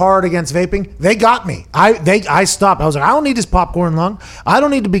went hard against vaping. They got me. I stopped. I was like, I don't need this popcorn lung. I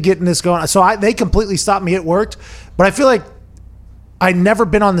don't need to be getting this going. So they completely stopped me. It worked. But I feel like I'd never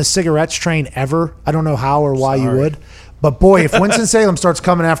been on the cigarettes train ever. I don't know how or why you would. But boy, if Winston-Salem starts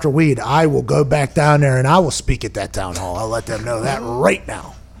coming after weed, I will go back down there and I will speak at that town hall. I'll let them know that right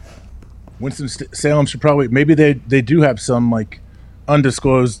now. Winston-Salem should probably, maybe they do have some like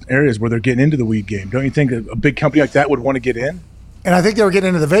undisclosed areas where they're getting into the weed game. Don't you think a big company like that would want to get in? And I think they were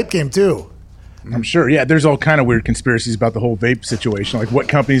getting into the vape game too. I'm sure. Yeah, there's all kind of weird conspiracies about the whole vape situation. Like what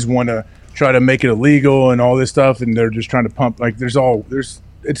companies want to try to make it illegal and all this stuff, and they're just trying to pump. Like there's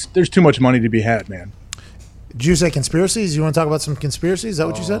too much money to be had, man. Did you say conspiracies? You want to talk about some conspiracies? Is that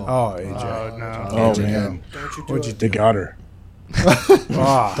what you said? Oh, AJ. No. Oh man, What'd you they got her.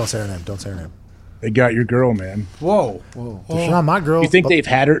 Don't say her name. Don't say her name. They got your girl, man. Whoa. She's not my girl. You think they've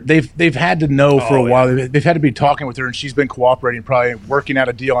had her? They've had to know for a while. They've had to be talking with her, and she's been cooperating, probably working out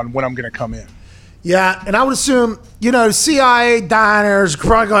a deal on when I'm going to come in. Yeah, and I would assume, CIA diners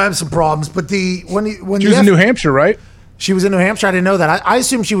probably gonna have some problems. But when she was in New Hampshire, right? She was in New Hampshire. I didn't know that. I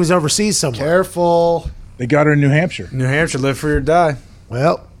assume she was overseas somewhere. Careful. They got her in New Hampshire. New Hampshire, live free or die.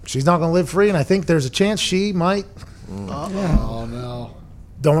 Well, she's not going to live free, and I think there's a chance she might. Oh no.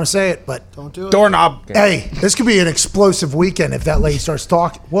 Don't want to say it, but Don't do it. Doorknob. hey, this could be an explosive weekend if that lady starts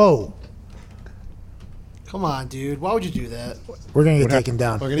talking. Whoa, Come on, dude. Why would you do that? we're going to get taken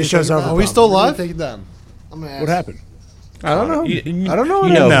down. This show's over. Are we still live? Take it down. I'm gonna ask. What happened? I don't know. I don't know.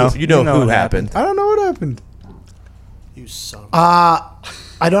 You know who happened. I don't know what happened. You son of a...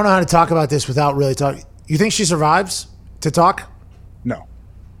 I don't know how to talk about this without really talking. You think she survives to talk? No.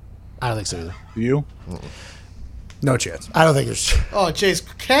 I don't think so either. Do you? No chance. I don't think there's. Oh, Jay's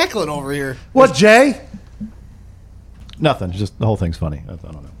cackling over here. What, Jay? Nothing. Just the whole thing's funny. I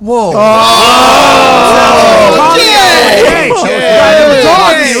don't know. Whoa.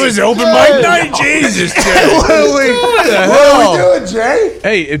 It was open mic night. Jesus, Jay. What are we doing, Jay?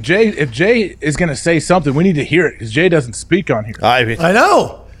 Hey, if Jay is going to say something, we need to hear it because Jay doesn't speak on here. I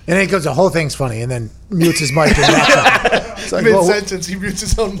know. And then he goes, the whole thing's funny, and then mutes his mic. It's like, Mid-sentence, he mutes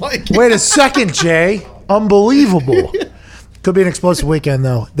his own mic. wait a second, Jay. Unbelievable. Could be an explosive weekend,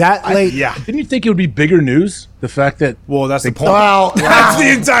 though. Late. Yeah. Didn't you think it would be bigger news? The fact that Well, that's the point. Well, That's the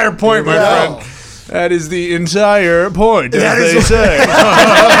entire point, my friend. That is the entire point, as they say. I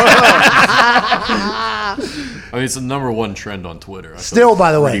mean, it's the number one trend on Twitter. still,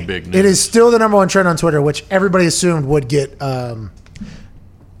 by the way, Pretty big news. it is still the number one trend on Twitter, which everybody assumed would get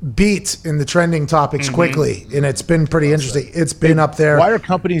beat in the trending topics quickly, and it's been pretty interesting. It's been up there. why are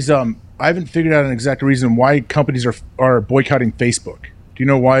companies? I haven't figured out an exact reason why companies are boycotting Facebook. Do you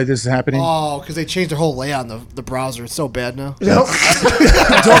know why this is happening? Oh, because they changed their whole layout in the browser. It's so bad now. Nope.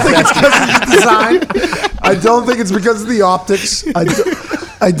 I don't think it's because of the design. I don't think it's because of the optics.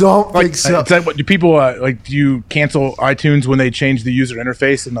 I don't think so. Is that what do people like? Do you cancel iTunes when they change the user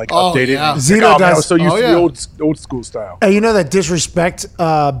interface and update yeah. it? Zito Man, I does. was so used to yeah. the old school style. Hey, you know that disrespect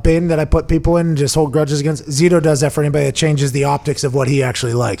bin that I put people in and just hold grudges against? Zito does that for anybody that changes the optics of what he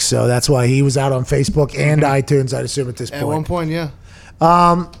actually likes. So that's why he was out on Facebook and iTunes, I'd assume, at this point. At one point, yeah.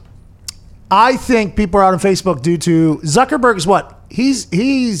 I think people are out on Facebook due to Zuckerberg is what?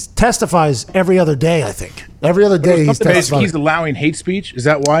 He's testifies every other day, I think. Every other day he's Basically, testifying. he's allowing hate speech. Is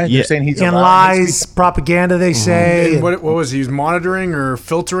that why they're saying he's and allowing hate lies, speech? propaganda, they say. And what was he? He was monitoring or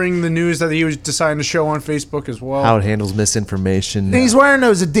filtering the news that he was deciding to show on Facebook as well. How it handles misinformation. And he's wearing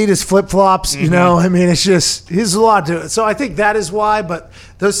those Adidas flip flops, you know. I mean, it's just he's a lot to it. So I think that is why. But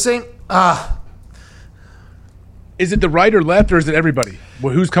those same, Is it the right or left, or is it everybody?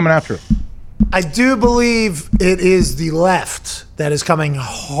 Well, who's coming after him? I do believe it is the left that is coming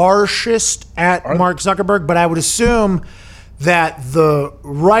harshest at Mark Zuckerberg. But I would assume that the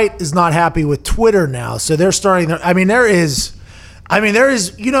right is not happy with Twitter now, so they're starting. There is,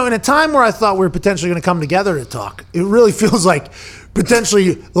 you know, in a time where I thought we were potentially going to come together to talk, it really feels like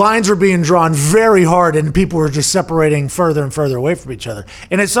potentially lines were being drawn very hard and people were just separating further and further away from each other.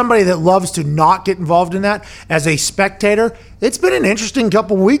 And as somebody that loves to not get involved in that, as a spectator, it's been an interesting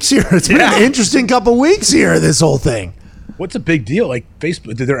couple weeks here. This whole thing. What's a big deal? Like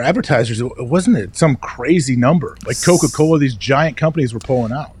Facebook, their advertisers, wasn't it some crazy number? Like Coca-Cola, these giant companies were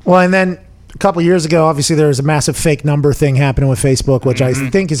pulling out. Well, and then a couple years ago, obviously there was a massive fake number thing happening with Facebook, which I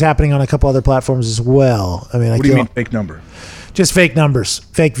think is happening on a couple other platforms as well. I mean, What do you mean fake number? Just fake numbers,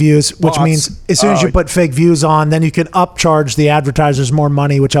 fake views, which means as soon as you put fake views on, then you can upcharge the advertisers more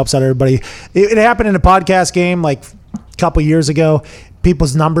money, which helps out everybody. It happened in a podcast game like a couple years ago.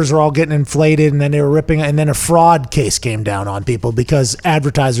 People's numbers were all getting inflated, and then they were ripping, and then a fraud case came down on people because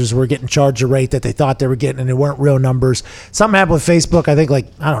advertisers were getting charged a rate that they thought they were getting, and they weren't real numbers. Something happened with Facebook, I think,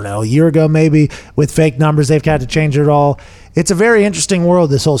 a year ago maybe, with fake numbers. They've had to change it all. It's a very interesting world,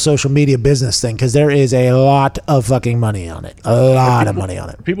 this whole social media business thing, because there is a lot of fucking money on it. A lot of money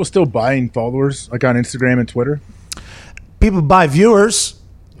on it. Are people still buying followers, like on Instagram and Twitter? People buy viewers.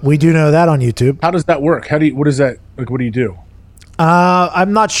 We do know that on YouTube. How does that work? What is that? Like, what do you do?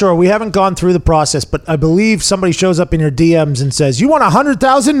 I'm not sure. We haven't gone through the process, but I believe somebody shows up in your DMs and says, "You want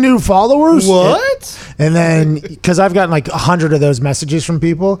 100,000 new followers?" What? And then, because I've gotten like 100 of those messages from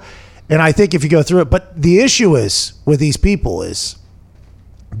people, and I think if you go through it, but the issue is with these people is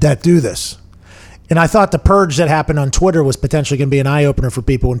that do this. And I thought the purge that happened on Twitter was potentially going to be an eye-opener for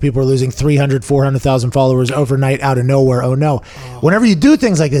people when people are losing 300, 400,000 followers overnight out of nowhere. Oh, no. Whenever you do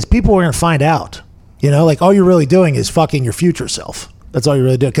things like this, people are going to find out. You know, like all you're really doing is fucking your future self. That's all you're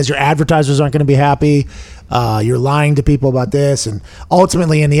really doing because your advertisers aren't going to be happy. You're lying to people about this. And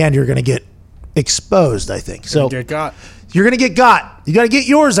ultimately, in the end, you're going to get exposed, I think. So Get got. you're going to get got. You got to get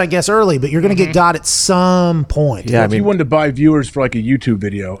yours, I guess, early, but you're going to get got at some point. Yeah, If you wanted to buy viewers for like a YouTube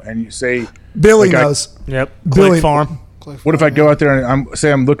video and you say, Billy like, knows. Yep. Billy- Click farm. what if I go out there and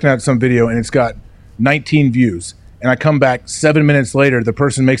I'm looking at some video and it's got 19 views and I come back 7 minutes later, the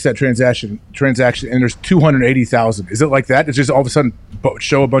person makes that transaction and there's 280,000. Is it like that? It's just all of a sudden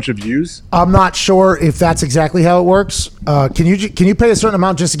show a bunch of views? I'm not sure if that's exactly how it works. Can you pay a certain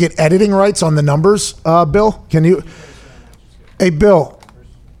amount just to get editing rights on the numbers, Bill? Can you? Hey,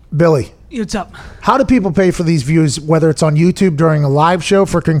 Billy. What's up? How do people pay for these views, whether it's on YouTube during a live show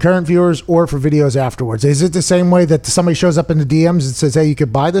for concurrent viewers or for videos afterwards? Is it the same way that somebody shows up in the DMs and says, "Hey, you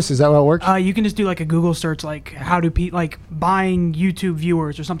could buy this"? Is that how it works? You can just do like a Google search, like how do people like buying YouTube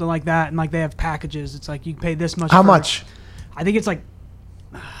viewers or something like that, and like they have packages. It's like you pay this much. How much? I think it's like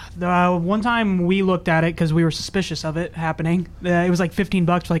One time we looked at it because we were suspicious of it happening. It was like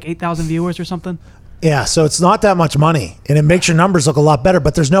 $15 for like 8,000 viewers or something. Yeah, so it's not that much money, and it makes your numbers look a lot better,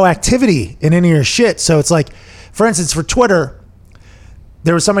 but there's no activity in any of your shit. So it's like, for instance, for Twitter,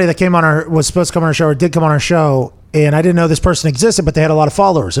 there was somebody that was supposed to come on our show or did come on our show, and I didn't know this person existed, but they had a lot of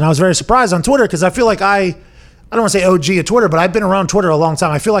followers. And I was very surprised on Twitter because I feel like I don't want to say OG at Twitter, but I've been around Twitter a long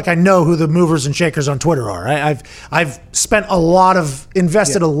time. I feel like I know who the movers and shakers on Twitter are. I've spent a lot of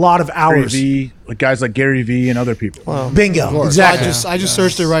hours. Gary V, like guys like Gary V and other people. Bingo, exactly. I just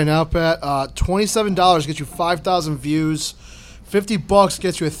searched it right now, Pat. $27 gets you 5,000 views. $50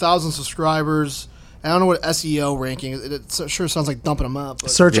 gets you 1,000 subscribers. I don't know what SEO ranking is. It sure sounds like dumping them up.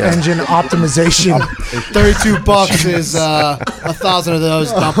 Search engine optimization. $32 is 1,000 of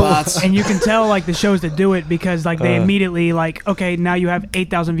those dump bots. And you can tell like the shows that do it because like they immediately like, okay, now you have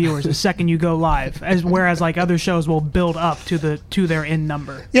 8,000 viewers the second you go live. Whereas like other shows will build up to their end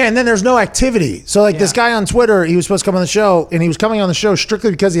number. Yeah, and then there's no activity. So like this guy on Twitter, he was supposed to come on the show, and he was coming on the show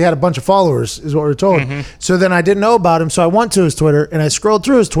strictly because he had a bunch of followers, is what we were told. So then I didn't know about him, so I went to his Twitter and I scrolled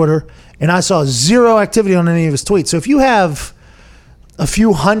through his Twitter. And I saw zero activity on any of his tweets. So if you have a few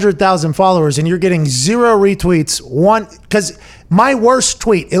 100,000 followers and you're getting zero retweets, because my worst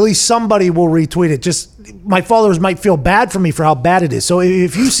tweet, at least somebody will retweet it. Just my followers might feel bad for me for how bad it is. So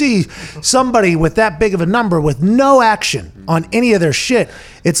if you see somebody with that big of a number with no action on any of their shit,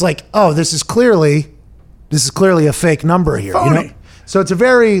 it's like, oh, this is clearly a fake number here. You know? So it's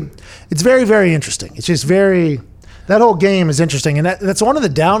very, very interesting. It's just that whole game is interesting, and that's one of the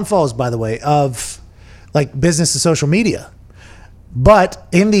downfalls, by the way, of like business and social media. But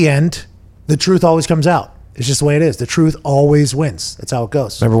in the end, the truth always comes out. It's just the way it is. The truth always wins. That's how it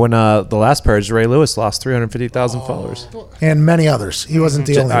goes. Remember when the last purge, Ray Lewis lost 350,000 followers, and many others. He wasn't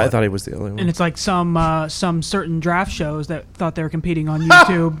the only one. I thought he was the only one. And it's like some certain draft shows that thought they were competing on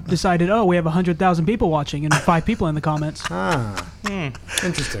YouTube decided, oh, we have 100,000 people watching and 5 people in the comments.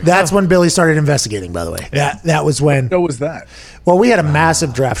 Interesting. That's when Billy started investigating, by the way. That was when. What was that? Well, we had a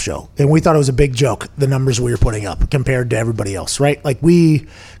massive draft show, and we thought it was a big joke, the numbers we were putting up compared to everybody else, right? Like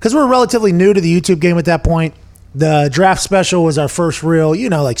because we're relatively new to the YouTube game at that point. The draft special was our first real,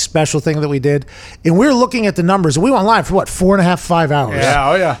 like special thing that we did. And we were looking at the numbers. And we went live for 4.5, 5 hours. Yeah,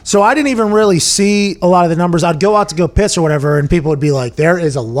 oh yeah. So I didn't even really see a lot of the numbers. I'd go out to go piss or whatever, and people would be like, there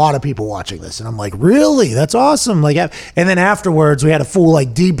is a lot of people watching this. And I'm like, really? That's awesome. Like, and then afterwards, we had a full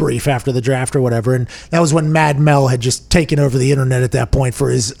debrief after the draft or whatever. And that was when Mad Mel had just taken over the internet at that point for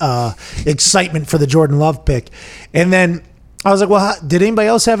his excitement for the Jordan Love pick. And then I was like, well, did anybody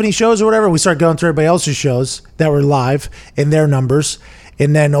else have any shows or whatever? We started going through everybody else's shows that were live and their numbers.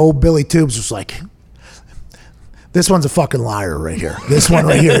 And then old Billy Tubes was like, this one's a fucking liar right here. This one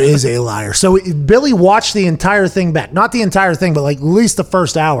right here is a liar. So Billy watched the entire thing back. Not the entire thing, but at least the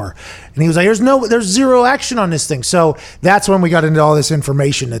first hour. And he was like, there's zero action on this thing. So that's when we got into all this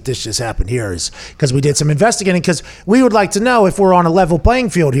information that this just happened here, is because we did some investigating, because we would like to know if we're on a level playing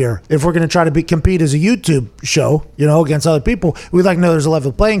field here. If we're going to try to compete as a YouTube show, against other people, we'd like to know there's a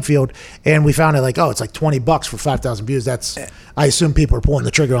level playing field. And we found it it's like $20 for 5,000 views. I assume people are pulling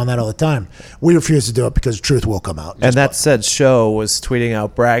the trigger on that all the time. We refuse to do it because truth will come out. And that said show was tweeting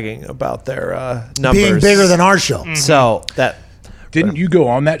out bragging about their numbers being bigger than our show. Mm-hmm. So that didn't you go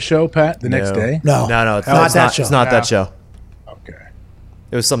on that show, Pat, the next day? No, it's not that show. It's not that show. Okay,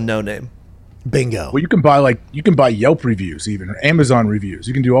 it was some no name. Bingo. Well, you can buy Yelp reviews, even, or Amazon reviews.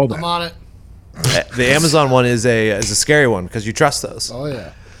 You can do all that. I'm on it. The Amazon one is a scary one because you trust those. Oh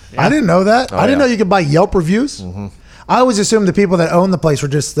yeah. I didn't know that. I didn't know you could buy Yelp reviews. Mm-hmm. I always assumed the people that own the place were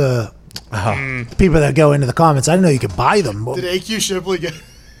just the people that go into the comments. I didn't know you could buy them. Did AQ Shipley get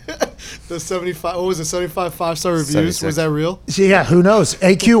the 75? What was it? 75 5-star reviews? 76. Was that real? Yeah, who knows?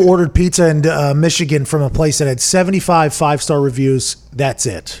 AQ ordered pizza in Michigan from a place that had 75 5-star reviews. That's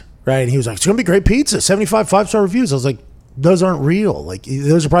it, right? And he was like, "It's gonna be great pizza. 75 5-star reviews." I was like, "Those aren't real.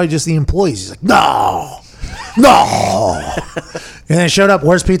 Those are probably just the employees." He's like, "No." And then it showed up,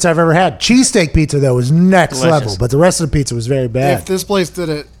 worst pizza I've ever had. Cheesesteak pizza, though, was next level, but the rest of the pizza was very bad. If this place did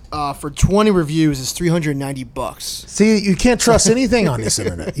it for 20 reviews, it's $390. See, you can't trust anything on this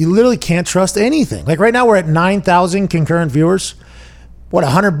internet. You literally can't trust anything. Like right now, we're at 9,000 concurrent viewers. What,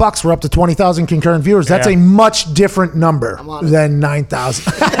 $100? We're up to 20,000 concurrent viewers. That's a much different number than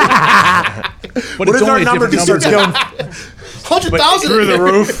 9,000. What if our number just starts going 100,000 through the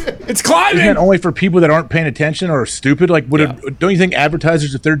roof? It's climbing. Isn't that only for people that aren't paying attention or are stupid? Don't you think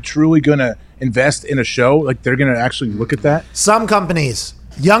advertisers, if they're truly going to invest in a show, they're going to actually look at that? Some companies,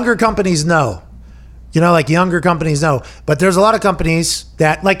 younger companies, no. Like younger companies know. But there's a lot of companies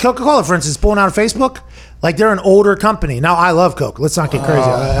that, like Coca-Cola, for instance, pulling out of Facebook. Like they're an older company. Now, I love Coke. Let's not get crazy.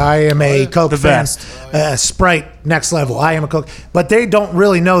 I am a Coke fan. Sprite, next level. I am a Coke. But they don't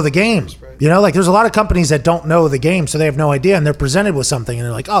really know the game. Like there's a lot of companies that don't know the game, so they have no idea, and they're presented with something, and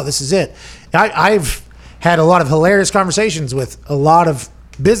they're like, oh, this is it. I've had a lot of hilarious conversations with a lot of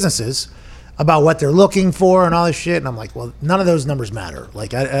businesses about what they're looking for and all this shit, and I'm like, well, none of those numbers matter.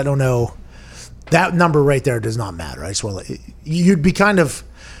 Like, I don't know. That number right there does not matter. I just want to, you'd be kind of,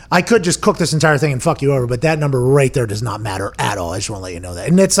 I could just cook this entire thing and fuck you over, but that number right there does not matter at all. I just want to let you know that.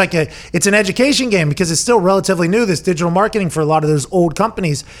 And it's like it's an education game because it's still relatively new, this digital marketing for a lot of those old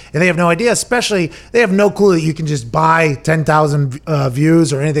companies, and they have no idea, especially they have no clue that you can just buy 10,000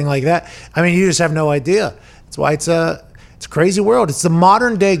 views or anything like that. I mean, you just have no idea. That's why it's a crazy world. It's the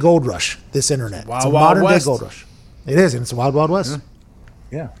modern day gold rush, this internet. It's a modern day gold rush. It is, and it's a wild, wild west.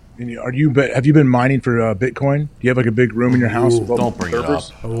 Yeah. And have you been mining for Bitcoin? Do you have like a big room in your house? Don't bring it up.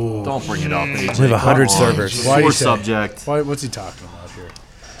 Don't bring it up. AJ. We have 100 servers. Sore subject. What's he talking about here?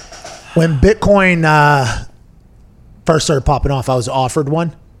 When Bitcoin first started popping off, I was offered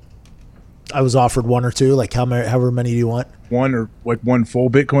one. I was offered one or two, like however many do you want? One or like one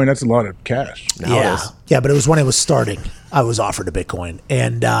full Bitcoin? That's a lot of cash. Yeah, but it was when it was starting. I was offered a Bitcoin,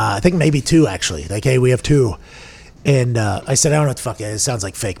 and I think maybe two actually. Like, hey, we have two. And I said, I don't know what the fuck it is. It sounds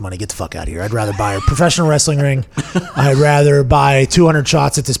like fake money. Get the fuck out of here. I'd rather buy a professional wrestling ring. I'd rather buy 200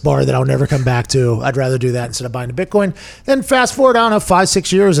 shots at this bar that I'll never come back to. I'd rather do that instead of buying a Bitcoin. Then fast forward, I don't know,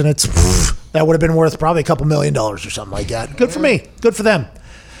 5-6 years, and that would have been worth probably a couple $1 million or something like that. Good for me. Good for them.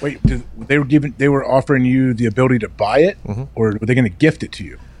 Wait, they were offering you the ability to buy it, or were they going to gift it to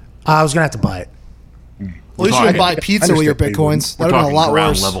you? I was going to have to buy it. Well, you should buy pizza with your Bitcoins. That would have been a lot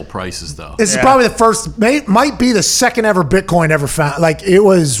ground worse. level prices, though. This is probably the first, might be the second ever Bitcoin ever found. Like, it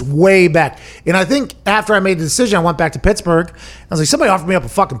was way back. And I think after I made the decision, I went back to Pittsburgh. I was like, somebody offered me up a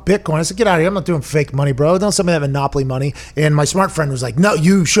fucking Bitcoin. I said, get out of here. I'm not doing fake money, bro. Don't send me that Monopoly money. And my smart friend was like, no,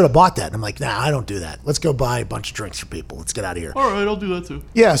 you should have bought that. And I'm like, nah, I don't do that. Let's go buy a bunch of drinks for people. Let's get out of here. All right, I'll do that too.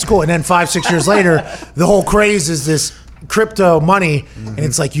 Yeah, it's cool. And then 5-6 years later, the whole craze is this crypto money. And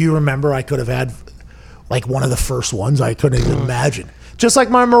it's like, you remember I could have had like one of the first ones. I couldn't even imagine. Just like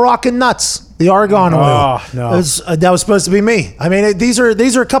my Moroccan nuts, the argan oil. Oh, no. That was supposed to be me. I mean, these are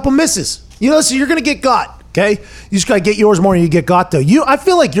a couple misses. So you're going to get got, okay? You just got to get yours more than you get got, though. I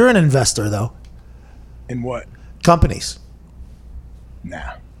feel like you're an investor, though. In what? Companies.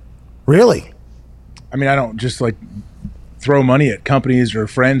 Nah. Really? I mean, I don't just like throw money at companies or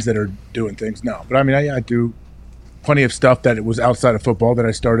friends that are doing things. No. But I mean, I do plenty of stuff that it was outside of football that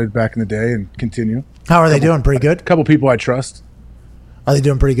I started back in the day and continue. How are they doing? Pretty good? A couple people I trust. Are they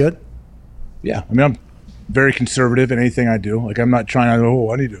doing pretty good? Yeah. I mean, I'm very conservative in anything I do. Like, I'm not trying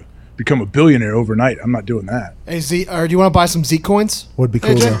to, I need to become a billionaire overnight. I'm not doing that. Hey, or do you want to buy some Z coins? Would be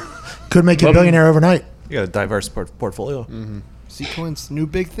cool, though. Could make you a billionaire overnight. You got a diverse portfolio. Z coins, new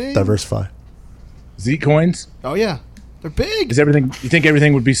big thing. Diversify. Z coins? Oh, yeah. They're big. Is everything, you think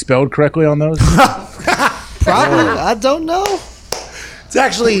everything would be spelled correctly on those? Probably. I don't know. It's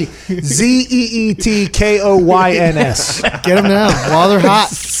actually ZEETKOYNS. Get them now while they're hot.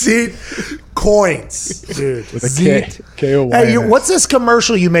 Seed coins, dude. With a K. K-O-Y-N-S. Hey, what's this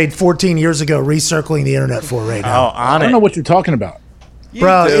commercial you made 14 years ago recircling the internet for right now? I don't know what you're talking about.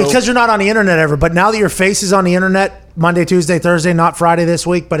 Bro, it's because you're not on the internet ever. But now that your face is on the internet, Monday, Tuesday, Thursday, not Friday this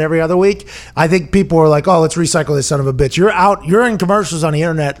week, but every other week, I think people are like, oh, let's recycle this son of a bitch. You're in commercials on the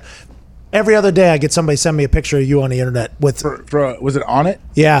internet. Every other day, I get somebody send me a picture of you on the internet with. Was it On It?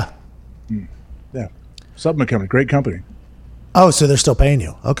 Yeah. Yeah. Supplement company, great company. Oh, so they're still paying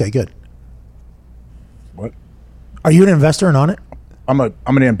you? Okay, good. What? Are you an investor in On It? I'm an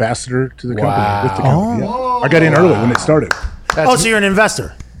ambassador to the company with the company. Yeah. I got in early when it started. So you're an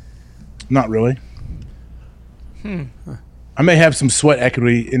investor? Not really. I may have some sweat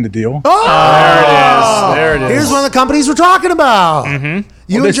equity in the deal. Oh, there it is. Here's one of the companies we're talking about.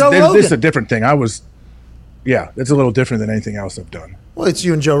 You and Joe Rogan. This is a different thing. That's a little different than anything else I've done. Well, it's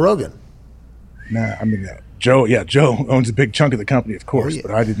you and Joe Rogan. Nah, I mean, Joe owns a big chunk of the company, of course,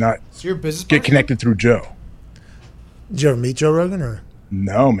 but I did not your business get connected through Joe. Did you ever meet Joe Rogan? Or?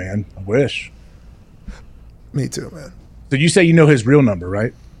 No, man. I wish. Me too, man. So you say you know his real number,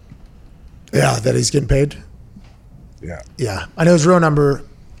 right? Yeah, that he's getting paid? Yeah. Yeah, I know his real number.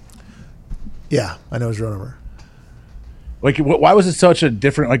 Yeah, I know his real number. Like, why was it such a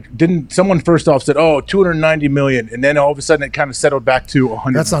different? Like, didn't someone first off said, "Oh, 290 million," and then all of a sudden it kind of settled back to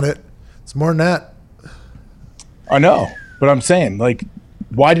 100? That's not it. It's more than that. I know, but I'm saying, like,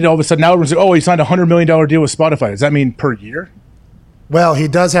 why did all of a sudden now everyone's like, "Oh, he signed a $100 million deal with Spotify"? Does that mean per year? Well, he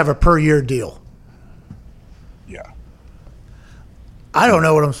does have a per year deal. I don't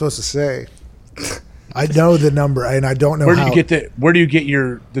know what I'm supposed to say. I know the number, and I don't know Where do how. you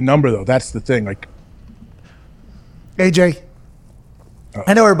get the number though? That's the thing. Like, AJ,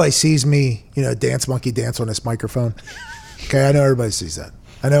 I know everybody sees me, dance monkey dance on this microphone. Okay, I know everybody sees that.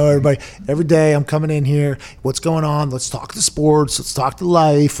 I know everybody. Every day I'm coming in here. What's going on? Let's talk to sports. Let's talk to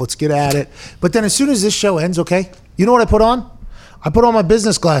life. Let's get at it. But then as soon as this show ends, okay, you know what I put on? I put on my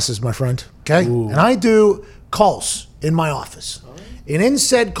business glasses, my friend. Okay, and I do calls in my office. And in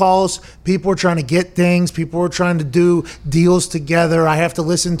said calls, people are trying to get things. People are trying to do deals together. I have to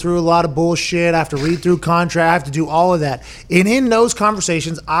listen through a lot of bullshit. I have to read through contract. I have to do all of that. And in those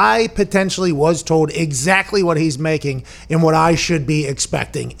conversations, I potentially was told exactly what he's making and what I should be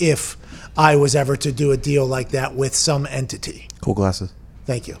expecting if I was ever to do a deal like that with some entity. Cool glasses.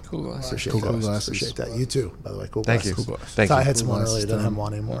 Thank you. Cool glasses. Appreciate that. Appreciate that. You too, by the way. Cool Thank glasses. you. Cool glasses. Thank Ty you. had some Cool on earlier. glasses. Doesn't have them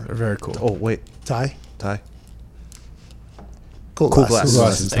on anymore. They're very cool. Oh, wait. Ty? Cool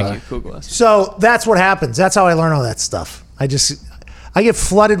glasses. Thank you. Cool glasses. So that's what happens. That's how I learn all that stuff. I get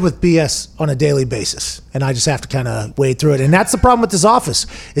flooded with BS on a daily basis, and I just have to kind of wade through it. And that's the problem with this office,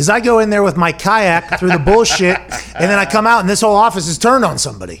 is I go in there with my kayak through the bullshit, and then I come out, and this whole office is turned on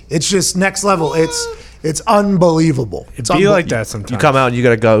somebody. It's just next level. It's unbelievable. It'd be like that sometimes. You come out and you got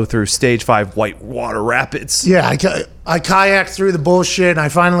to go through stage 5 white water rapids. Yeah, I kayak through the bullshit, and I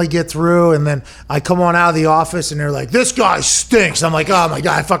finally get through, and then I come on out of the office, and they're like, "This guy stinks." I'm like, "Oh my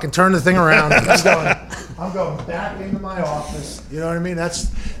god!" I fucking turn the thing around. And I'm going back into my office. You know what I mean?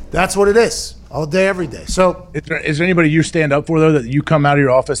 That's what it is, all day, every day. So, is there anybody you stand up for though, that you come out of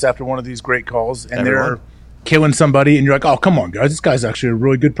your office after one of these great calls and Everyone. they're killing somebody, and you're like, "Oh, come on, guys, this guy's actually a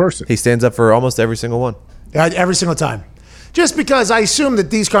really good person." He stands up for almost every single one. every single time, just because I assume that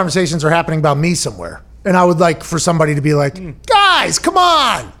these conversations are happening about me somewhere, and I would like for somebody to be like, "Guys, come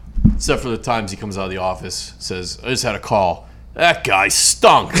on." Except for the times he comes out of the office, says, "I just had a call. That guy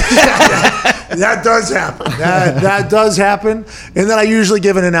stunk." That does happen. That does happen. And then I usually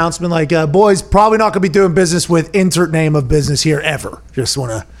give an announcement like, "Boys, probably not going to be doing business with insert name of business here ever." Just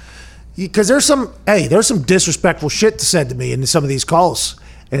want to, because there's some disrespectful shit said to me in some of these calls,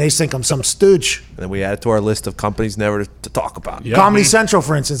 and they just think I'm some stooge. And then we add it to our list of companies never to talk about. Yeah. Comedy Central,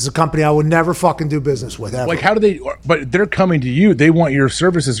 for instance, is a company I would never fucking do business with ever. Like, how do they? But they're coming to you. They want your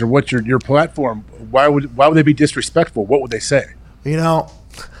services or what your platform. Why would they be disrespectful? What would they say?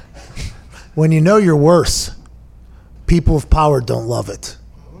 When you know your worth, people of power don't love it,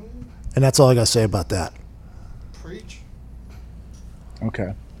 and that's all I got to say about that. Preach.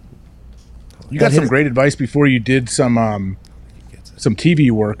 Okay. You got some great advice before you did some TV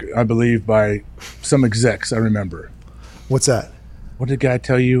work, I believe, by some execs. I remember. What's that? What did the guy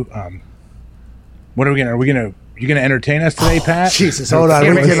tell you? What are we gonna? You gonna entertain us today, Pat? Jesus, hold on.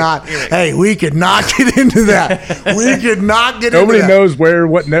 We cannot. Hey, we could not get into that. We could not get Nobody into that. knows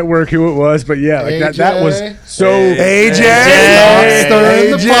what network, who it was, but yeah, like that was so. AJ,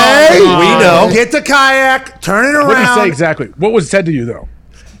 We know. Get the kayak, turn it around. What did he say exactly? What was said to you though?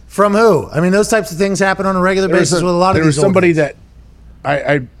 From who? I mean, those types of things happen on a regular basis with a lot of There these. was somebody that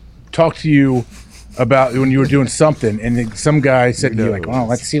I talked to you about when you were doing something, and then some guy said to you like, "Oh,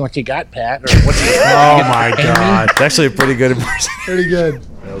 let's see what you got, Pat." Or what Oh my God, it's actually a pretty good impression. Pretty good.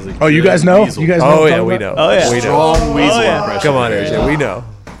 Oh, you guys know? You guys know? Oh what yeah, I'm we talking know. about? Oh, yeah. We know. Strong weasel impression. Come on, AJ. We know.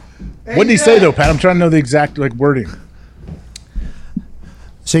 What did he say though, Pat? I'm trying to know the exact wording.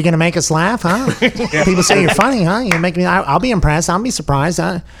 So you're gonna make us laugh, huh? People say you're funny, huh? You make me. I'll be impressed. I'll be surprised.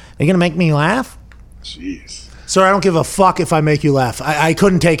 Huh? You're gonna make me laugh. Jeez. Sir, I don't give a fuck if I make you laugh. I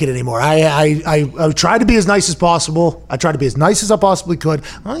couldn't take it anymore. I tried to be as nice as possible. I tried to be as nice as I possibly could.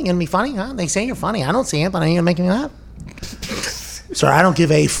 Oh, you're gonna be funny, huh? They say you're funny. I don't see it, but are you gonna make me laugh? Sir, I don't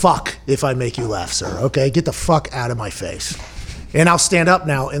give a fuck if I make you laugh, sir. Okay, get the fuck out of my face. And I'll stand up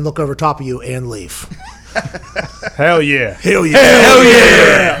now and look over top of you and leave. Hell yeah. Hell yeah. Hell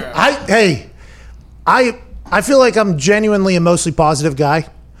yeah. I feel like I'm genuinely a mostly positive guy.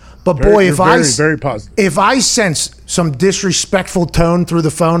 But boy, You're very positive. If I sense some disrespectful tone through the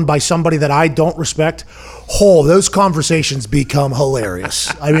phone by somebody that I don't respect, those conversations become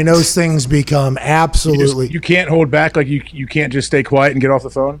hilarious. I mean, those things become absolutely. You can't hold back. Like you can't just stay quiet and get off the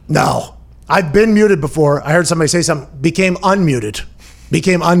phone. No, I've been muted before. I heard somebody say something. Became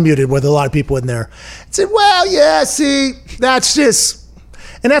unmuted with a lot of people in there. I said, well, yeah, see, that's just,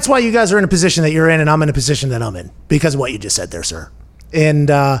 and that's why you guys are in a position that you're in, and I'm in a position that I'm in because of what you just said there, sir. And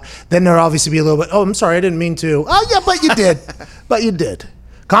then there'll obviously be a little bit, oh, I'm sorry, I didn't mean to. Oh, yeah, but you did. But you did.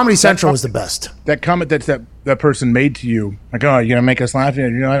 Comedy Central was the best. That comment that person made to you, like, oh, you're going to make us laugh?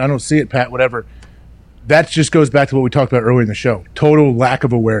 I don't see it, Pat, whatever. That just goes back to what we talked about earlier in the show. Total lack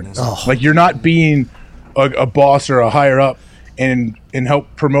of awareness. Oh. Like, you're not being a boss or a higher up, and help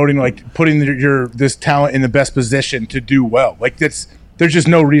promoting, like putting your this talent in the best position to do well. Like there's just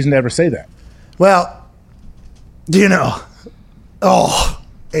no reason to ever say that. Well,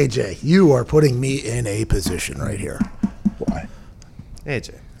 AJ, you are putting me in a position right here. Why?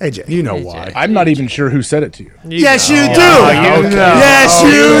 AJ. You know why. I'm not even sure who said it to you. Yes, you do. Okay. Yes,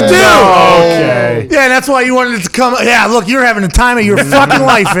 you do. Okay. Yeah, that's why you wanted it to come. Yeah, look, you're having the time of your fucking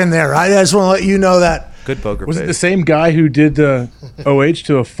life in there. I just want to let you know that. Good poker Was face. it the same guy who did the OH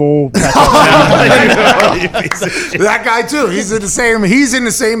to a full? That guy too. He's in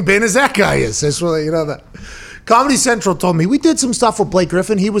the same bin as that guy is. That's what you know that. Comedy Central told me we did some stuff with Blake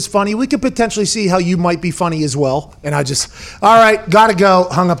Griffin. He was funny. We could potentially see how you might be funny as well. And I just, all right, gotta go.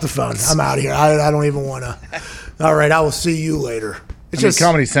 Hung up the phone. I'm out of here. I don't even want to. All right, I will see you later. It's just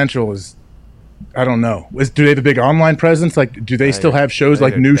Comedy Central is. I don't know. Do they have a big online presence? Like, do they still have shows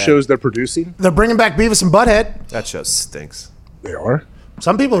like new shows they're producing? They're bringing back Beavis and Butthead. That show stinks. They are.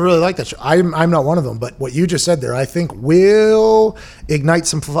 Some people really like that show. I'm not one of them, but what you just said there, I think, will ignite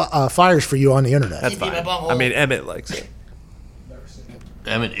some fires for you on the internet. That's fine. I mean, Emmett likes it.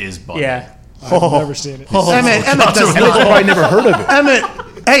 Emmett is Butthead. Yeah. I've never seen it. Emmett does I've probably never heard of it.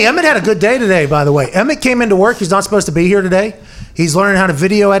 Emmett had a good day today, by the way. Emmett came into work. He's not supposed to be here today. He's learning how to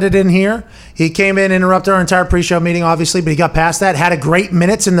video edit in here. He came in, interrupted our entire pre-show meeting, obviously, but he got past that. Had a great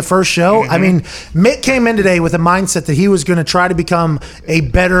minutes in the first show. I mean, Mitt came in today with a mindset that he was going to try to become a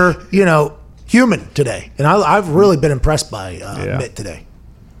better, human today. And I've really been impressed by Mitt today.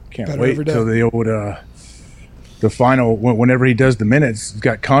 Can't Better wait every day. till the old the final. Whenever he does the minutes, he's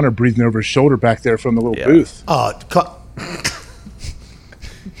got Connor breathing over his shoulder back there from the little booth.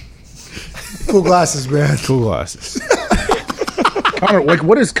 Cool glasses, man. Cool glasses. Connor,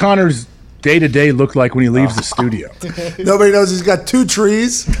 what does Connor's day-to-day look like when he leaves the studio? Nobody knows. He's got two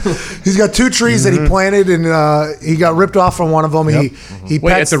trees. He's got two trees that he planted, and he got ripped off from one of them. Yep. He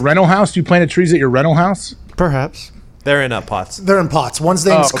Wait, at the rental house? You planted trees at your rental house? Perhaps. They're in pots. They're in pots. One's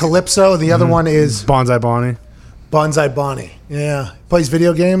name's Calypso, and the other one is Bonsai Bonnie. Bonsai Bonnie. Yeah. Plays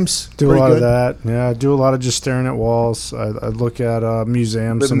video games. Do Pretty a lot good. of that. Yeah, I do a lot of just staring at walls. I look at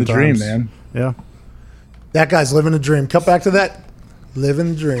museums Living sometimes. the dream, man. Yeah. That guy's living the dream. Cut back to that. Living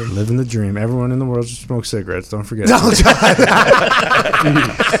the dream. Living the dream. Everyone in the world should smoke cigarettes. Don't forget. No,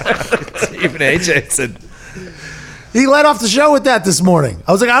 Even AJ said. he led off the show with that this morning.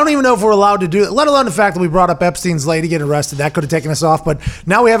 I was like, I don't even know if we're allowed to do it, let alone the fact that we brought up Epstein's lady getting arrested. That could have taken us off. But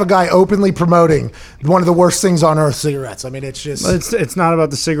now we have a guy openly promoting one of the worst things on earth, cigarettes. I mean, it's just... It's not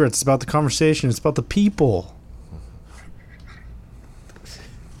about the cigarettes. It's about the conversation. It's about the people.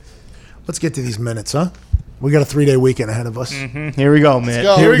 Let's get to these minutes, huh? We got a 3-day weekend ahead of us. Here we go, Mitt.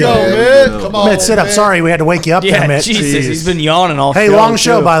 Here we go, Mitt. Come on, Mitt, sit up. Mitt. Sorry, we had to wake you up there, Yeah, Mitt. Jesus, he's been yawning all Hey, show, long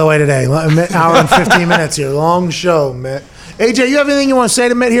show, too. by the way, today. Hour and 15 minutes here. Long show, Mitt. AJ, you have anything you want to say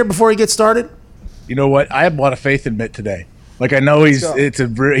to Mitt here before he gets started? You know what? I have a lot of faith in Mitt today. Like, I know he's in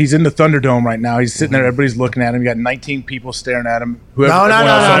the Thunderdome right now. He's sitting there. Everybody's looking at him. You got 19 people staring at him. No.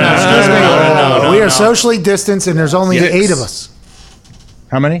 Excuse me. We are socially distanced, and there's only 8 of us.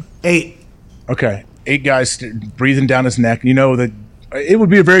 How many? 8. Okay. 8 guys breathing down his neck. You know that it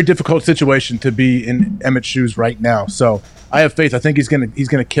would be a very difficult situation to be in Emmett's shoes right now. So I have faith. I think he's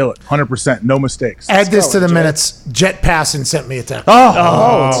gonna kill it, 100%, no mistakes. Add this to the minutes. Jet Passon sent me a text.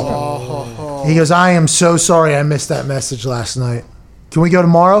 He goes, I am so sorry I missed that message last night. Can we go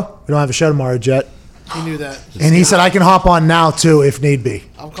tomorrow? We don't have a show tomorrow, Jet. He knew that. And he said I can hop on now too if need be.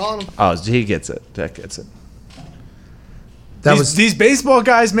 I'm calling him. Oh, he gets it. Jack gets it. These baseball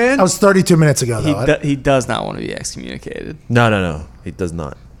guys, man. That was 32 minutes ago, though. He does not want to be excommunicated. No. He does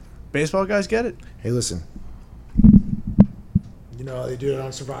not. Baseball guys get it. Hey, listen. You know how they do it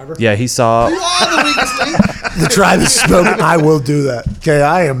on Survivor? Yeah, he saw. The tribe has spoken. I will do that. Okay,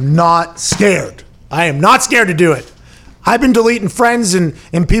 I am not scared. I am not scared to do it. I've been deleting friends and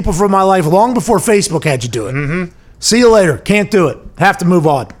people from my life long before Facebook had you do it. Mm-hmm. See you later. Can't do it. Have to move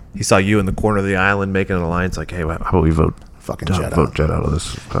on. He saw you in the corner of the island making an alliance. Like, hey, how about we vote? Fucking Jet out. Jet out of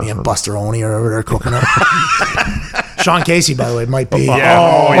this. Me and Buster Olney are over there cooking up. Sean Casey, by the way, might be. Yeah.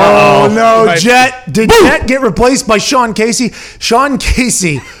 Oh, no, Might Jet. Did Jet get replaced by Sean Casey? Sean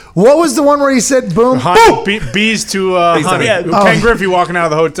Casey. What was the one where he said boom? Honey, bees to honey. Yeah. Ken Griffey walking out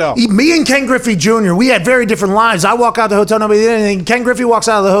of the hotel. Me and Ken Griffey Jr., we had very different lives. I walk out the hotel, nobody did anything. Ken Griffey walks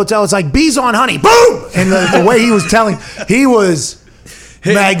out of the hotel, it's like bees on honey, boom! And the way he was telling, he was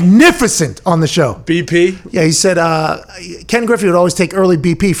magnificent on the show. BP? Yeah, he said Ken Griffey would always take early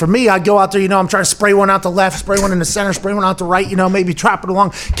BP. For me, I'd go out there, I'm trying to spray one out the left, spray one in the center, spray one out the right, maybe trap it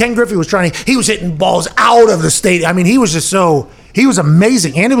along. Ken Griffey was he was hitting balls out of the stadium. I mean, he was just he was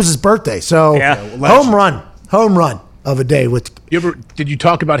amazing. And it was his birthday. So, Yeah, home run. of a day with. Did you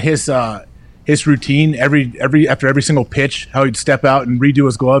talk about his routine after every single pitch? How he'd step out and redo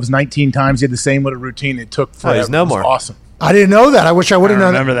his gloves 19 times. He had the same little routine. It took forever. he's no It was more. awesome. I didn't know that. I wish I would have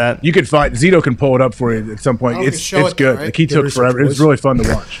known. Remember that? You could find Zito can pull it up for you at some point. Oh, we can It's show it, good. right? Like he Good took research, forever. It was boys. really fun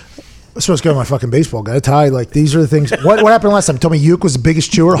to watch. I'm supposed to go to my fucking baseball guy. Ty, like these are the things. What happened last time? Told me Uke was the biggest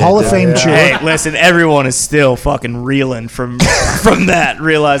chewer, Hall of Fame chewer. Hey, listen, everyone is still fucking reeling from that,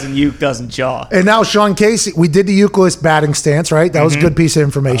 realizing Uke doesn't jaw. And now Sean Casey, we did the Euclid batting stance, right? That was a good piece of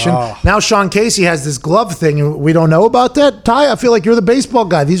information. Now Sean Casey has this glove thing, and we don't know about that. Ty, I feel like you're the baseball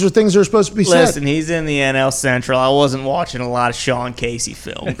guy. These are things that are supposed to be said. Listen, he's in the NL Central. I wasn't watching a lot of Sean Casey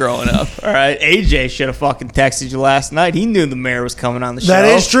film growing up. All right, AJ should have fucking texted you last night. He knew the mayor was coming on the show. That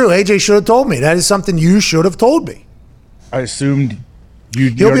is true. AJ should have told me. That is something you should have told me. I assumed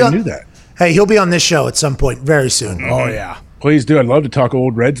you already knew that. Hey, he'll be on this show at some point very soon. Oh yeah, please do. I'd love to talk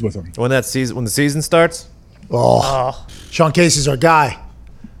old Reds with him When the season starts. Sean Casey's our guy.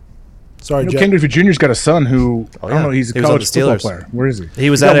 Sorry, Jeff. Ken Griffey Jr.'s got a son who I don't know. He's a He was on college the football Steelers. player. Where is he? He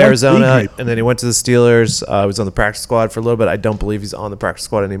was He's at got one Arizona, league. and then he went to the Steelers. He was on the practice squad for a little bit. I don't believe he's on the practice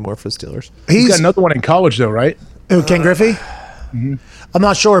squad anymore for the Steelers. He's got another one in college though, right? Who, Ken Griffey? I'm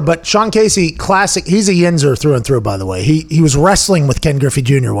not sure, but Sean Casey, classic. He's a Yinzer through and through, by the way. He was wrestling with Ken Griffey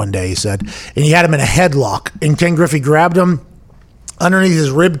Jr. one day, he said, and he had him in a headlock, and Ken Griffey grabbed him underneath his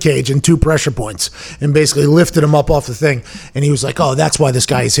rib cage and 2 pressure points and basically lifted him up off the thing. And he was like, oh, that's why this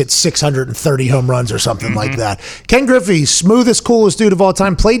guy has hit 630 home runs or something like that. Ken Griffey, smoothest, coolest dude of all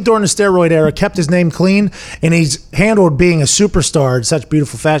time, played during the steroid era, kept his name clean, and he's handled being a superstar in such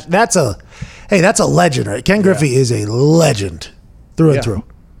beautiful fashion. That's a legend, right? Ken Griffey is a legend through and through.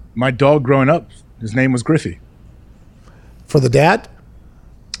 My dog growing up, his name was Griffey. For the dad?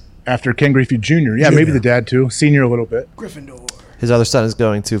 After Ken Griffey Jr. Yeah, maybe the dad too. Senior a little bit. Gryffindor. His other son is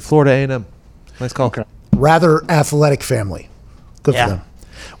going to Florida A&M. Nice call. Okay. Rather athletic family. Good Yeah. for them.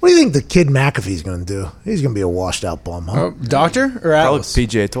 What do you think the kid McAfee's going to do? He's going to be a washed out bum, huh? Doctor or Probably Atlas?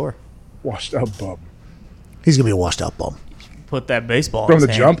 PGA Tour. Washed up bum. He's going to be a washed out bum. Put that baseball From in the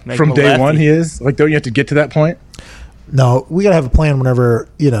his jump, hand, make from him a day lefty. one, he is. Like, don't you have to get to that point? No, we got to have a plan whenever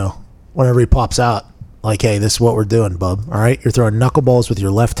he pops out. Like, hey, this is what we're doing, bub. All right? You're throwing knuckleballs with your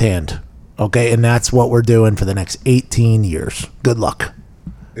left hand. Okay? And that's what we're doing for the next 18 years. Good luck.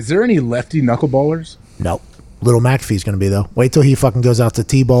 Is there any lefty knuckleballers? Nope. Little McAfee's going to be, though. Wait till he fucking goes out to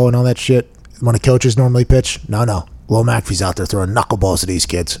T-ball and all that shit. When the coaches normally pitch. No. Little McAfee's out there throwing knuckleballs at these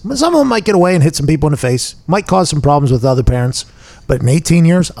kids. Some of them might get away and hit some people in the face. Might cause some problems with other parents. But in 18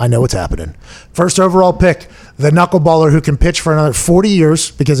 years, I know what's happening. First overall pick, the knuckleballer who can pitch for another 40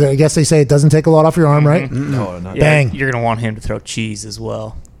 years, because I guess they say it doesn't take a lot off your arm, right? No, not Yeah, Bang. You're going to want him to throw cheese as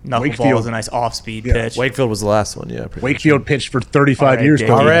well. Knuckleball Wakefield. is a nice off-speed pitch. Wakefield was the last one, yeah. Wakefield pitched for 35 All right, years.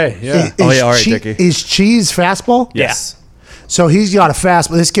 Dickie. Cody. Is Cheese fastball? Yes. So he's got a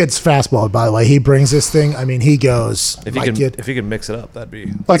fastball. This kid's fastball, by the way. He brings this thing. I mean, he goes. If my he kid. can mix it up, that'd be.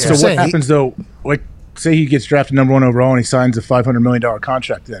 That's what So I'm what saying. happens though? Like, say he gets drafted number 1 overall and he signs a $500 million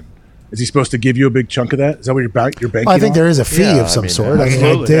contract. Then is he supposed to give you a big chunk of that? Is that what you're banking? I think on? there is a fee of some sort. I mean,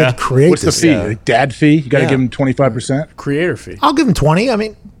 I did create What's the this. fee? Like dad fee? You got to give him 25%. Creator fee. I'll give him 20. I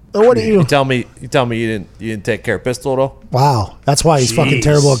mean, what do you? You tell me you didn't take care of Pistol at all? Wow, that's why he's fucking Jeez.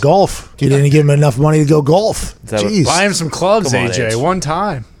 terrible at golf. You didn't give him enough money to go golf. that what- Jeez. Buy him some clubs, Come on, AJ. Edge. One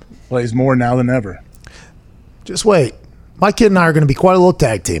time. Plays more now than ever. Just wait. My kid and I are going to be quite a little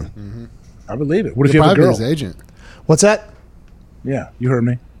tag team. I believe it. What if you have a Probably girl? his agent. What's that? Yeah, you heard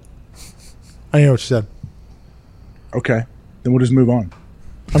me. I didn't hear what you said. Okay, then we'll just move on.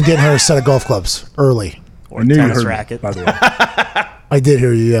 I'm getting her a set of golf clubs early. I knew you tennis heard racket. me, by the way. I did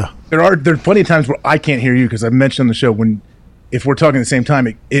hear you, yeah. There are plenty of times where I can't hear you because I mentioned on the show if we're talking at the same time,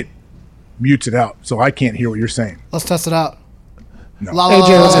 it mutes it out, so I can't hear what you're saying. Let's test it out. No. La, la, la,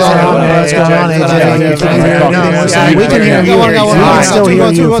 AJ, what's la, going la, on? la, What's going on, AJ? We can hear you. Go on, go on, We go on. can still Go hear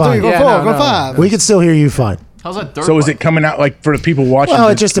on, you go on, fine. go four, go five. We can still hear you fine. How's that dirt So is bike? it coming out like for the people watching? Well,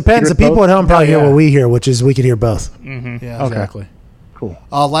 it to just depends. hear The it people both? at home probably hear what we hear, which is we can hear both. Yeah, Exactly. Cool.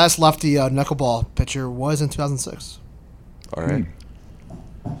 Last lefty knuckleball pitcher was in 2006. All right.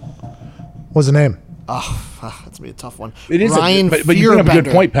 What's the name? That's gonna be a tough one. It is, Ryan but you bring up a good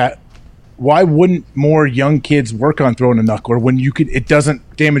Feuerbender. point, Pat. Why wouldn't more young kids work on throwing a knuckler when you could? It doesn't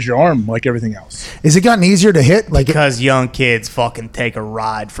damage your arm like everything else. Is it gotten easier to hit? Like because young kids fucking take a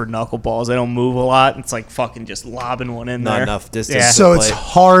ride for knuckleballs. They don't move a lot. It's like fucking just lobbing one in Not there. enough distance. Yeah. so it's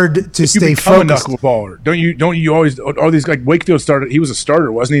hard to You stay become focused. a knuckleballer. Don't you always all these like Wakefield started, he was a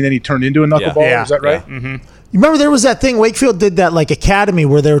starter, wasn't he? Then he turned into a knuckleballer, Yeah. is that right? You remember there was that thing Wakefield did, that like academy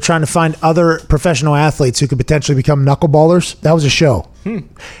where they were trying to find other professional athletes who could potentially become knuckleballers. That was a show.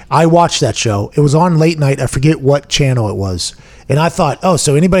 I watched that show. It was on late night. I forget what channel it was. And I thought, oh,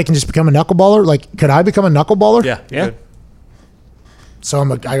 so anybody can just become a knuckleballer? Like, could I become a knuckleballer? Yeah. So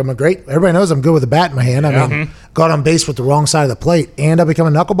I'm a great. Everybody knows I'm good with a bat in my hand. I mean, got on base with the wrong side of the plate, and I become a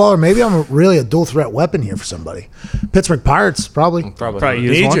knuckleballer. Maybe I'm really a dual threat weapon here for somebody. Pittsburgh Pirates, probably. Probably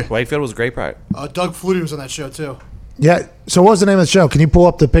use one. Wakefield was a great pirate. Doug Flutie was on that show too. Yeah. So what was the name of the show? Can you pull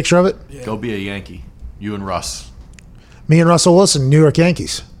up the picture of it? Go be a Yankee. You and Russ. Me and Russell Wilson, New York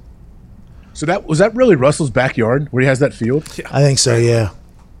Yankees. So that was that really Russell's backyard where he has that field? I think so. Yeah.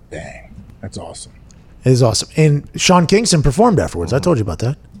 Dang. That's awesome. It is awesome. And Sean Kingston performed afterwards. I told you about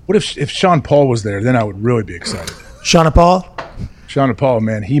that. What if Sean Paul was there? Then I would really be excited. Shauna Paul, Sean Paul,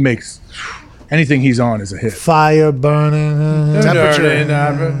 man, he makes anything he's on is a hit. fire burning. Temperature.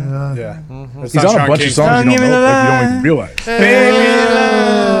 Yeah. He's on a bunch of songs you don't know, like, you don't even realize.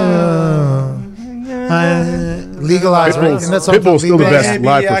 Legalized. Right? And that's all Pitbull's still the legalized. best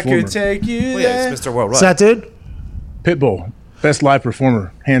live performer. take you Yeah, it's Mr. Worldwide. Is that dude? Pitbull, best live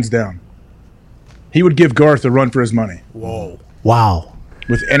performer, hands down. He would give Garth a run for his money Wow.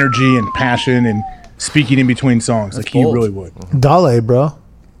 with energy and passion and speaking in between songs. Like he bold. really would. Dale, bro.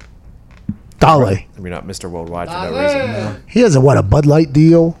 Dale. I mean, not Mr. Worldwide for no reason. He has a Bud Light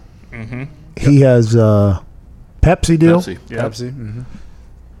deal. He has a Pepsi deal. Pepsi. Pepsi.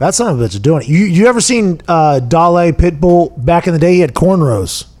 That son of a bitch is doing it. You ever seen Dale Pitbull back in the day? He had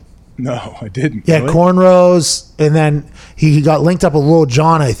cornrows. No, I didn't. He had Really? cornrows, and then he got linked up with Lil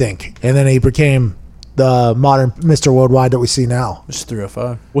Jon, I think, and then he became the modern Mr. Worldwide that we see now. Just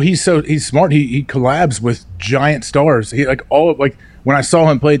 305. Well, he's smart. He collabs with giant stars. He like when I saw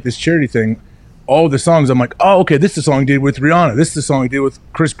him play at this charity thing, all the songs I'm like, oh, okay, this is the song he did with Rihanna. This is the song he did with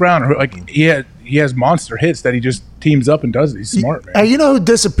Chris Brown. Or like he has monster hits that he just teams up and does it. He's smart, man. Hey, you know who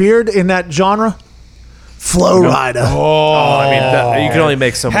disappeared in that genre? Flow Rider. Oh, I mean, you can only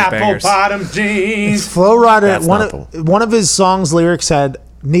make so many bangers. bottom jeans. Flow Rider. That's not One of his songs lyrics had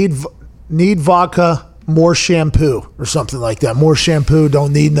need vodka, more shampoo, or something like that. More shampoo,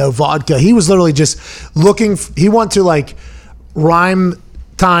 don't need no vodka. He was literally just looking. He went to like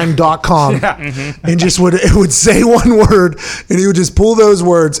rhymetime.com and just would say one word, and he would just pull those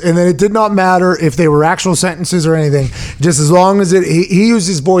words, and then it did not matter if they were actual sentences or anything. Just as long as he used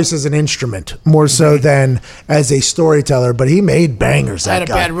his voice as an instrument more so than as a storyteller. But he made bangers. I That had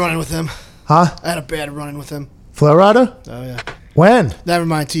a guy. bad run-in with him. Huh? I had a bad run-in with him. Flow Rider? Oh yeah. When? Never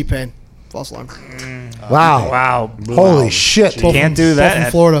mind. T-Pain. False alarm. Wow. Wow. Holy shit. Can't do Both that.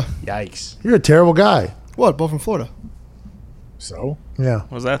 from Florida. Yikes. You're a terrible guy. What? Both from Florida. So Yeah.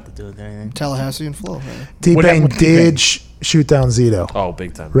 What does that have to do with anything? Tallahassee and Flo. Right? T-Pain happened with T-Pain? did shoot down Zito. Oh,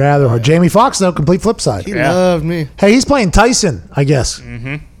 big time. Rather hard. Jamie Foxx, though, complete flip side. He loved me. Hey, he's playing Tyson, I guess.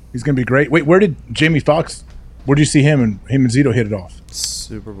 he's gonna be great. Wait, where did Jamie Foxx? Where did you see him and Zito hit it off?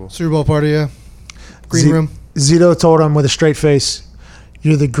 Super Bowl. Super Bowl party. Yeah. Green room. Zito told him with a straight face,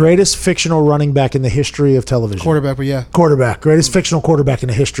 "You're the greatest fictional running back in the history of television." Quarterback, but yeah. Quarterback. Greatest fictional quarterback in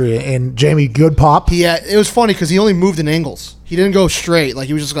the history. And Jamie, good pop. It was funny because he only moved in angles. He didn't go straight. Like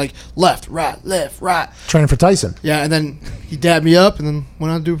he was just like left, right. Training for Tyson. Yeah, and then he dabbed me up and then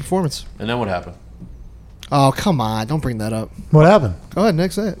went on to do a performance. And then what happened? Oh, come on. Don't bring that up. What happened? Go ahead,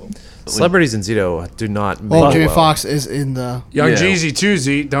 next say it. Celebrities and Zito do not make Well, Jamie well. Foxx is in the... Young Yeah. Jeezy too,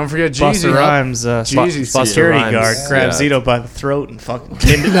 Z. Don't forget Jeezy. Buster Rhymes, Jeezy. security Rhymes, guard, grabbed yeah. Zito by the throat and fucking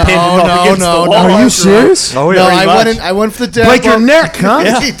pinned him No, up against no, the no. wall. Are you serious? Oh, No, yeah, pretty much. I went for the dab. Break your bump. neck, huh?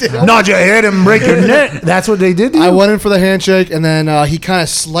 Yeah, he did. Nod your head and break your neck. That's what they did to you? I went in for the handshake, and then he kind of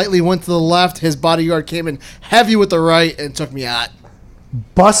slightly went to the left. His bodyguard came in heavy with the right and took me out.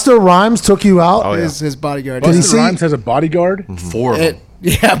 Buster Rhymes took you out? Oh, yeah. His bodyguard. Did he Busta see- Rhymes has a bodyguard. Four of them.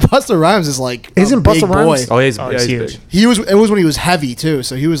 Yeah, Buster Rhymes is like Isn't a Busta big Rhymes- boy. Oh, he's huge. big. It was when he was heavy too,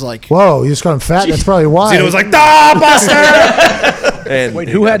 so he was like. Whoa, you just got him fat? That's probably why. Zito was like, "Ah, Buster!" And Wait,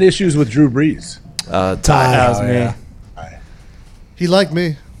 who had issues with Drew Brees? Ty. That was me. He liked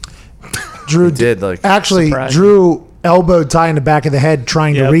me. Drew did like Actually, surprise. Drew elbowed Ty in the back of the head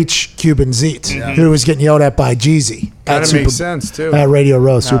trying to Yep. reach Cuban Zeet, who was getting yelled at by Jeezy Kind at, of makes sense too. at Radio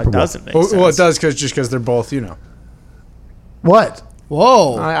Row Super it Bowl. doesn't make Well, sense. it does because they're both, you know. What?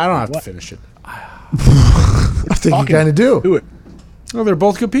 Whoa. I don't have to finish it. I think you kind of do. Do it. No, they're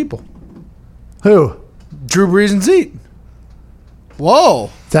both good people. Who? Drew Brees and Zeke. Whoa.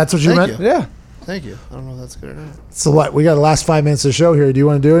 That's what you Thank meant? you. Yeah. Thank you. I don't know if that's good or not. So what? We got the last 5 minutes of the show here. Do you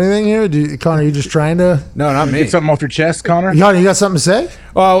want to do anything here? Connor, you just trying to? No, not me. Get something off your chest, Connor? Connor, you got something to say?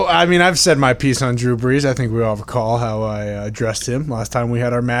 Well, I mean, I've said my piece on Drew Brees. I think we all recall how I addressed him last time we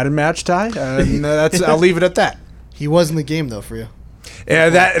had our Madden match, Ty. And I'll leave it at that. He was in the game, though, for you. Yeah,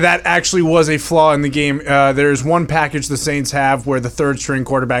 that actually was a flaw in the game. There's one package the Saints have where the third string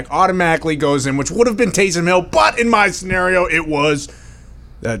quarterback automatically goes in, which would have been Taysom Hill, but in my scenario, it was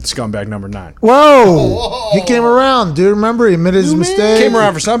that scumbag number 9. Whoa. He came around, dude. Remember, he admitted his mistake. Came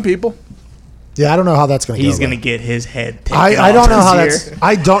around for some people. Yeah, I don't know how that's going to go. He's going to get his head taken I don't know off how this that's. year.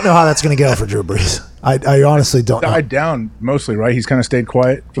 I don't know how that's going to go for Drew Brees. I honestly don't know. Died down mostly, right? He's kind of stayed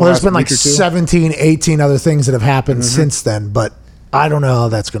quiet. For Well, the there's last been like week or two. 17, 18 other things that have happened since then, but I don't know how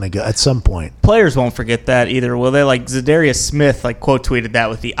that's going to go at some point. Players won't forget that either, will they? Like Zadarius Smith, like quote tweeted that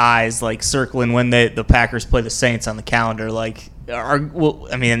with the eyes like circling when the Packers play the Saints on the calendar. Like,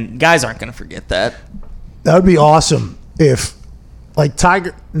 guys aren't going to forget that. That would be awesome if, like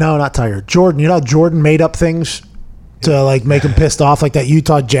Jordan. You know how Jordan made up things to like make him pissed off, like that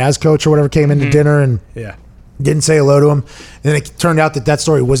Utah Jazz coach or whatever came into dinner and didn't say hello to him, and then it turned out that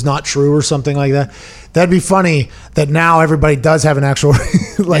story was not true or something like that. That'd be funny that now everybody does have an actual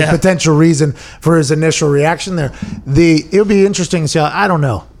potential reason for his initial reaction there. It would be interesting to see how, I don't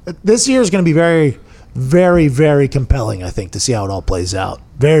know. This year is going to be very, very, very compelling, I think, to see how it all plays out.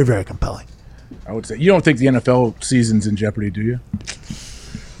 Very, very compelling. I would say. You don't think the NFL season's in jeopardy, do you?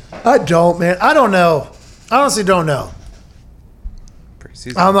 I don't, man. I don't know. I honestly don't know.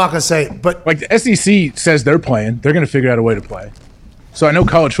 I'm not going to say, but like the SEC says they're playing, they're going to figure out a way to play. So I know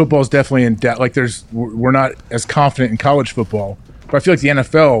college football is definitely in debt. Like we're not as confident in college football, but I feel like the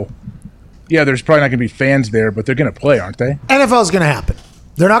NFL, there's probably not going to be fans there, but they're going to play, aren't they? NFL is going to happen.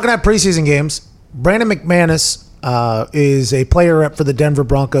 They're not going to have preseason games. Brandon McManus is a player rep for the Denver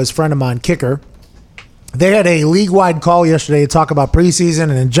Broncos, friend of mine, kicker. They had a league-wide call yesterday to talk about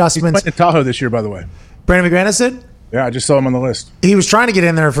preseason and adjustments. He's playing in Tahoe this year, by the way. Brandon McManus did? Yeah, I just saw him on the list. He was trying to get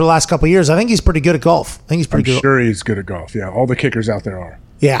in there for the last couple of years. I think he's pretty good at golf. I'm sure he's good at golf. Yeah, all the kickers out there are.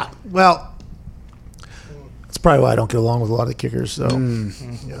 Yeah, well, that's probably why I don't get along with a lot of the kickers. So,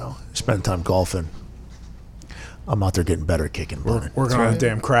 spend time golfing. I'm out there getting better at kicking. Working on a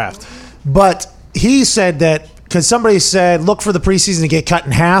damn craft. But he said that because somebody said, look for the preseason to get cut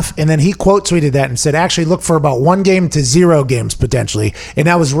in half. And then he quote tweeted that and said, actually look for about 1 game to 0 games potentially. And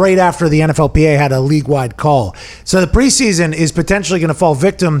that was right after the NFLPA had a league-wide call. So the preseason is potentially going to fall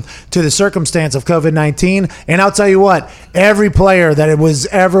victim to the circumstance of COVID-19. And I'll tell you what, every player that it was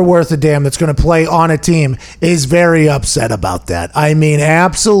ever worth a damn that's going to play on a team is very upset about that. I mean,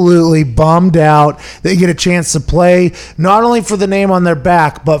 absolutely bummed out. They get a chance to play not only for the name on their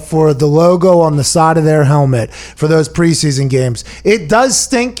back, but for the logo on the side of their helmet for those preseason games. It does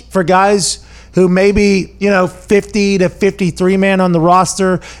stink for guys who maybe, 50 to 53 man on the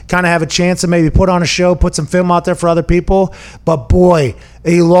roster kind of have a chance to maybe put on a show, put some film out there for other people. But boy,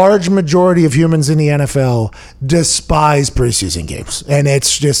 a large majority of humans in the NFL despise preseason games. And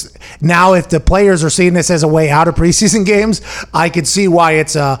it's just, now if the players are seeing this as a way out of preseason games, I could see why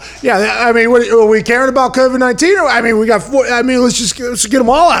it's, what, are we caring about COVID-19? Let's get them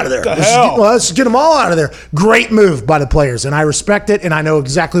all out of there. Let's get them all out of there. Great move by the players. And I respect it, and I know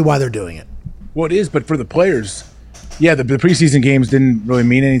exactly why they're doing it. Well, it is, but for the players, the preseason games didn't really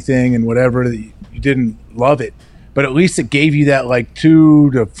mean anything and whatever. You didn't love it. But at least it gave you that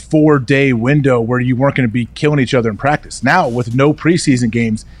 2 to 4 day window where you weren't going to be killing each other in practice. Now, with no preseason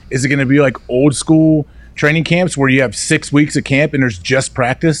games, is it going to be like old school training camps where you have 6 weeks of camp and there's just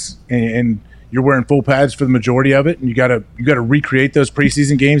practice and you're wearing full pads for the majority of it, and you got to recreate those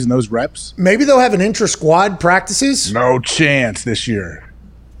preseason games and those reps? Maybe they'll have an intra-squad practices? No chance this year.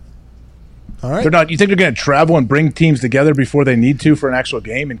 All right. They're not. You think they're going to travel and bring teams together before they need to for an actual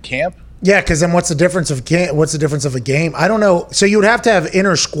game in camp? Yeah, because then what's the difference of a game? I don't know. So you would have to have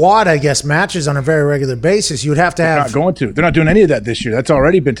inter squad, I guess, matches on a very regular basis. You would have to have. They're not going to. They're not doing any of that this year. That's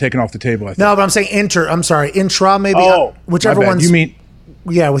already been taken off the table, I think. No, but I'm saying intra maybe. Oh, whichever one's. You mean?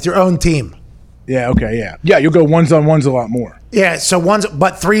 Yeah, with your own team. Yeah. Okay. Yeah. Yeah. You'll go 1-on-1s a lot more. Yeah. So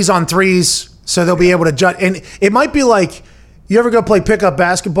 3-on-3s. So they'll be able to judge, and it might be like, you ever go play pickup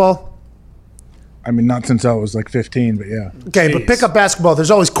basketball? I mean, not since I was 15, but yeah. Okay, but pickup basketball, there's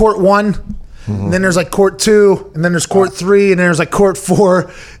always court 1, and then there's court 2, and then there's court 3, and then there's court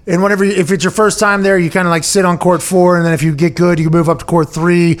 4. And if it's your first time there, you kind of like sit on court 4, and then if you get good, you move up to court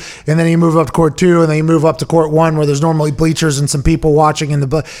 3, and then you move up to court 2, and then you move up to court 1, where there's normally bleachers and some people watching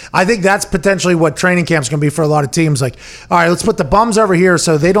I think that's potentially what training camp's going to be for a lot of teams. Like, all right, let's put the bums over here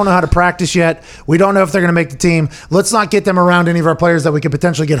so they don't know how to practice yet. We don't know if they're going to make the team. Let's not get them around any of our players that we could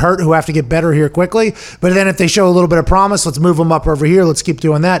potentially get hurt who have to get better here quickly. But then if they show a little bit of promise, let's move them up over here. Let's keep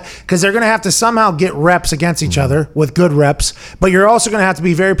doing that, because they're going to have to somehow get reps against each other with good reps. But you're also going to have to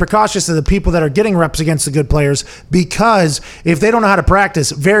be very precautious of the people that are getting reps against the good players, because if they don't know how to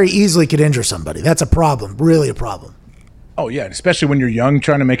practice, very easily could injure somebody. That's a problem, really a problem. Oh yeah, especially when you're young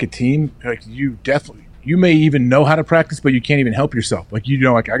trying to make a team. Like you may even know how to practice, but you can't even help yourself. Like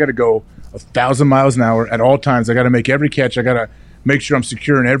I got to go 1,000 miles an hour at all times. I got to make every catch. I got to make sure I'm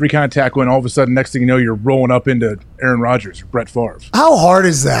secure in every kind of tackle, and all of a sudden, next thing you know, you're rolling up into Aaron Rodgers or Brett Favre. How hard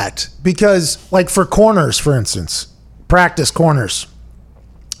is that? Because like for corners, for instance, practice corners,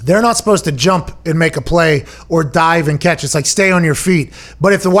 they're not supposed to jump and make a play or dive and catch. It's like stay on your feet.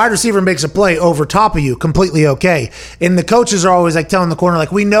 But if the wide receiver makes a play over top of you, completely okay. And the coaches are always like telling the corner,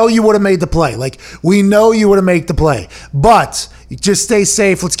 like, we know you would have made the play. Like, we know you would have made the play. But just stay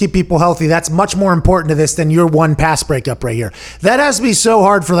safe. Let's keep people healthy. That's much more important to this than your one pass breakup right here. That has to be so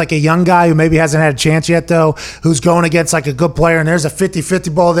hard for like a young guy who maybe hasn't had a chance yet, though, who's going against like a good player, and there's a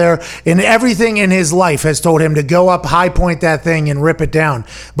 50-50 ball there, and everything in his life has told him to go up, high point that thing, and rip it down.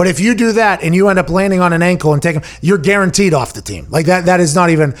 But if you do that and you end up landing on an ankle and taking, you're guaranteed off the team. Like that is not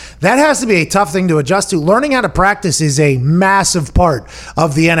even, that has to be a tough thing to adjust to. Learning how to practice is a massive part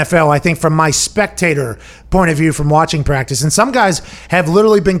of the NFL, I think, from my spectator point of view from watching practice. And some guys have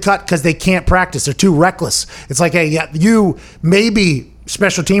literally been cut because they can't practice. They're too reckless. It's like, hey, yeah, you may be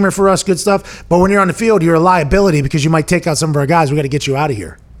special teamer for us, good stuff, but when you're on the field, you're a liability because you might take out some of our guys. We got to get you out of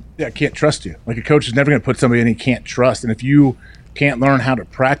here. Yeah, I can't trust you. Like a coach is never going to put somebody in he can't trust. And if you can't learn how to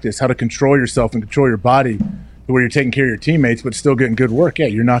practice, how to control yourself and control your body where you're taking care of your teammates but still getting good work, yeah,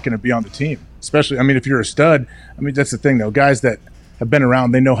 you're not going to be on the team. Especially, I mean, if you're a stud, I mean, that's the thing, though. Guys that have been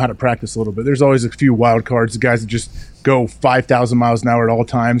around, they know how to practice a little bit. There's always a few wild cards, the guys that just go 5,000 miles an hour at all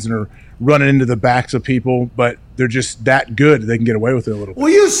times and are running into the backs of people, but they're just that good they can get away with it a little bit. Will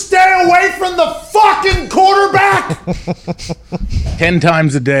you stay away from the fucking quarterback? 10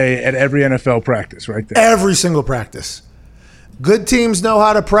 times a day at every NFL practice right there. Every single practice. Good teams know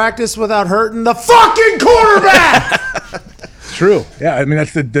how to practice without hurting the fucking quarterback. True. Yeah, I mean,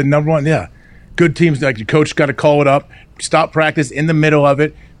 that's the number one. Yeah. Good teams, like your coach got to call it up, stop practice in the middle of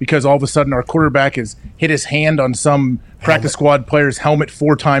it because all of a sudden our quarterback has hit his hand on some practice squad player's helmet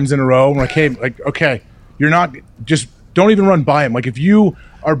 4 times in a row. We're like, hey, okay, you're not, just don't even run by him. Like if you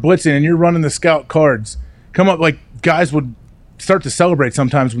are blitzing and you're running the scout cards, come up, like guys would start to celebrate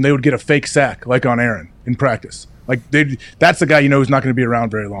sometimes when they would get a fake sack, like on Aaron in practice. Like that's the guy you know who's not going to be around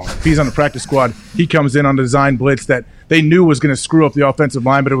very long. If he's on the practice squad, he comes in on the design blitz that they knew was going to screw up the offensive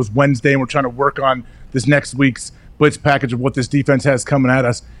line, but it was Wednesday and we're trying to work on this next week's blitz package of what this defense has coming at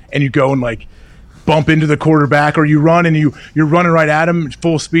us, and you go and like bump into the quarterback, or you run and you're running right at him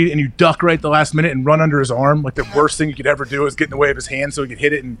full speed and you duck right at the last minute and run under his arm. Like the worst thing you could ever do is get in the way of his hand so he could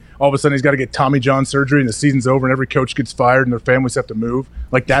hit it, and all of a sudden he's got to get Tommy John surgery and the season's over and every coach gets fired and their families have to move.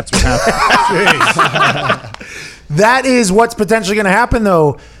 Like that's what happened. That is what's potentially going to happen,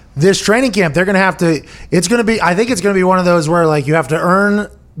 though. This training camp, they're going to have to. It's going to be. I think it's going to be one of those where like you have to earn,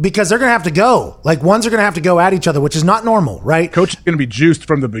 because they're going to have to go. Like ones are going to have to go at each other, which is not normal, right? Coach is going to be juiced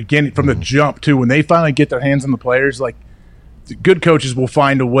from the beginning, from the jump too. When they finally get their hands on the players, like good coaches will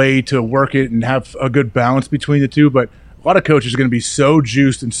find a way to work it and have a good balance between the two. But a lot of coaches are going to be so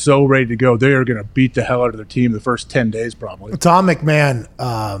juiced and so ready to go. They are going to beat the hell out of their team the first 10 days probably. Tom McMahon,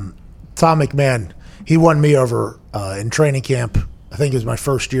 he won me over in training camp. I think it was my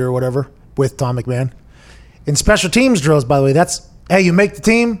first year or whatever with Tom McMahon. In special teams drills, by the way, that's, hey, you make the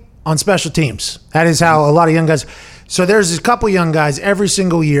team on special teams. That is how a lot of young guys. So there's a couple young guys every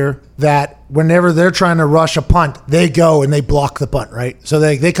single year that whenever they're trying to rush a punt, they go and they block the punt, right? So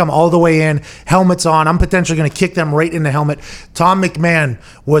they come all the way in, helmets on. I'm potentially going to kick them right in the helmet. Tom McMahon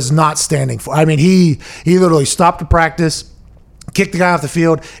was not standing for. I mean, he literally stopped the practice, kicked the guy off the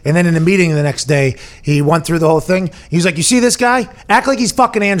field, and then in the meeting the next day, he went through the whole thing. He was like, you see this guy? Act like he's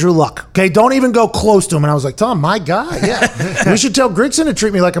fucking Andrew Luck, okay? Don't even go close to him. And I was like, Tom, my guy, yeah. We should tell Grigson to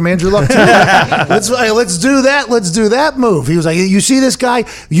treat me like I'm Andrew Luck, too. Let's do that. Let's do that move. He was like, you see this guy?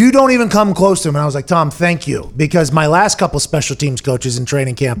 You don't even come close to him. And I was like, Tom, thank you. Because my last couple special teams coaches in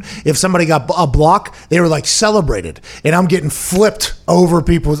training camp, if somebody got a block, they were like celebrated. And I'm getting flipped over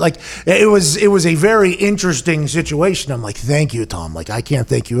people. Like, it was a very interesting situation. I'm like, thank you. you, Tom. Like, I can't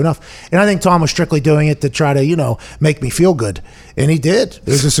thank you enough. And I think Tom was strictly doing it to try to, make me feel good. And he did. It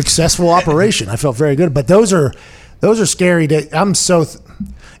was a successful operation. I felt very good. But those are scary days.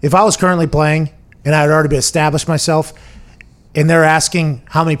 If I was currently playing and I had already established myself and they're asking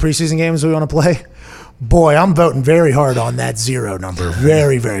how many preseason games we want to play, boy, I'm voting very hard on that 0 number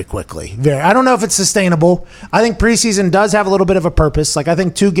very, very quickly. I don't know if it's sustainable. I think preseason does have a little bit of a purpose. Like, I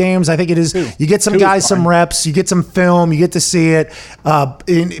think 2 games, I think it is. You get some guys some reps, you get some film, you get to see it.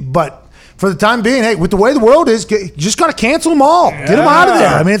 But for the time being, hey, with the way the world is, you just got to cancel them all. Yeah. Get them out of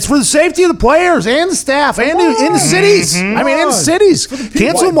there. I mean, it's for the safety of the players and the staff and in the cities. I mean, in the cities.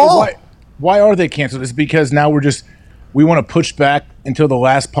 Cancel them all. Why are they canceled? It's because now we want to push back until the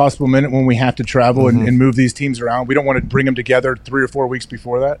last possible minute when we have to travel and move these teams around. We don't want to bring them together 3 or 4 weeks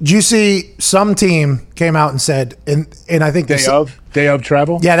before that. Did you see some team came out and said, and I think day of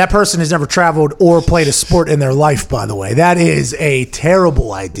travel? Yeah, that person has never traveled or played a sport in their life, by the way. That is a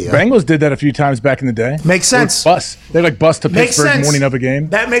terrible idea. Bengals did that a few times back in the day. Makes sense. They bus to Pittsburgh morning of a game.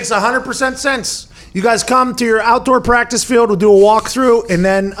 That makes 100% sense. You guys come to your outdoor practice field, we'll do a walkthrough, and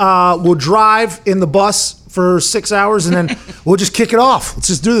then we'll drive in the bus for 6 hours, and then we'll just kick it off. Let's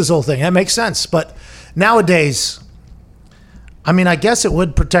just do this whole thing. That makes sense. But nowadays, I mean, I guess it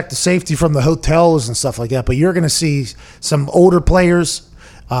would protect the safety from the hotels and stuff like that, but you're going to see some older players,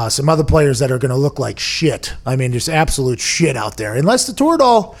 some other players that are going to look like shit. I mean, just absolute shit out there. Unless the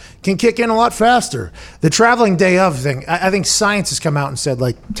Toradol can kick in a lot faster. The traveling day of thing, I think science has come out and said,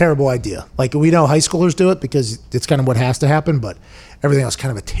 like, terrible idea. Like, we know high schoolers do it because it's kind of what has to happen, but everything else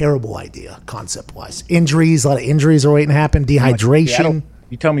kind of a terrible idea concept-wise. Injuries, a lot of injuries are waiting to happen. Dehydration.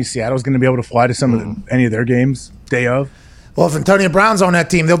 You tell me Seattle's going to be able to fly to any of their games day of? Well, if Antonio Brown's on that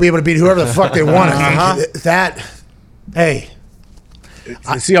team, they'll be able to beat whoever the fuck they want. The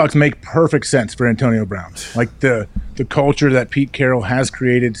Seahawks make perfect sense for Antonio Brown. Like, the culture that Pete Carroll has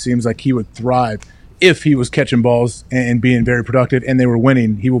created seems like he would thrive if he was catching balls and being very productive, and they were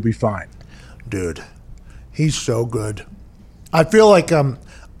winning. He will be fine. Dude, he's so good. I feel like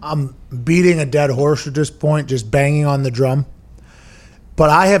I'm beating a dead horse at this point, just banging on the drum. But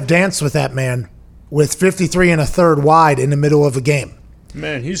I have danced with that man with 53 1/3 wide in the middle of a game.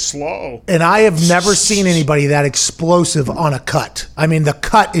 Man, he's slow. And I have never seen anybody that explosive on a cut. I mean, the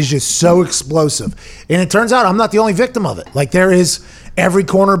cut is just so explosive. And it turns out I'm not the only victim of it. Like, there is every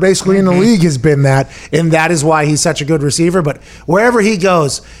corner basically in the league has been that, and that is why he's such a good receiver. But wherever he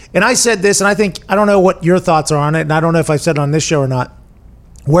goes, and I said this, and I don't know what your thoughts are on it, and I don't know if I've said it on this show or not.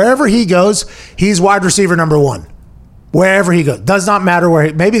 Wherever he goes, he's wide receiver number 1. Wherever he goes. Does not matter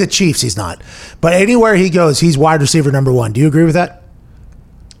where. Maybe the Chiefs he's not. But anywhere he goes, he's wide receiver number 1. Do you agree with that?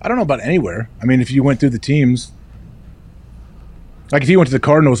 I don't know about anywhere. I mean, if you went through the teams, like if he went to the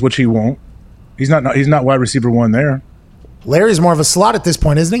Cardinals, which he won't, he's not wide receiver 1 there. Larry's more of a slot at this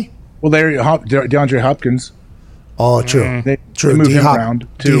point, isn't he? Well, DeAndre Hopkins. Oh, true. They True. move him around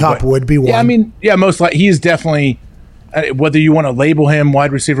too. D-Hop would be 1. Yeah, I mean, most likely he is definitely. Whether you want to label him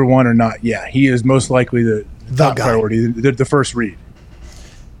wide receiver 1 or not, yeah, he is most likely the top guy. Priority, the first read.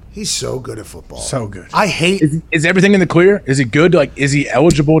 He's so good at football. So good. I hate. Is everything in the clear? Is he good? Like, is he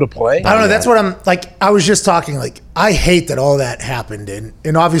eligible to play? I don't know. That's what I'm like. I was just talking. Like, I hate that all that happened,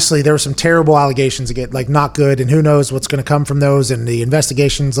 and obviously there were some terrible allegations again, like not good, and who knows what's going to come from those and the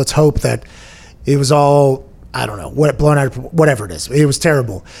investigations. Let's hope that it was all, I don't know, what blown out, whatever it is. It was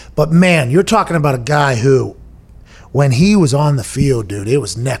terrible. But man, you're talking about a guy who, when he was on the field, dude, it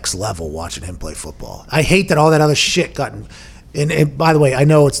was next level watching him play football. I hate that all that other shit got. And by the way, I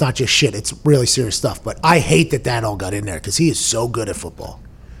know it's not just shit; it's really serious stuff. But I hate that all got in there because he is so good at football.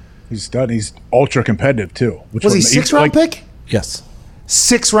 He's done. He's ultra competitive too. Was he 6th round pick? Yes,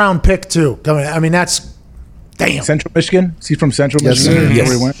 6th round pick too. I mean, that's damn. Central Michigan. Is he from Central Michigan? Yes.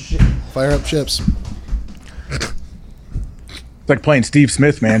 Where he went? Fire up chips. It's like playing Steve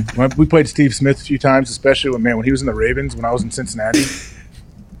Smith, man. We played Steve Smith a few times, especially when he was in the Ravens. When I was in Cincinnati,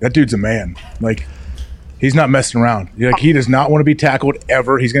 that dude's a man. Like. He's not messing around. Like, he does not want to be tackled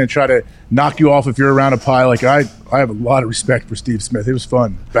ever. He's going to try to knock you off if you're around a pile. Like, I have a lot of respect for Steve Smith. It was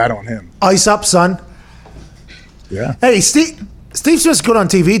fun battling him. Ice up, son. Yeah. Hey, Steve Smith's good on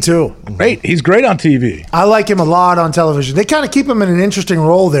TV too. Great. He's great on TV. I like him a lot on television. They kind of keep him in an interesting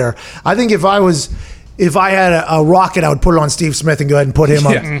role there. I think if I had a rocket, I would put it on Steve Smith and go ahead and put him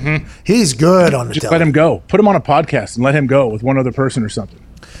up. Mm-hmm. He's good on the Just television. let him go. Put him on a podcast and let him go with one other person or something.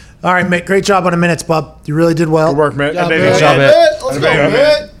 All right, mate. Great job on the minutes, bub. You really did well. Good work, man. Good job, Let's go,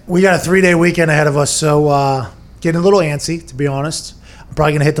 man. We got a 3-day weekend ahead of us, so getting a little antsy, to be honest. I'm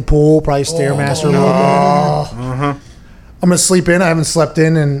probably going to hit the pool, probably Stairmaster a little bit. I'm going to sleep in. I haven't slept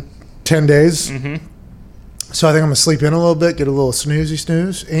in 10 days. So I think I'm going to sleep in a little bit, get a little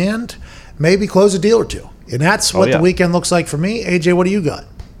snooze, and maybe close a deal or two. And that's what the weekend looks like for me. AJ, what do you got?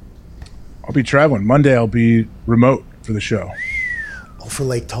 I'll be traveling. Monday I'll be remote for the show. Oh, for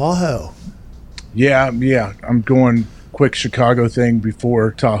Lake Tahoe. Yeah. I'm going quick Chicago thing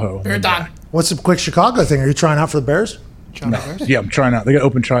before Tahoe. You're done. What's the quick Chicago thing? Are you trying out for the Bears? Yeah, I'm trying out. They got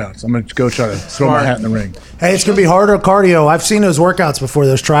open tryouts. I'm going to go try to throw my hat in the ring. Hey, it's going to be harder cardio. I've seen those workouts before,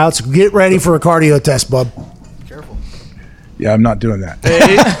 those tryouts. Get ready for a cardio test, bub. Careful. Yeah, I'm not doing that.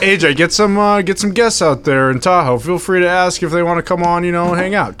 Hey, AJ, get some guests out there in Tahoe. Feel free to ask if they want to come on,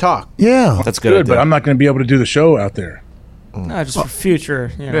 hang out, talk. Yeah. That's good. But I'm not going to be able to do the show out there. No, just for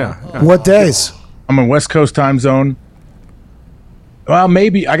future. Yeah. What days? I'm in West Coast time zone. Well,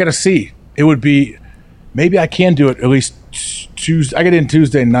 maybe I got to see. It would be maybe I can do it at least Tuesday. I get in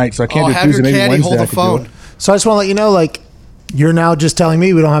Tuesday night, so I can't do have Tuesday. your Maybe caddy Wednesday hold I the could phone. do it. So I just want to let you know, you're now just telling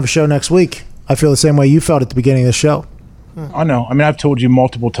me we don't have a show next week. I feel the same way you felt at the beginning of the show. I know. I mean, I've told you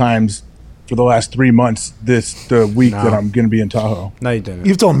multiple times for the last 3 months the week that I'm going to be in Tahoe. No, you didn't.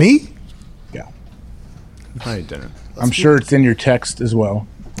 You've told me? Yeah. No, you didn't. I'm sure it's in your text as well.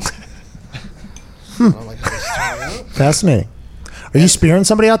 Fascinating. Are you spearing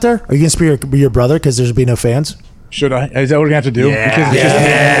somebody out there? Are you going to spear your brother because there's be no fans? Should I? Is that what we have to do? Yeah. Because it's just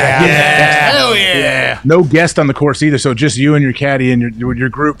Hell yeah. no guest on the course either, so just you and your caddy and your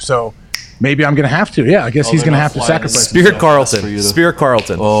group. So maybe I'm going to have to. Yeah, I guess he's going to have to sacrifice. Spirit Carlton. Spirit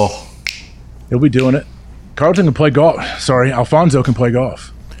Carlton. Oh, He'll be doing it. Carlton can play golf. Sorry, Alfonso can play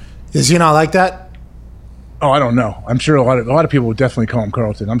golf. Is he not like that? Oh, I don't know. I'm sure a lot of people would definitely call him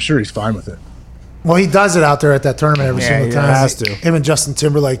Carlton. I'm sure he's fine with it. Well, he does it out there at that tournament every single time. has to. Him and Justin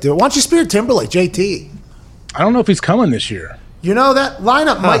Timberlake do it. Why don't you spear Timberlake, JT? I don't know if he's coming this year. You know, that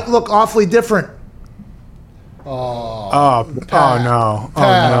lineup might look awfully different. Oh no. Oh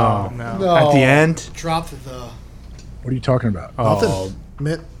Pat. no. No. At the end? Dropped the. What are you talking about? Nothing.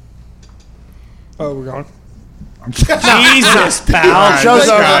 Mitt. Oh, we're going. Jesus, pal. Show's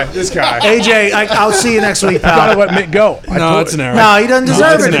over. This guy. AJ, I'll see you next week, I gotta pal. let Mitt go. No, it's an error. No, he doesn't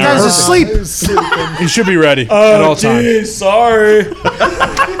deserve it's it. an The guy's error. asleep. He should be ready at all times. Sorry.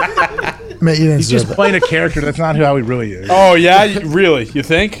 Mitt, you didn't He's deserve just it. playing a character. That's not how he really is. Oh yeah, really? You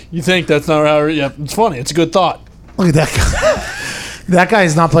think? You think that's not how? Yeah, it's funny. It's a good thought. Look at that guy. That guy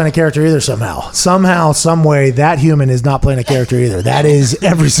is not playing a character either somehow. Somehow, some way, that human is not playing a character either. That is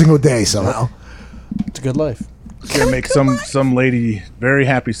every single day somehow. It's a good life. It's gonna make some lady very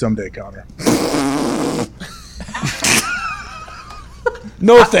happy someday, Connor.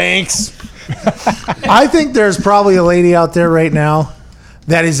 No thanks. I think there's probably a lady out there right now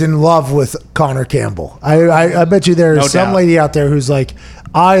that is in love with Connor Campbell. I bet you there's No some doubt. lady out there who's like,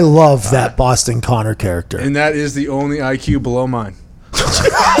 I love that Boston Connor character. And that is the only IQ below mine.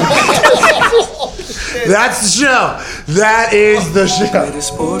 That's the show. That is the show. Greatest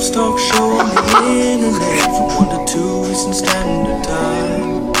sports talk show on the internet from 1 to 2 Eastern Standard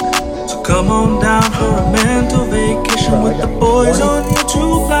Time. So come on down for a mental vacation with the boys on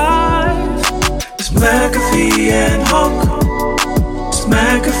YouTube Live. It's McAfee and Hawk. It's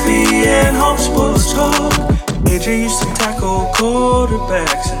McAfee and Hawk Sports Talk. AJ used to tackle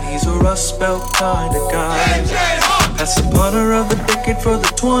quarterbacks, and he's a Rust Belt kind of guy. That's the punter of the decade for the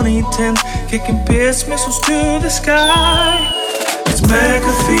 2010s, kicking Pierce missiles to the sky. It's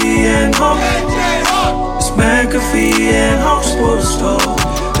McAfee and Hawk. It's McAfee and Hawk Sports Talk.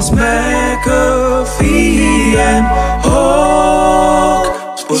 It's McAfee and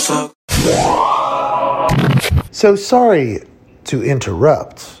Hawk Sports Talk. So sorry to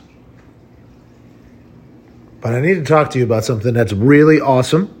interrupt, but I need to talk to you about something that's really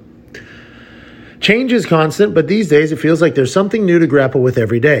awesome. Change is constant, but these days it feels like there's something new to grapple with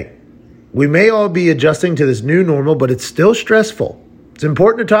every day. We may all be adjusting to this new normal, but it's still stressful. It's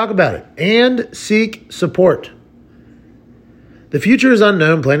important to talk about it and seek support. The future is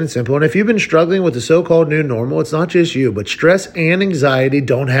unknown, plain and simple, and if you've been struggling with the so-called new normal, it's not just you, but stress and anxiety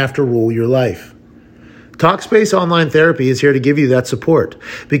don't have to rule your life. Talkspace Online Therapy is here to give you that support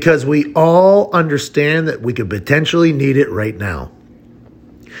because we all understand that we could potentially need it right now.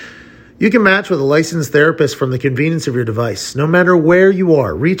 You can match with a licensed therapist from the convenience of your device. No matter where you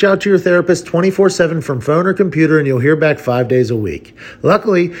are, reach out to your therapist 24/7 from phone or computer and you'll hear back 5 days a week.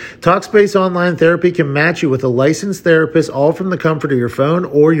 Luckily, Talkspace Online Therapy can match you with a licensed therapist all from the comfort of your phone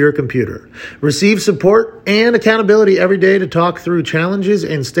or your computer. Receive support and accountability every day to talk through challenges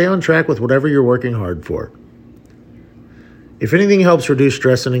and stay on track with whatever you're working hard for. If anything helps reduce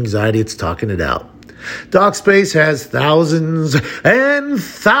stress and anxiety, it's talking it out. Talkspace has thousands and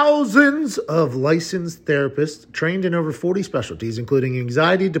thousands of licensed therapists trained in over 40 specialties, including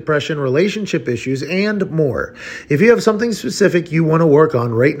anxiety, depression, relationship issues, and more. If you have something specific you want to work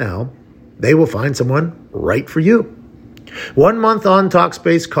on right now, they will find someone right for you. 1 month on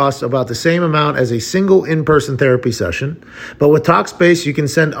Talkspace costs about the same amount as a single in-person therapy session, but with Talkspace, you can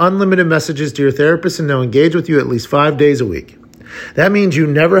send unlimited messages to your therapist and they'll engage with you at least 5 days a week. That means you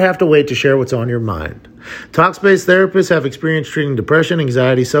never have to wait to share what's on your mind. Talkspace therapists have experience treating depression,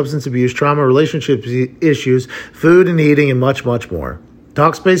 anxiety, substance abuse, trauma, relationship issues, food and eating, and much, much more.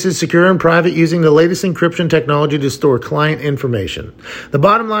 Talkspace is secure and private using the latest encryption technology to store client information. The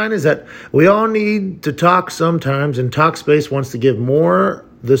bottom line is that we all need to talk sometimes, and Talkspace wants to give more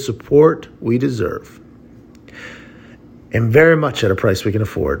the support we deserve. And very much at a price we can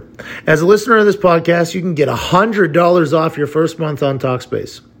afford. As a listener of this podcast, you can get $100 off your first month on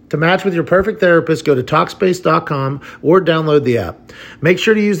Talkspace. To match with your perfect therapist, go to Talkspace.com or download the app. Make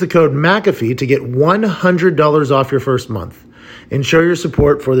sure to use the code McAfee to get $100 off your first month and show your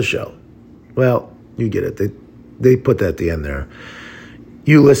support for the show. Well, you get it. They put that at the end there.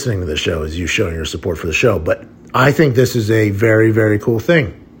 You listening to the show is you showing your support for the show. But I think this is a very, very cool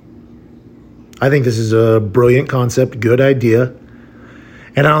thing. I think this is a brilliant concept, good idea.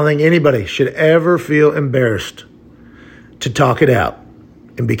 And I don't think anybody should ever feel embarrassed to talk it out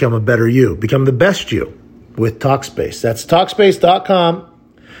and become a better you, become the best you with Talkspace. That's Talkspace.com.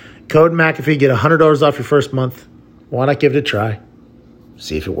 Code McAfee, get $100 off your first month. Why not give it a try?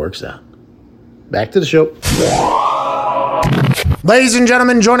 See if it works out. Back to the show. Ladies and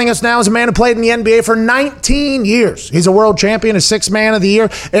gentlemen, joining us now is a man who played in the NBA for 19 years. He's a world champion, a sixth man of the year,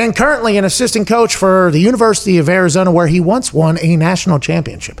 and currently an assistant coach for the University of Arizona, where he once won a national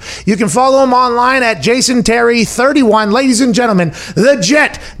championship. You can follow him online at Jason Terry 31. Ladies and gentlemen, the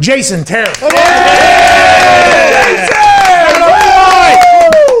Jet, Jason Terry.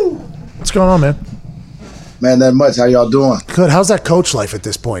 What's going on, man? Man, not much. How y'all doing? Good. How's that coach life at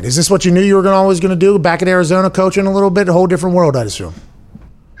this point? Is this what you knew you were always going to do? Back at Arizona, coaching a little bit, a whole different world, I'd assume.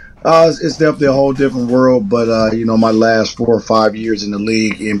 It's definitely a whole different world, but my last 4 or 5 years in the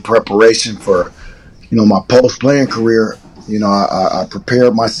league in preparation for, my post-playing career, I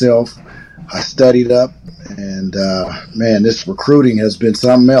prepared myself, I studied up, and man, this recruiting has been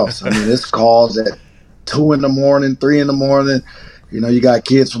something else. I mean, it's calls at 2 in the morning, 3 in the morning. You got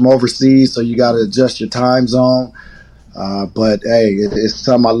kids from overseas, so you got to adjust your time zone. But, hey, it's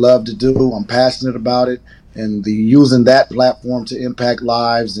something I love to do. I'm passionate about it. And using that platform to impact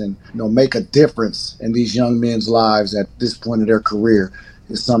lives and, make a difference in these young men's lives at this point of their career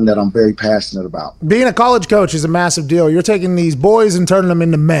is something that I'm very passionate about. Being a college coach is a massive deal. You're taking these boys and turning them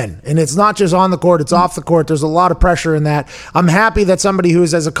into men. And it's not just on the court, it's off the court. There's a lot of pressure in that. I'm happy that somebody who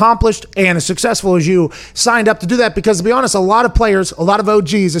is as accomplished and as successful as you signed up to do that because, to be honest, a lot of players, a lot of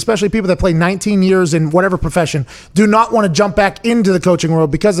OGs, especially people that play 19 years in whatever profession, do not want to jump back into the coaching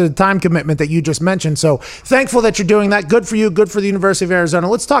world because of the time commitment that you just mentioned. So thankful that you're doing that. Good for you. Good for the University of Arizona.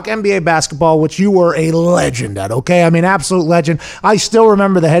 Let's talk NBA basketball, which you were a legend at, okay? I mean, absolute legend. I still remember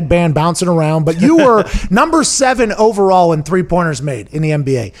the headband bouncing around, but you were number 7 overall in three-pointers made in the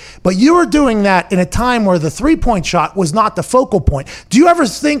NBA. But you were doing that in a time where the three-point shot was not the focal point. Do you ever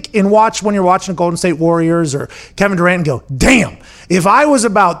think when you're watching the Golden State Warriors or Kevin Durant and go, damn, if I was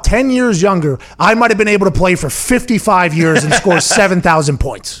about 10 years younger, I might have been able to play for 55 years and score 7,000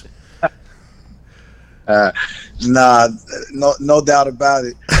 points? Nah, no doubt about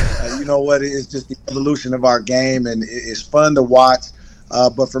it. You know what? It's just the evolution of our game, and it's fun to watch.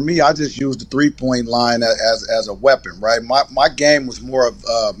 But for me, I just used the three-point line as a weapon, right? My game was more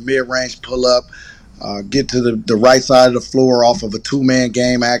of mid-range pull-up, get to the right side of the floor off of a two-man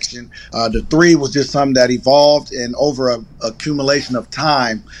game action. The three was just something that evolved, and over a accumulation of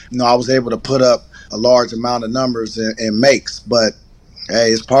time, I was able to put up a large amount of numbers and makes. But,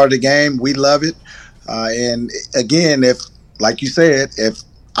 hey, it's part of the game. We love it. And, again, like you said, if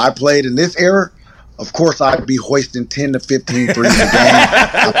I played in this era, of course, I'd be hoisting 10 to 15 threes a game.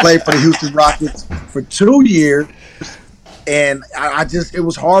 I played for the Houston Rockets for 2 years, and it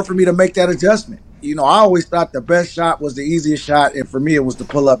was hard for me to make that adjustment. I always thought the best shot was the easiest shot, and for me, it was the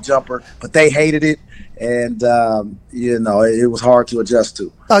pull-up jumper, but they hated it, and, it was hard to adjust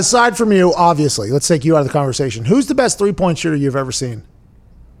to. Aside from you, obviously, let's take you out of the conversation. Who's the best three-point shooter you've ever seen?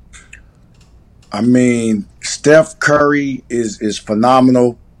 I mean, Steph Curry is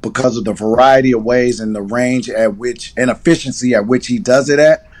phenomenal because of the variety of ways and the range at which and efficiency at which he does it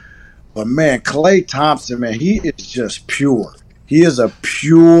at. But, man, Klay Thompson, man, he is just pure. He is as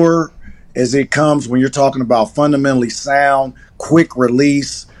pure as it comes when you're talking about fundamentally sound, quick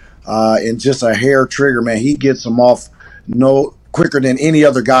release, and just a hair trigger, man. He gets them off no quicker than any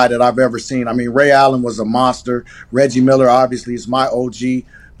other guy that I've ever seen. I mean, Ray Allen was a monster. Reggie Miller, obviously, is my OG.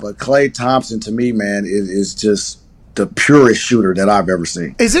 But Klay Thompson, to me, man, is just the purest shooter that I've ever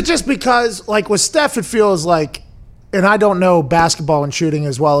seen. Is it just because, like with Steph, it feels like, and I don't know basketball and shooting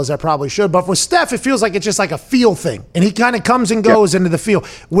as well as I probably should, but with Steph, it feels like it's just like a feel thing. And he kind of comes and goes into the feel.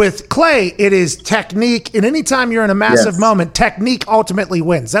 With Klay, it is technique. And anytime you're in a massive moment, technique ultimately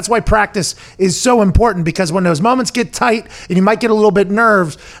wins. That's why practice is so important, because when those moments get tight and you might get a little bit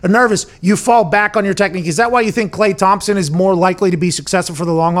nervous, you fall back on your technique. Is that why you think Klay Thompson is more likely to be successful for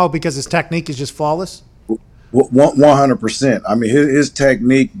the long haul, because his technique is just flawless? 100%. I mean, his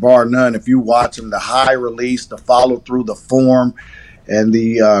technique, bar none. If you watch him, the high release, the follow through, the form, and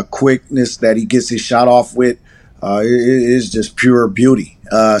the quickness that he gets his shot off with, it is just pure beauty.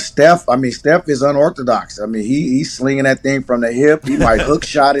 Steph is unorthodox. I mean, he's slinging that thing from the hip. He might hook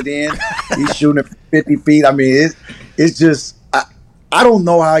shot it in. He's shooting it from 50 feet. I mean, it's just. I don't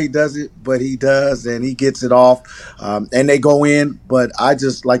know how he does it, but he does, and he gets it off, and they go in. But I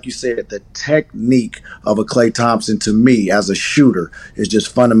just, like you said, the technique of a Klay Thompson, to me, as a shooter, is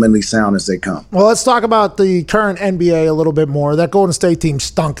just fundamentally sound as they come. Well, let's talk about the current NBA a little bit more. That Golden State team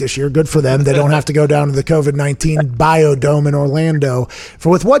stunk this year. Good for them. They don't have to go down to the COVID-19 biodome in Orlando.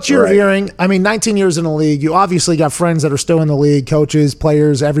 With what you're hearing, I mean, 19 years in the league, you obviously got friends that are still in the league, coaches,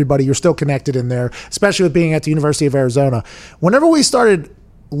 players, everybody. You're still connected in there, especially with being at the University of Arizona. Whenever we started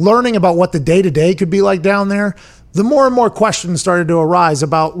learning about what the day-to-day could be like down there, the more and more questions started to arise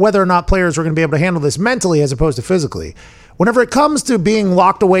about whether or not players were going to be able to handle this mentally as opposed to physically. Whenever it comes to being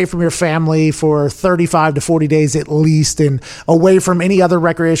locked away from your family for 35 to 40 days at least and away from any other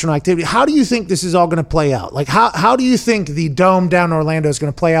recreational activity, how do you think this is all going to play out? Like, how do you think the dome down in Orlando is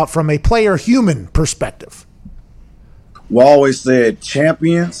going to play out from a player-human perspective? We always said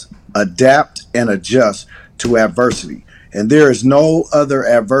champions adapt and adjust to adversity. And there is no other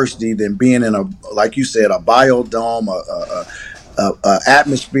adversity than being in a, like you said, a biodome, a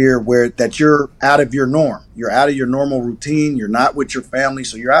atmosphere where that you're out of your norm. You're out of your normal routine. You're not with your family,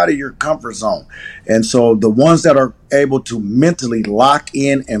 so you're out of your comfort zone. And so the ones that are able to mentally lock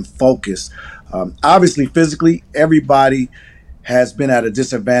in and focus, obviously physically, everybody has been at a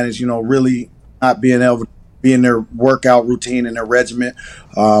disadvantage, really not being able to be in their workout routine and their regimen.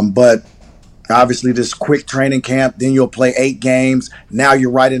 But obviously, this quick training camp, then you'll play 8 games. Now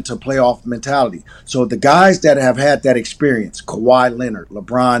you're right into playoff mentality. So the guys that have had that experience, Kawhi Leonard,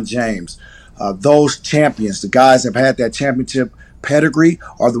 LeBron James, those champions, the guys that have had that championship pedigree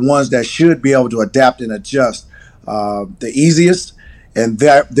are the ones that should be able to adapt and adjust the easiest. And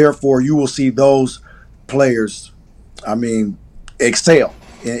therefore, you will see those players, excel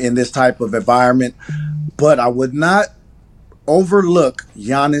in this type of environment. But I would not overlook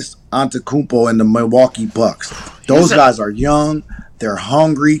Giannis Antetokounmpo and the Milwaukee Bucks. Those guys are young, they're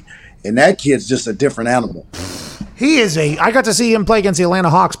hungry, and that kid's just a different animal. I got to see him play against the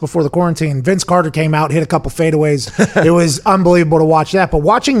Atlanta Hawks before the quarantine. Vince Carter came out, hit a couple fadeaways. It was unbelievable to watch that. But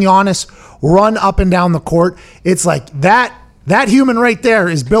watching Giannis run up and down the court, it's like that human right there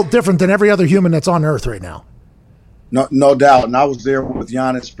is built different than every other human that's on earth right now. No doubt. And I was there with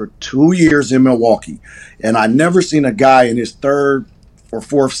Giannis for 2 years in Milwaukee. And I never seen a guy in his 3rd or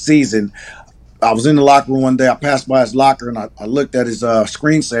 4th season. I was in the locker room one day. I passed by his locker and I looked at his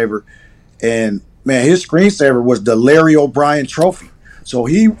screensaver. And, man, his screensaver was the Larry O'Brien trophy. So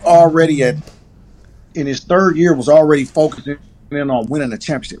he already in his 3rd year was already focusing in on winning a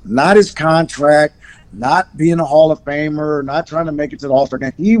championship. Not his contract, not being a Hall of Famer, not trying to make it to the All-Star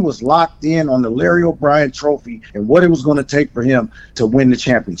game. He was locked in on the Larry O'Brien trophy and what it was going to take for him to win the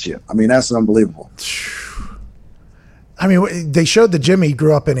championship. I mean, that's unbelievable. I mean, they showed the gym he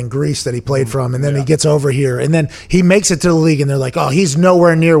grew up in Greece that he played from, and then he gets over here, and then he makes it to the league, and they're like, oh, he's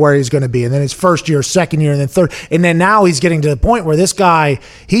nowhere near where he's going to be. And then his first year, second year, and then third. And then now he's getting to the point where this guy,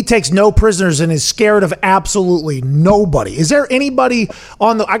 he takes no prisoners and is scared of absolutely nobody. Is there anybody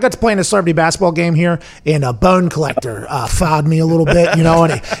I got to play in a celebrity basketball game here, and a Bone Collector fouled me a little bit,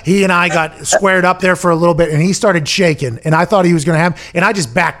 and he and I got squared up there for a little bit, and he started shaking, and I thought he was going to have, and I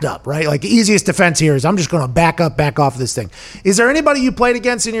just backed up, right? Like the easiest defense here is I'm just going to back off this thing. Is there anybody you played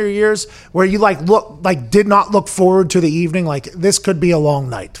against in your years where you did not look forward to the evening? Like, this could be a long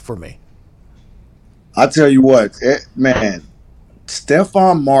night for me. I'll tell you what, man,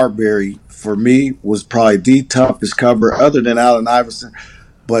 Stephon Marbury for me was probably the toughest cover other than Allen Iverson.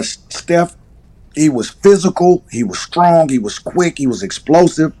 But Steph, he was physical, he was strong, he was quick, he was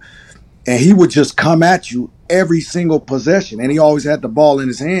explosive, and he would just come at you every single possession. And he always had the ball in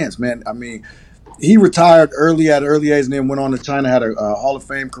his hands, man. I mean, he retired early at an early age and then went on to China, had a Hall of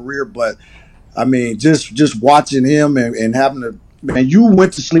Fame career. But I mean, just watching him and having to, man, you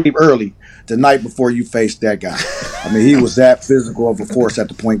went to sleep early the night before you faced that guy. I mean, he was that physical of a force at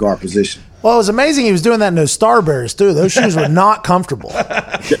the point guard position. Well, it was amazing he was doing that in those Starbears, too. Those shoes were not comfortable.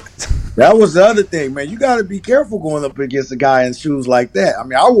 That was the other thing, man. You got to be careful going up against a guy in shoes like that. I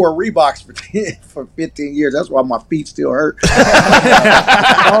mean, I wore Reeboks for 15 years. That's why my feet still hurt.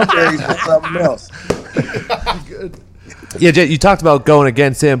 Starberries was something else. Good. Yeah, Jet, you talked about going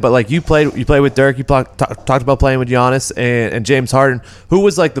against him, but like you played with Dirk. You talked about playing with Giannis and James Harden. Who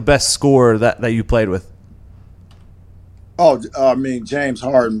was like the best scorer that you played with? Oh, I mean, James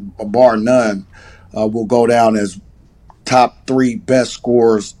Harden, bar none, will go down as top 3 best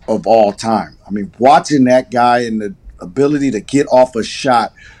scorers of all time. I mean, watching that guy and the ability to get off a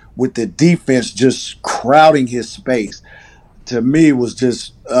shot with the defense just crowding his space, to me, was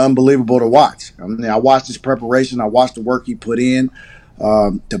just unbelievable to watch. I mean, I watched his preparation. I watched the work he put in. I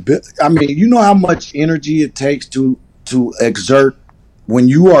mean, you know how much energy it takes to exert when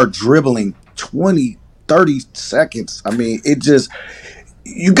you are dribbling 20, 30 seconds. I mean,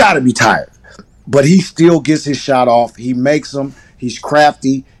 you got to be tired. But he still gets his shot off. He makes them. He's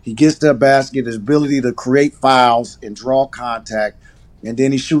crafty. He gets to the basket, his ability to create fouls and draw contact. And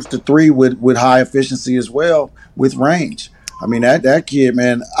then he shoots the 3 with high efficiency as well, with range. I mean, that kid,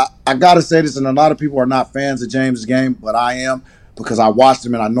 man, I got to say this, and a lot of people are not fans of James' game, but I am, because I watched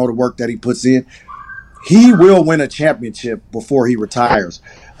him and I know the work that he puts in. He will win a championship before he retires.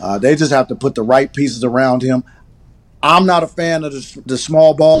 They just have to put the right pieces around him. I'm not a fan of the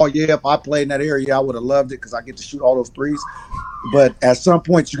small ball. Yeah, if I played in that area, I would have loved it because I get to shoot all those threes. But at some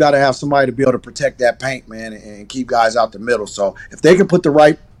point, you got to have somebody to be able to protect that paint, man, and keep guys out the middle. So if they can put the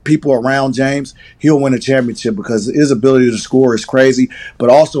right people around James, he'll win a championship, because his ability to score is crazy.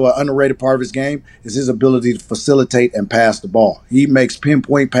 But also an underrated part of his game is his ability to facilitate and pass the ball. He makes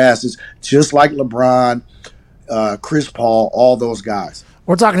pinpoint passes just like LeBron, Chris Paul, all those guys.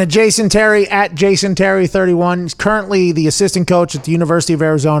 We're talking to Jason Terry at Jason Terry 31. He's currently the assistant coach at the University of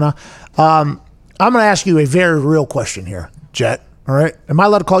Arizona. I'm going to ask you a very real question here, Jet. All right? Am I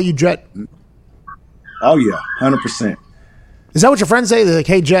allowed to call you Jet? Oh, yeah, 100%. Is that what your friends say? They're like,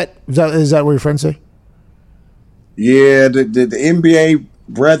 hey, Jet? Is that what your friends say? Yeah, the NBA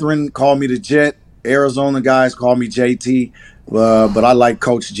brethren call me the Jet. Arizona guys call me JT. But I like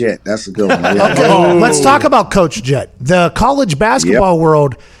Coach Jet. That's a good one. Okay, let's talk about Coach Jet. The college basketball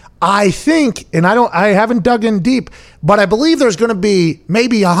world, I think, and I haven't dug in deep, but I believe there's going to be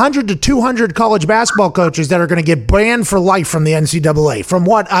maybe 100 to 200 college basketball coaches that are going to get banned for life from the NCAA. From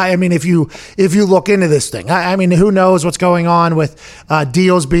what I mean, if you look into this thing, I mean, who knows what's going on with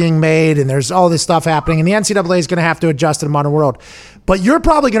deals being made, and there's all this stuff happening, and the NCAA is going to have to adjust in the modern world. But you're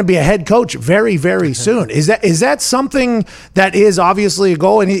probably going to be a head coach very, very soon. Is that something that is obviously a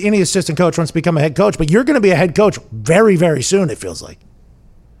goal? Any assistant coach wants to become a head coach, but you're going to be a head coach very, very soon, it feels like.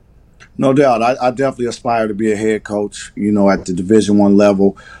 No doubt. I definitely aspire to be a head coach, at the Division I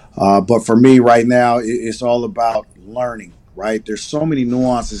level. But for me right now, it's all about learning, right? There's so many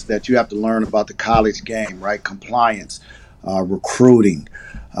nuances that you have to learn about the college game, right? Compliance, recruiting,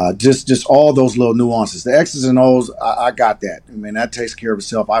 just all those little nuances. The X's and O's, I got that. I mean, that takes care of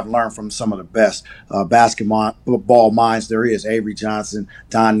itself. I've learned from some of the best basketball minds there is. Avery Johnson,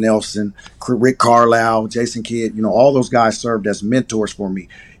 Don Nelson, Rick Carlisle, Jason Kidd, all those guys served as mentors for me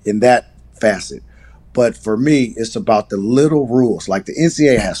in that facet. But for me, it's about the little rules. Like the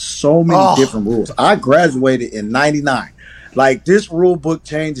NCAA has so many different rules. I graduated in 99. Like this rule book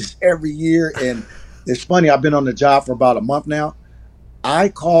changes every year. And it's funny, I've been on the job for about a month now. I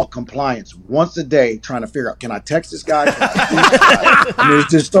call compliance once a day trying to figure out, can I text this guy? I mean, it's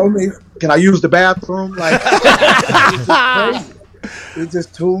just so many. Can I use the bathroom? Like, it's just crazy. It's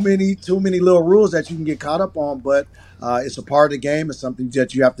just too many little rules that you can get caught up on. But it's a part of the game. It's something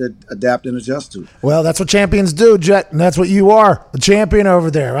that you have to adapt and adjust to. Well, that's what champions do, Jet, and that's what you are, a champion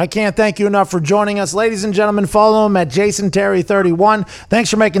over there. I can't thank you enough for joining us. Ladies and gentlemen, follow him at Jason Terry 31. Thanks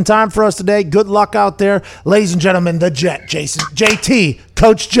for making time for us today. Good luck out there. Ladies and gentlemen, the Jet, JT,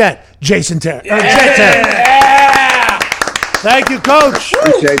 Coach Jet, Jason Terry. Jet Terry. Yeah! Thank you, Coach.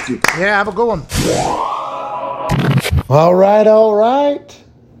 Appreciate you. Yeah, have a good one. All right.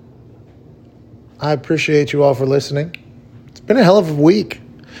 I appreciate you all for listening. It's been a hell of a week.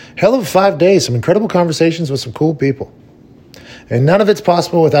 Hell of 5 days. Some incredible conversations with some cool people. And none of it's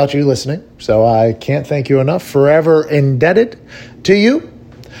possible without you listening. So I can't thank you enough. Forever indebted to you.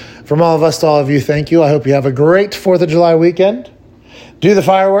 From all of us to all of you, thank you. I hope you have a great 4th of July weekend. Do the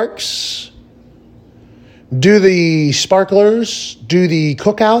fireworks. Do the sparklers. Do the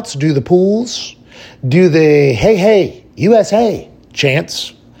cookouts. Do the pools. do the hey, hey, USA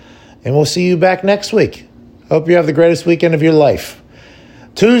chants, and we'll see you back next week. Hope you have the greatest weekend of your life.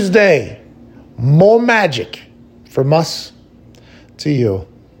 Tuesday, more magic from us to you.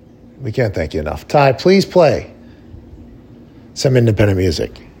 We can't thank you enough. Ty, please play some independent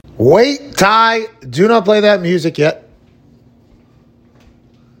music. Wait, Ty, do not play that music yet.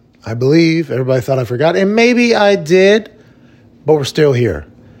 I believe everybody thought I forgot, and maybe I did, but we're still here.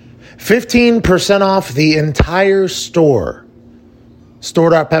 15% off the entire store.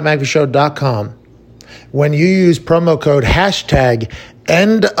 Store.patmcafeeshow.com. When you use promo code hashtag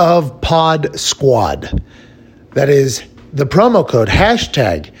EndOfPodSquad. That is the promo code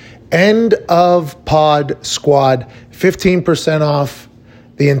hashtag EndOfPodSquad. 15% off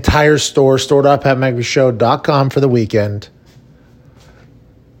the entire store. Store.patmcafeeshow.com for the weekend.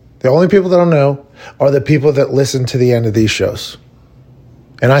 The only people that don't know are the people that listen to the end of these shows.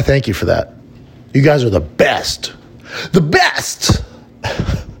 And I thank you for that. You guys are the best. The best!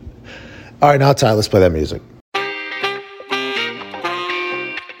 All right, now, Ty, let's play that music.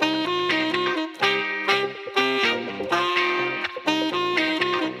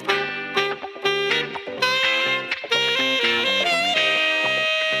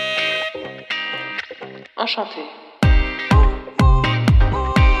 Enchanté.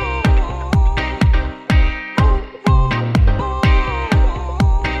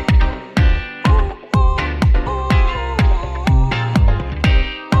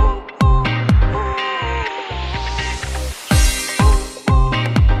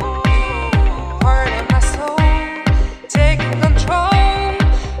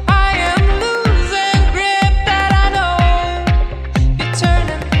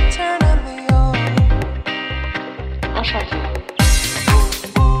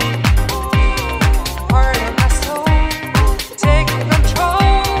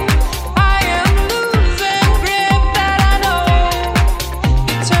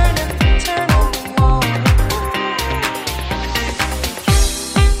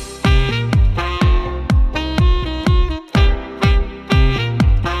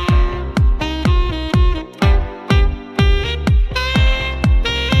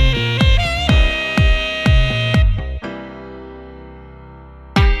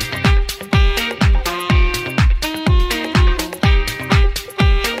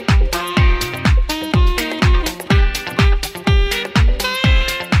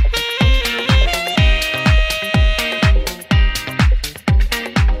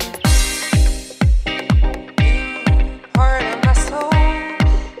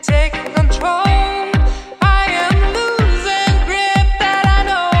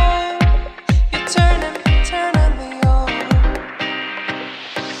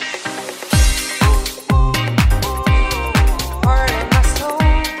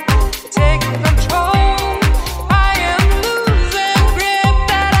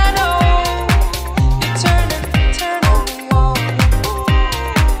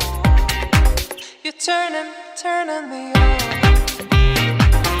 turning me on.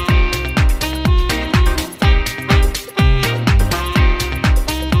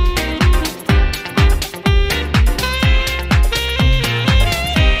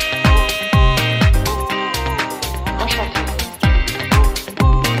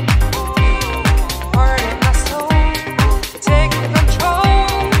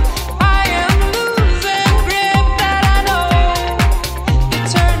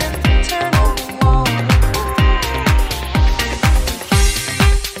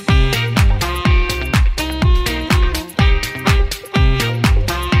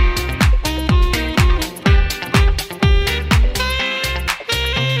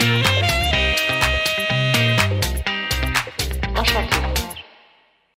 Enchanté.